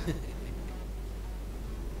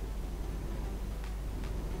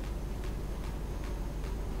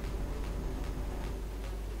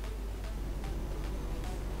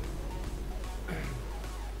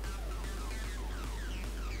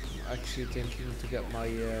 Actually thinking to get my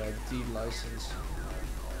D license.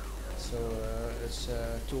 So it's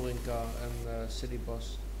touring car and city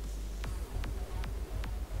bus.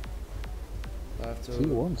 I have to. If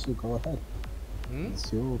you want to, go ahead.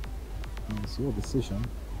 It's your decision.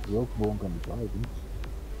 You're the one going to be driving.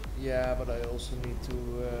 Yeah, but I also need to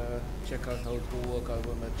check out how it will work out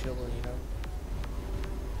with my children, you know.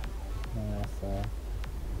 Yeah, fair.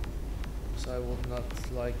 So I would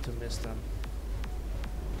not like to miss them.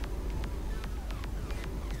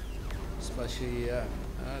 Especially,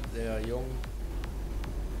 they are young.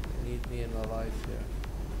 They need me in their life, yeah.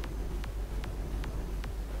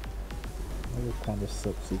 It kind of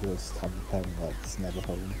sucks you just have a parent that's never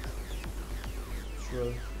home.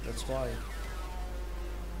 True, that's why.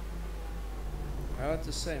 I had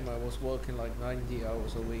the same, I was working like 90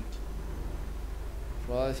 hours a week.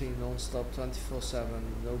 Driving non-stop 24/7,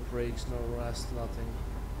 no breaks, no rest, nothing.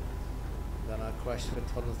 Then I crashed with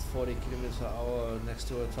 140 kilometers an hour next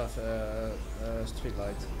to a street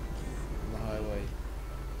light on the highway.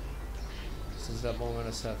 Since that moment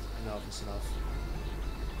I said, enough is enough.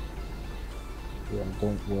 Yeah,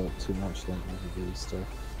 don't work too much, don't overdo stuff.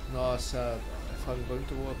 No, I said, if I'm going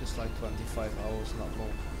to work it's like 25 hours, not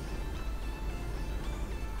more.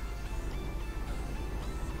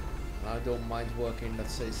 I don't mind working,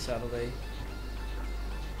 let's say Saturday.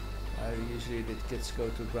 Usually the kids go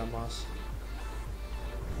to grandma's.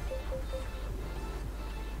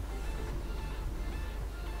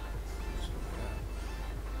 So, yeah.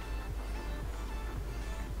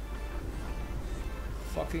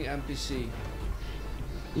 Fucking NPC.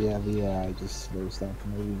 Yeah, the AI just slows down for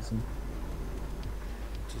no reason.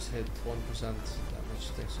 Just hit 1% damage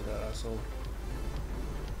thanks to that asshole.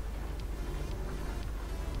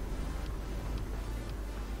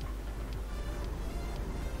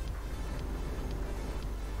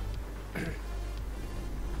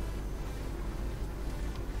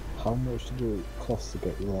 How much did it cost to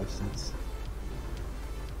get your license?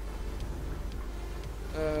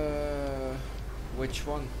 Which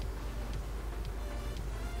one?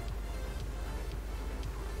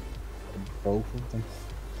 Both of them?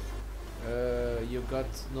 You got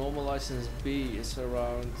normal license B is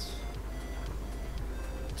around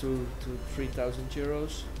 2 to 3,000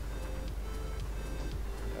 euros.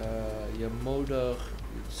 Your motor,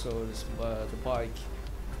 so this, the bike,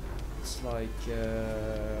 it's like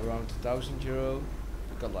around 1,000 euro.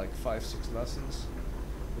 You got like 5-6 lessons.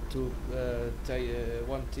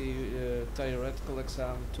 One theoretical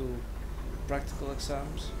exam, 2 practical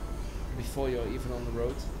exams before you're even on the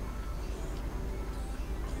road.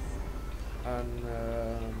 And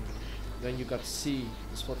then you got C,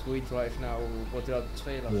 is what we drive now, without the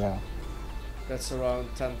trailer. Yeah. That's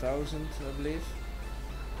around 10,000, I believe.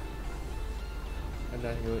 And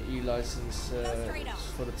then your E license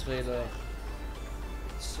for the trailer,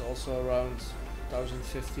 it's also around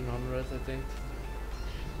 1,500, I think.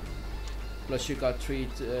 Plus you got 3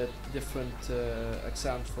 different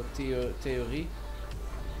exams for theory,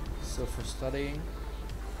 so for studying.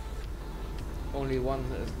 Only 1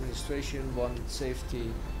 administration, 1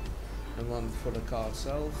 safety, and 1 for the car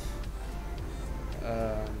itself.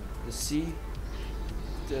 The C,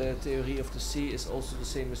 the theory of the C is also the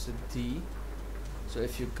same as the D. So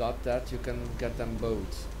if you got that, you can get them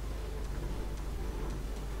both.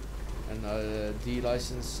 And D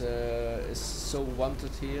license is so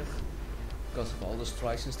wanted here because of all the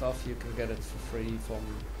strikes and stuff. You can get it for free from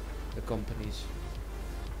the companies.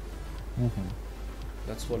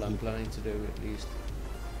 That's what I'm planning to do, at least.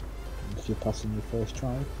 If you're passing your first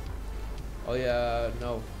try? Oh yeah,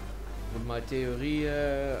 no. With my theory,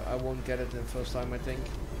 I won't get it in first time, I think.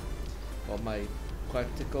 But my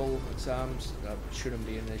practical exams, that shouldn't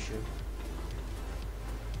be an issue.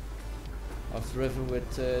 I've driven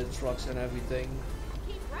with trucks and everything,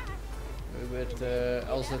 with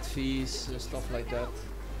LZVs, stuff like that.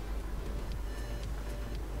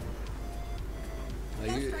 I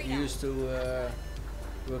used to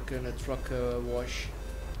work in a truck wash.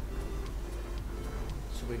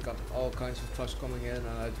 So we got all kinds of trucks coming in, and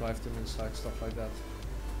I drive them inside, stuff like that.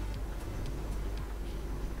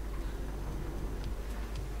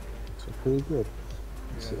 So pretty good.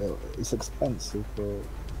 Yeah. It's expensive, but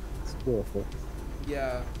it's worth it.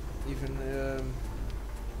 Yeah, even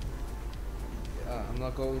yeah, I'm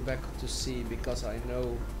not going back to sea because I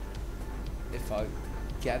know if I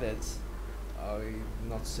get it, I'm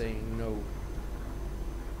not saying no.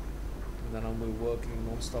 And then I'll be working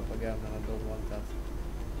non-stop again, and I don't want that.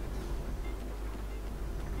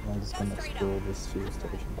 I'm just gonna explore this fuel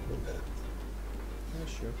station quick. Yeah,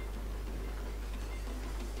 sure.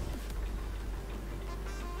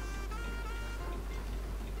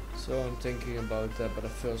 So I'm thinking about that, but I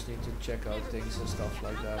first need to check out things and stuff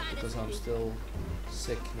like that because I'm still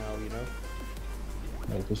sick now, you know.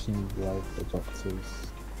 Yeah, just need like the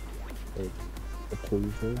doctor's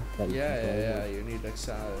approval. That you can drive Yeah. it. You need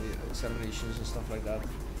examinations and stuff like that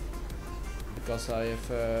because I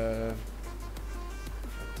have a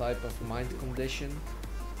type of mind condition.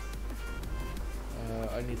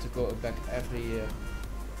 I need to go back every year.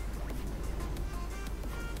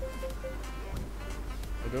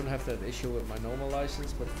 I don't have that issue with my normal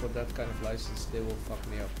license, but for that kind of license they will fuck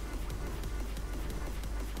me up.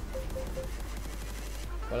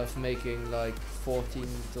 But I'm making like 14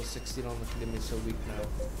 to 1600 kilometers a week now.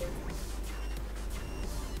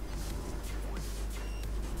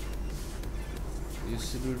 I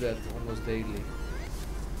used to do that almost daily.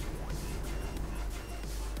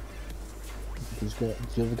 Did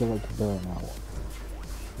you ever get like a burnout?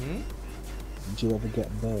 Did you ever get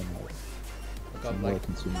burnout? I got From like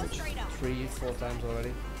working too Go much. straight up. 3-4 times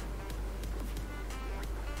already.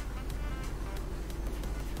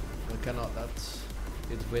 I cannot let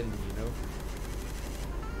it win, you know.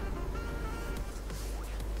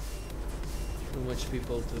 Too much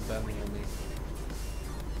people depending on me.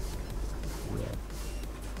 Yeah.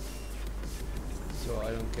 So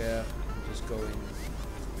I don't care, I'm just going.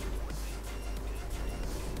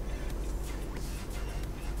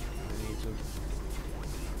 I need to.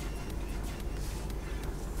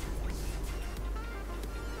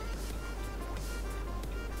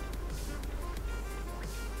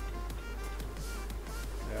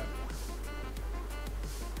 Yeah.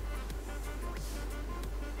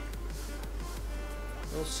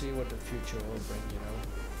 We'll see what the future will bring, you know.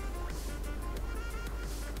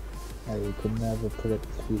 Hey, you can never predict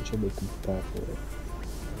the future, but you can prepare for it.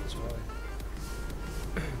 That's why.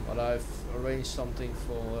 But I've arranged something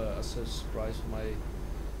for as a surprise for my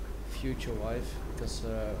future wife because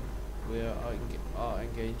we are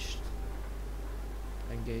engaged.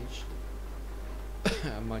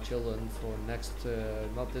 And my children for next,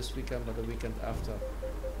 not this weekend, but the weekend after.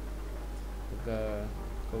 We're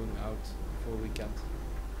going out for a weekend.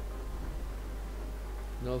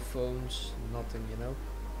 No phones, nothing, you know.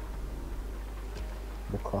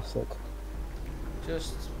 The classic.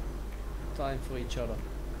 Just time for each other.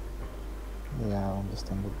 Yeah,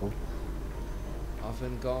 understandable. I've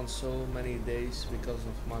been gone so many days because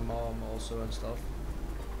of my mom also and stuff.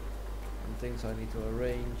 And things I need to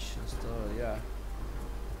arrange and stuff, yeah.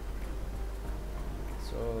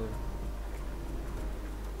 So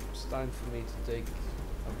it's time for me to take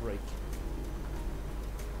a break.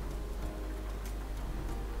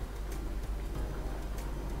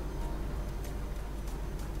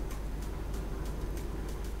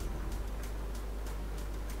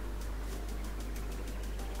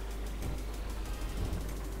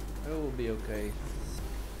 It will be okay.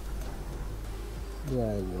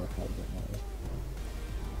 Yeah, it will work out, don't worry.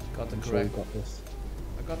 Got the I'm sure you correct. got this.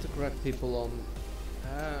 I got the correct people on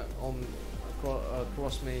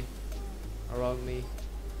across me, around me.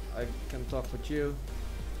 I can talk with you,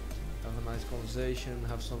 have a nice conversation,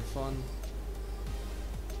 have some fun.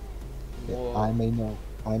 Yeah, More,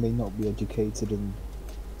 I may not be educated in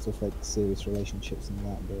stuff like serious relationships and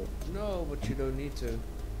that, but no, but you don't need to.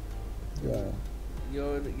 yeah,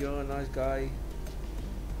 You're a nice guy,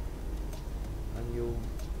 and you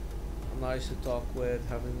are nice to talk with,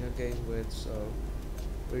 having a game with. So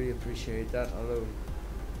really appreciate that alone.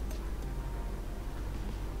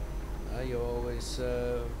 You're always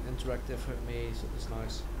interactive with me, so it's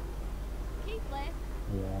nice. Keep left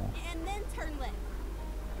yeah. and then turn left.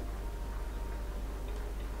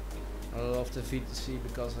 I love the VTC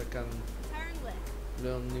because I can Turn left.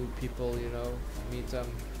 learn new people, you know, meet them.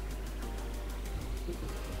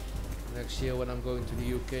 Next year when I'm going to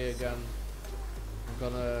the UK again, I'm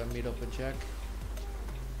gonna meet up with Jack.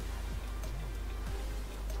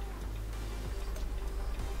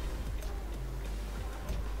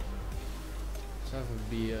 Just have a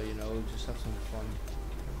beer, you know, just have some fun.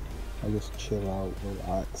 I just chill out,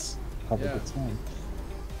 relax, have Yeah. a good time.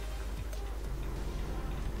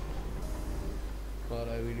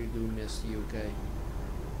 God, I really do miss the UK.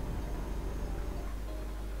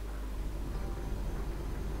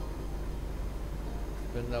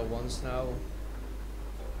 Been there once now,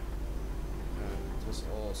 and it was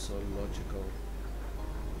all so logical.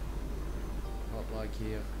 Not like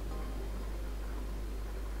here.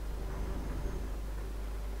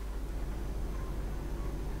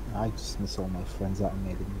 I just miss all my friends that I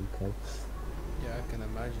made in the UK. Yeah, I can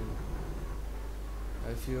imagine.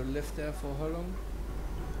 Have you lived there for how long?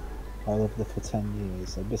 I lived there for 10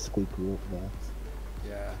 years. I basically grew up there.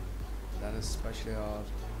 Yeah, that is especially hard.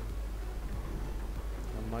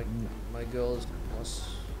 And my girl was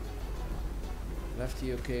left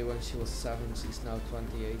the UK when she was 7. She's now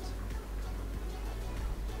 28.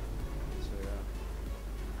 So yeah.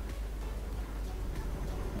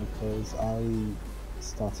 Because I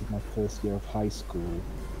started my first year of high school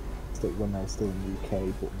when I was still in the UK,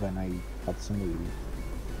 but then I had to move.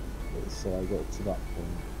 So I got to that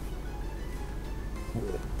point.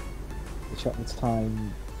 Which at the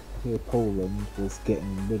time here Poland was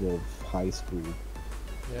getting rid of high school.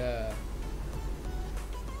 Yeah.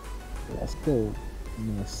 But I still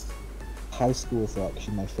missed high school. Was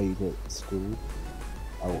actually my favourite school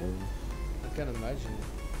out of. I can imagine.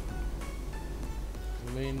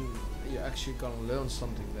 I mean, you're actually gonna learn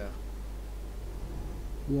something there.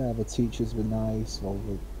 Yeah, the teachers were nice, all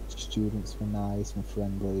the students were nice and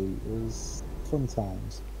friendly. It was fun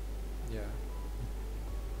times. Yeah.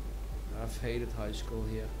 I've hated high school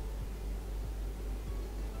here.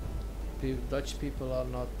 Dutch people are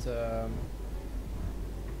not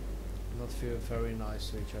very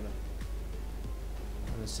nice to each other.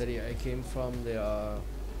 In the city I came from, they are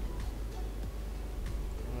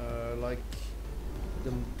like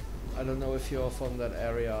I don't know if you're from that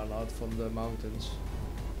area or not, from the mountains.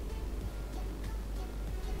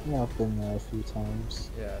 Yeah, I've been there a few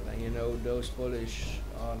times. Yeah, then you know those Polish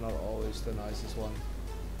are not always the nicest one.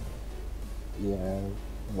 Yeah,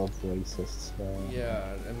 a lot of racists there.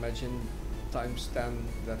 Yeah, imagine times 10,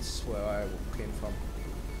 that's where I came from.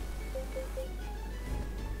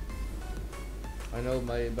 I know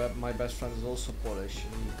my best friend is also Polish,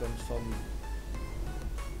 and he comes from,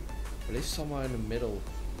 I believe, somewhere in the middle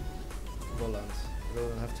of Poland. I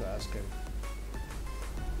don't have to ask him.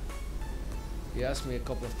 He asked me a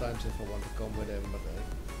couple of times if I want to come with him, but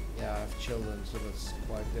yeah, I have children, so that's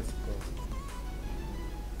quite difficult.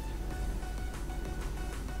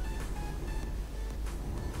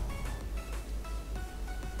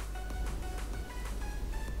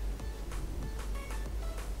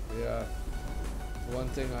 Yeah, one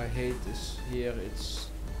thing I hate is here, it's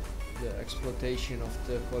the exploitation of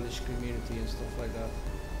the Polish community and stuff like that.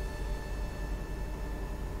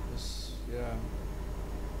 Yeah,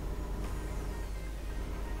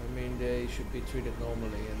 I mean, they should be treated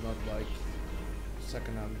normally and not like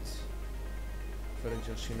second-hand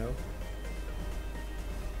villagers, you know.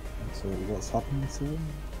 So what's happening to them?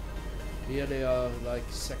 Here they are like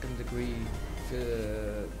second-degree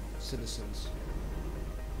citizens.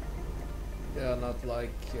 They are not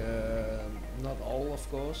like, not all of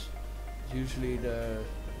course. Usually the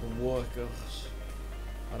workers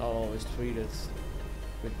are not always treated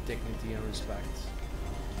with dignity and respect.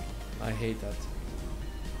 I hate that.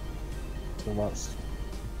 So that's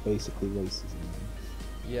basically racism.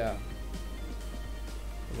 Yeah.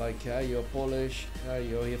 Like, yeah, you're Polish, yeah,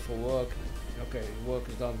 you're here for work. Okay, work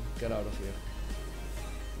is done, get out of here.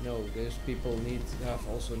 No, these people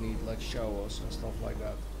also need like showers and stuff like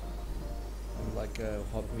that. And like a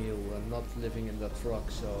hot meal, and not living in that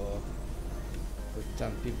truck, so with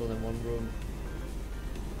 10 people in one room.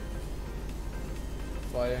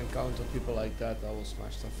 If I encounter people like that, I will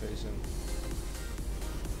smash their face in.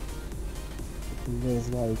 There's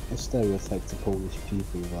like a stereotype to Polish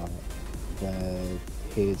people that they're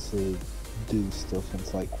here to do stuff and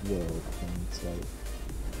it's like work, and it's like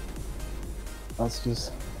that's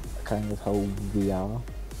just kind of how we are,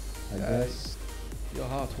 I guess. You're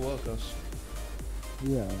hard workers.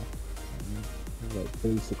 Yeah. Like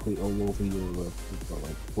basically all over Europe, we've got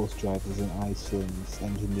like bus drivers in Iceland,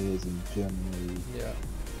 engineers in Germany, Yeah,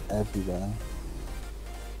 everywhere.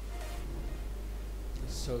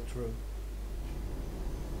 it's so true.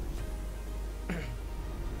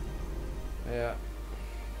 Yeah.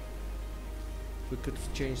 We could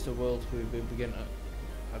change the world. We begin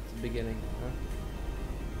at the beginning, huh?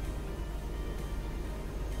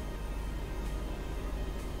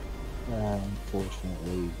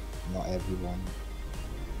 Unfortunately, not everyone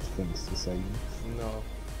thinks the same, No,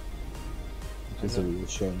 which is a real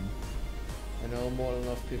shame. I know more than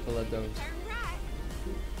enough people that don't. Turn right.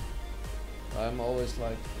 I'm always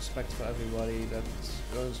like respect for everybody that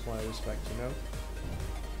earns my respect, you know.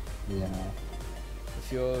 Yeah.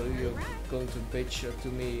 If you're going to bitch to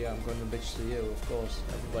me, I'm going to bitch to you. Of course,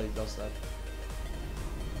 everybody does that.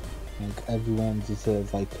 Like everyone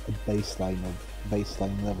deserves like a baseline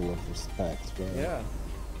level of respect. Where Yeah,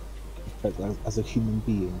 respect as a human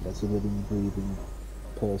being, as a living, breathing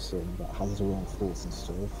person that has their own thoughts and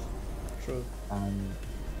stuff, true. and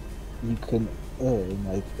you can earn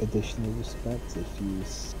like additional respect if you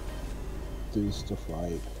do stuff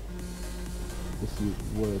like if you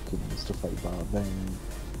work and stuff like that. Then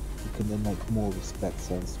you can then like more respect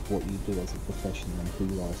as what you do as a profession and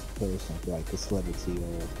who you are as a person, like a celebrity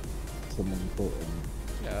or someone important.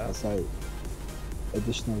 Yeah, That's like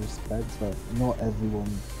additional respect that not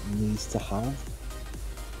everyone needs to have.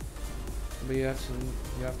 but you have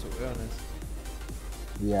to earn it.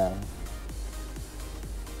 Yeah,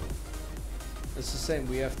 It's the same.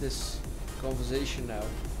 We have this conversation now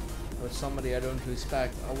with somebody I don't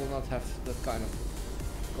respect. I will not have that kind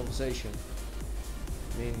of conversation.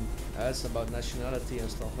 I mean, it's about nationality and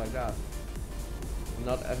stuff like that.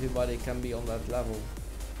 Not everybody can be on that level.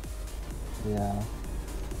 yeah,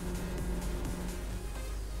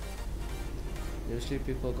 Usually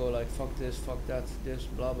people go like, fuck this, fuck that, this,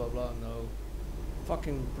 blah blah blah. No.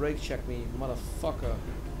 Fucking brake check me, motherfucker.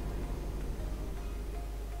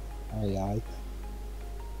 AI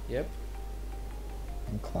Yep.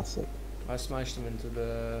 and classic. I smashed him into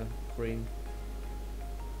the green.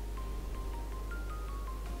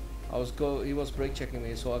 He was brake checking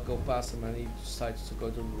me, so I go past him and he decided to go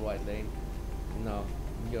to the right lane. No,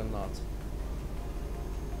 you're not.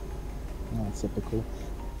 Not typical.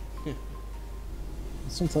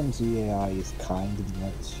 Sometimes the AI is kind and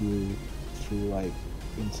lets you through like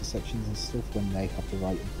intersections and stuff when they have the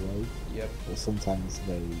right of way, Yep. but sometimes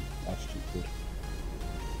they are stupid.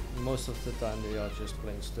 Most of the time they are just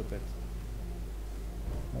plain stupid.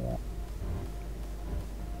 Yeah.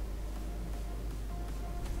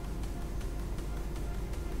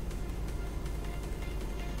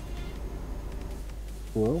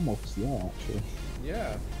 We're almost there actually.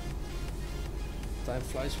 Yeah. Time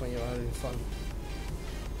flies when you're having fun.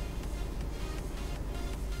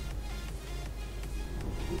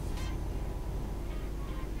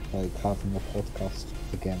 Like having a podcast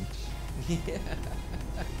again. Yeah.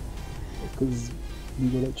 Because we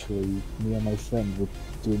were literally, me and my friend were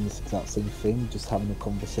doing this exact same thing, just having a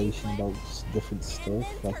conversation about different stuff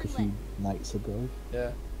like a few nights ago.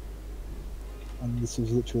 Yeah. And this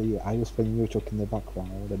was literally, I was playing Euro in the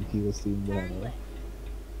background and he was doing whatever.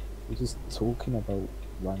 We're just talking about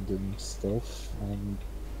random stuff and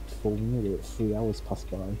before we knew it, 3 hours passed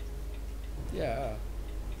by. Yeah.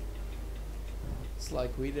 It's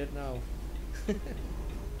like we did now.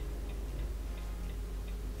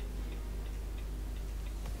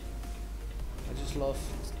 I just love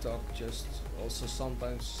to talk, just also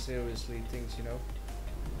sometimes seriously things, you know?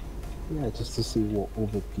 Yeah, just to see what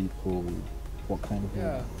other people, what kind of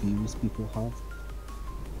Yeah. views people have,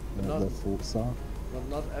 But what not, their thoughts are. but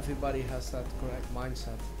not everybody has that correct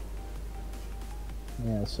mindset.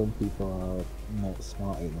 Yeah, some people are not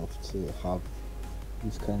smart enough to have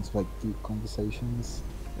these kinds of like deep conversations.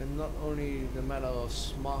 And not only the matter of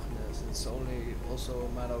smartness, it's only also a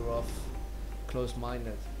matter of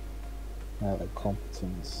close-minded. Like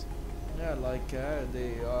competence. Yeah, like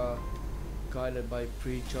they are guided by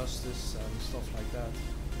prejudice and stuff like that.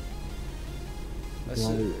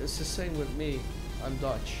 It's the same with me. I'm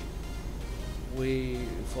Dutch.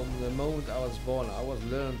 From the moment I was born, I was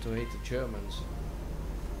learned to hate the Germans.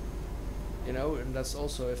 You know, and that's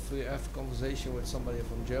also if we have a conversation with somebody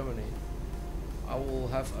from Germany, I will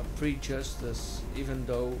have a prejudice even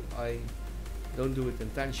though I don't do it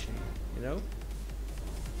intentionally, you know?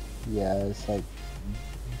 Yeah, it's like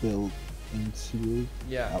built into you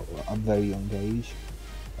Yeah. at a very young age.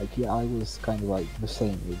 Like yeah, I was kind of like the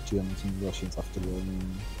same with Germans and Russians after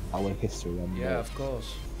learning our history and Yeah, what of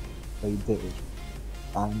course. they did.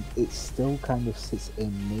 And it still kind of sits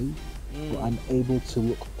in me, but I'm able to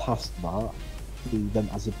look past that, see them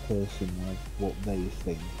as a person, like what they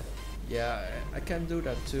think. Yeah, I can do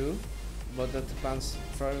that too, but that depends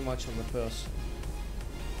very much on the person.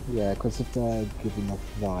 Yeah, because if they're giving off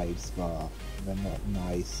vibes that they're not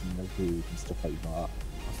nice and they're rude and stuff like that.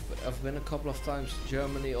 I've been a couple of times to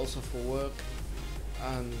Germany also for work,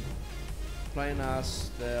 and plain as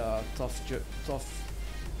they are tough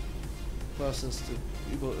persons to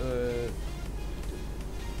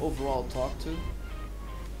overall talk to.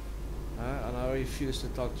 And I refuse to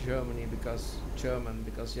talk German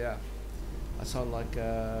because yeah, I sound like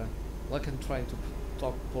I'm trying to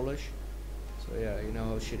talk Polish. So yeah, you know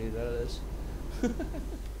how shitty that is.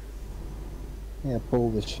 Yeah,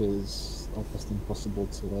 Polish is almost impossible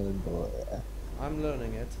to learn, but I'm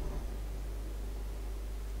learning it.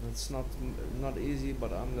 It's not easy,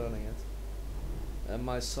 but I'm learning it. And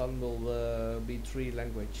my son will be three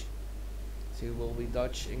language. So he will be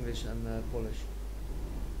Dutch, English, and Polish.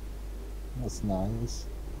 that's nice.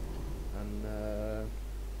 And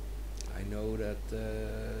I know that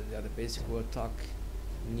yeah, the basic word tak,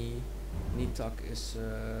 ni tak is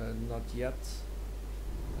not yet,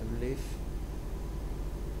 I believe.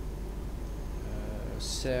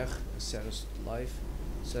 Ser is live.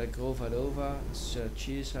 Ser Grovadova is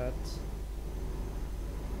cheesehead.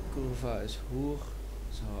 Kurva is hoer,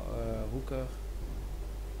 is hoeker,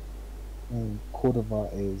 And Cordova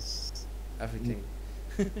is, everything.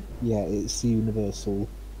 yeah, it's the universal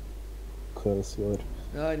curse word.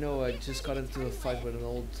 Yeah, I know, I just got into a fight with an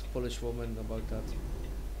old Polish woman about that.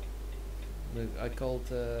 I called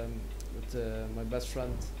with my best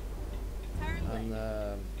friend and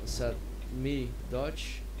said me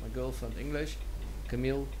Dutch, my girlfriend English,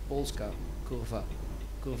 Camille Polska, kurva,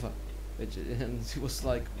 kurva. And she was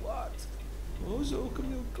like, what? Oh, so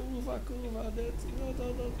Camille, kurva, kurva, that.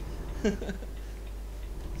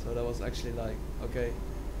 So that was actually like, okay,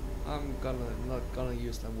 I'm not gonna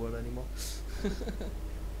use that word anymore.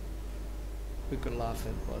 We could laugh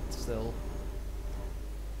it, but still.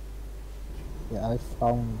 Yeah, I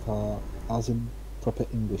found that as a proper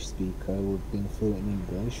English speaker with being fluent in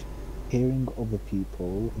English, hearing other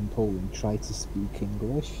people in Poland try to speak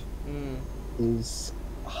English is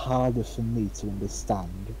harder for me to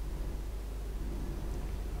understand.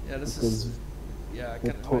 Yeah, this Because is. Yeah, I we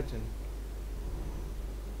can put- imagine.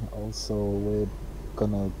 Also, we're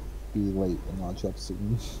gonna be late in our job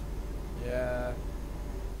soon. Yeah.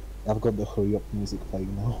 I've got the hurry up music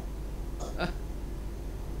playing now.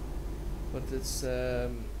 But it's the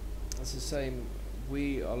same.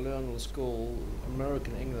 We are learning in school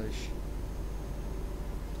American English,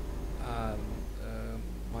 and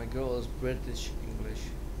my girl is British English,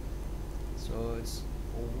 so it's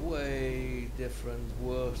way different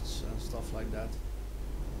words and stuff like that.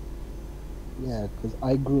 Yeah, because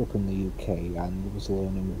I grew up in the UK and was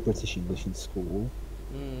learning British English in school,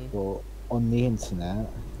 but on the internet,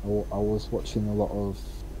 I was watching a lot of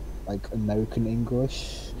like American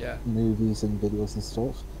English Yeah. movies and videos and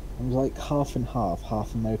stuff. It was like half and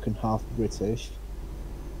half American, half British,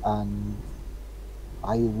 and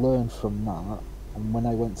I learned from that. And when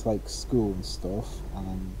I went to like school and stuff,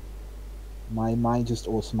 and my mind just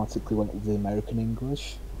automatically went with the American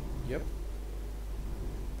English. Yep.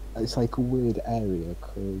 It's like a weird area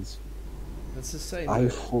because It's the same. I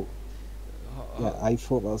with- thought, yeah, I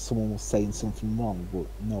thought that someone was saying something wrong, but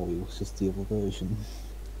no, it was just the other version.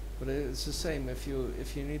 But it's the same if you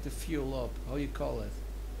need to fuel up. How you call it?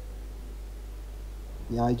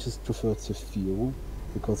 Yeah, I just prefer to fuel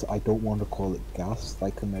because I don't want to call it gas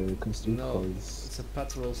like Americans do. No, Because it's a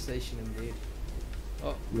petrol station indeed.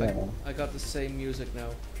 Oh, yeah, I got the same music now.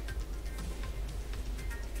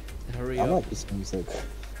 Hurry I up. like this music.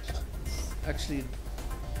 Actually,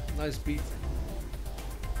 nice beat.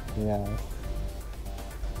 Yeah,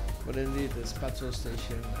 But indeed, it's petrol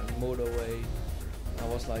station and motorway. I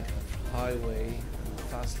was like highway and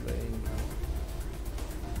fast lane.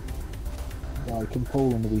 like in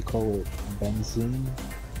Poland we call it benzene.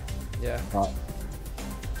 Yeah, But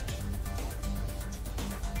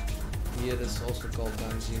here it is also called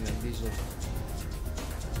benzene and diesel.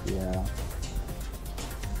 yeah.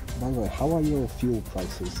 By the way, how are your fuel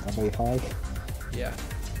prices? Are they high? Yeah,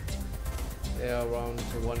 they are around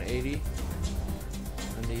 180,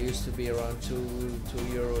 and they used to be around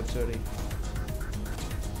 €2.30.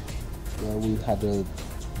 Yeah, we had a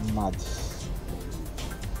mad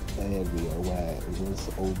area where it was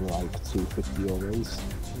over like €250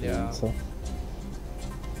 a Yeah. litre.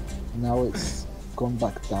 Now it's gone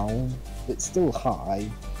back down. It's still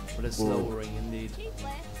high. But it's Whoa. lowering indeed. Keep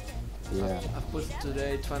left. Yeah. I put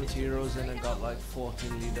today €20 in and got like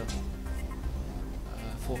 14 liter.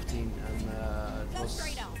 14 and it Go was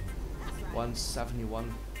straight on. That's right.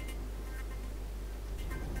 171.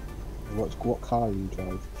 What car do you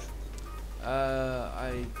drive?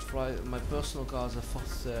 I drive my personal car is a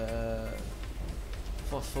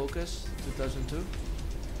Ford Focus 2002,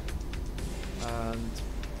 and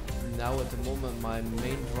now at the moment my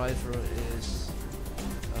main driver is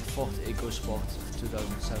a Ford EcoSport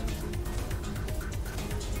 2017.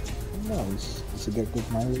 Nice. Does it get good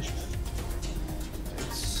mileage?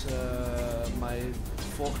 It's my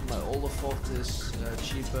older Ford is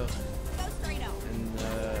cheaper Go straight on. in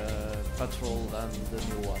petrol than the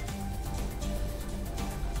new one.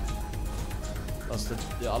 Plus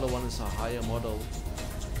the other one is a higher model,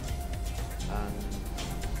 and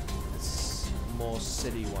it's more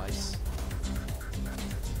city-wise.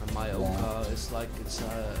 And my own car is like it's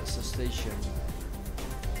a station,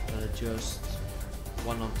 just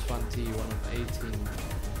one on 20, one on 18.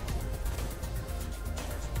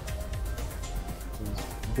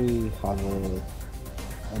 We have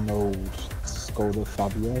an old Skoda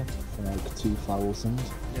Fabia from like 2000.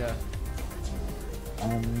 Yeah.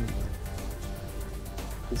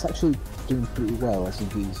 It's actually doing pretty well as a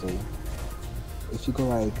diesel. If you go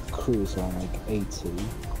like cruise around like 80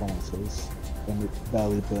 kilometers, then it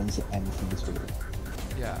barely burns anything at all.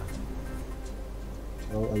 Yeah.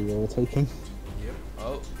 Oh, are you overtaking? Yep.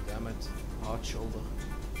 Oh, damn it. Hard shoulder.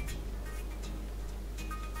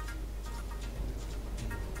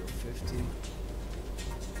 Go 50.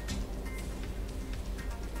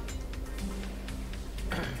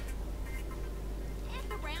 At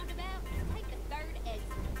the roundabout, take the third exit.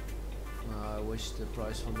 I wish the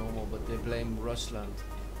price were normal, but they blame Russia.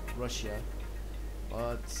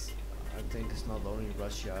 But I think it's not only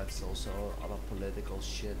Russia, it's also other political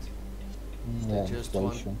shit. Yeah, They just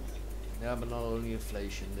want, inflation. yeah, but not only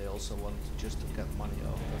inflation, they also want just to get money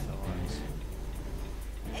out of everyone's.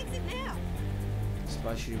 Exit now.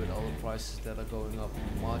 Especially with all the prices that are going up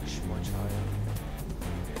much higher.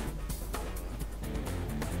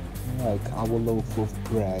 Like our loaf of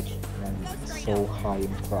bread went so high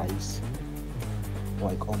in price,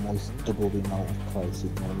 like almost double the amount of price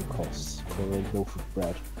it normally costs for a loaf of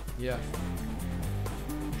bread. Yeah.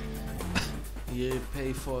 You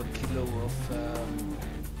pay for a kilo of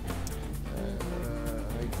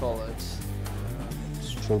how you call it?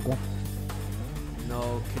 Sugar?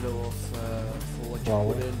 No, kilo of for what you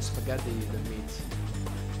Flour. put in spaghetti, the meat.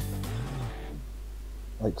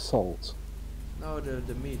 Like salt. No,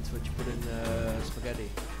 the meat what you put in spaghetti.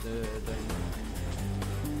 The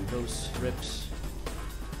those ribs.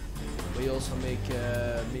 We also make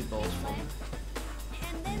meatballs from.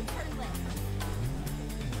 And then turn left.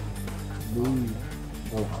 We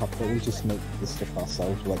don't have that, we just make the stuff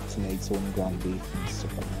ourselves, like tomato and ground beef and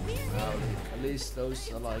stuff like that. At least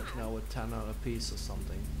those are like now a 10 a piece or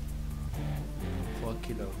something. For a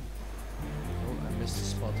kilo. Oh, I missed the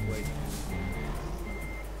spot, wait.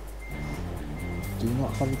 Do you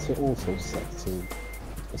not have it to auto set to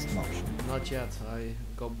just an option? Not yet, I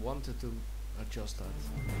wanted to adjust that.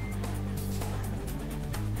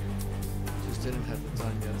 Just didn't have the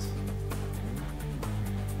time yet.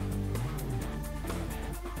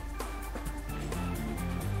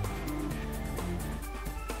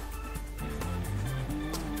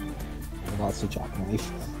 Well, that's a jackknife.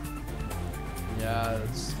 Yeah,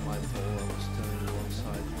 it's my fault, I was turning the wrong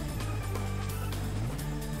side.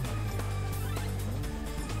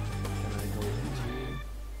 Can I go into?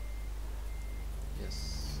 Yes,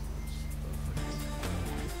 that's perfect.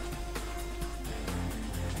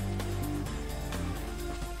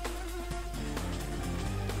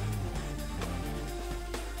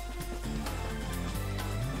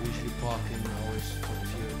 Usually parking always top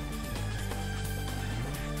view.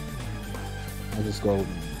 I just go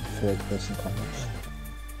third person cameras.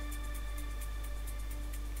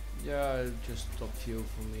 Yeah, just top view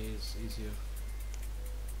for me is easier.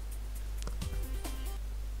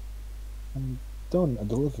 I'm done a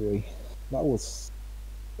delivery. That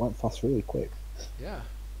went fast really quick. Yeah.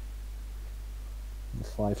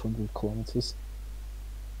 500 kilometers.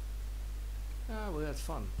 Yeah, we had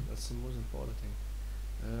fun. That's the most important thing.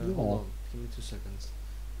 Yeah. Hold on, give me 2 seconds.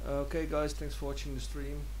 Okay guys, thanks for watching the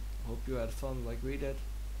stream. Hope you had fun like we did.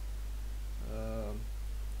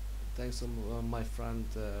 Thanks to my friend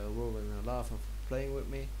Rowan and Lava for playing with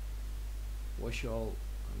me. Wish you all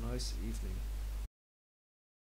a nice evening.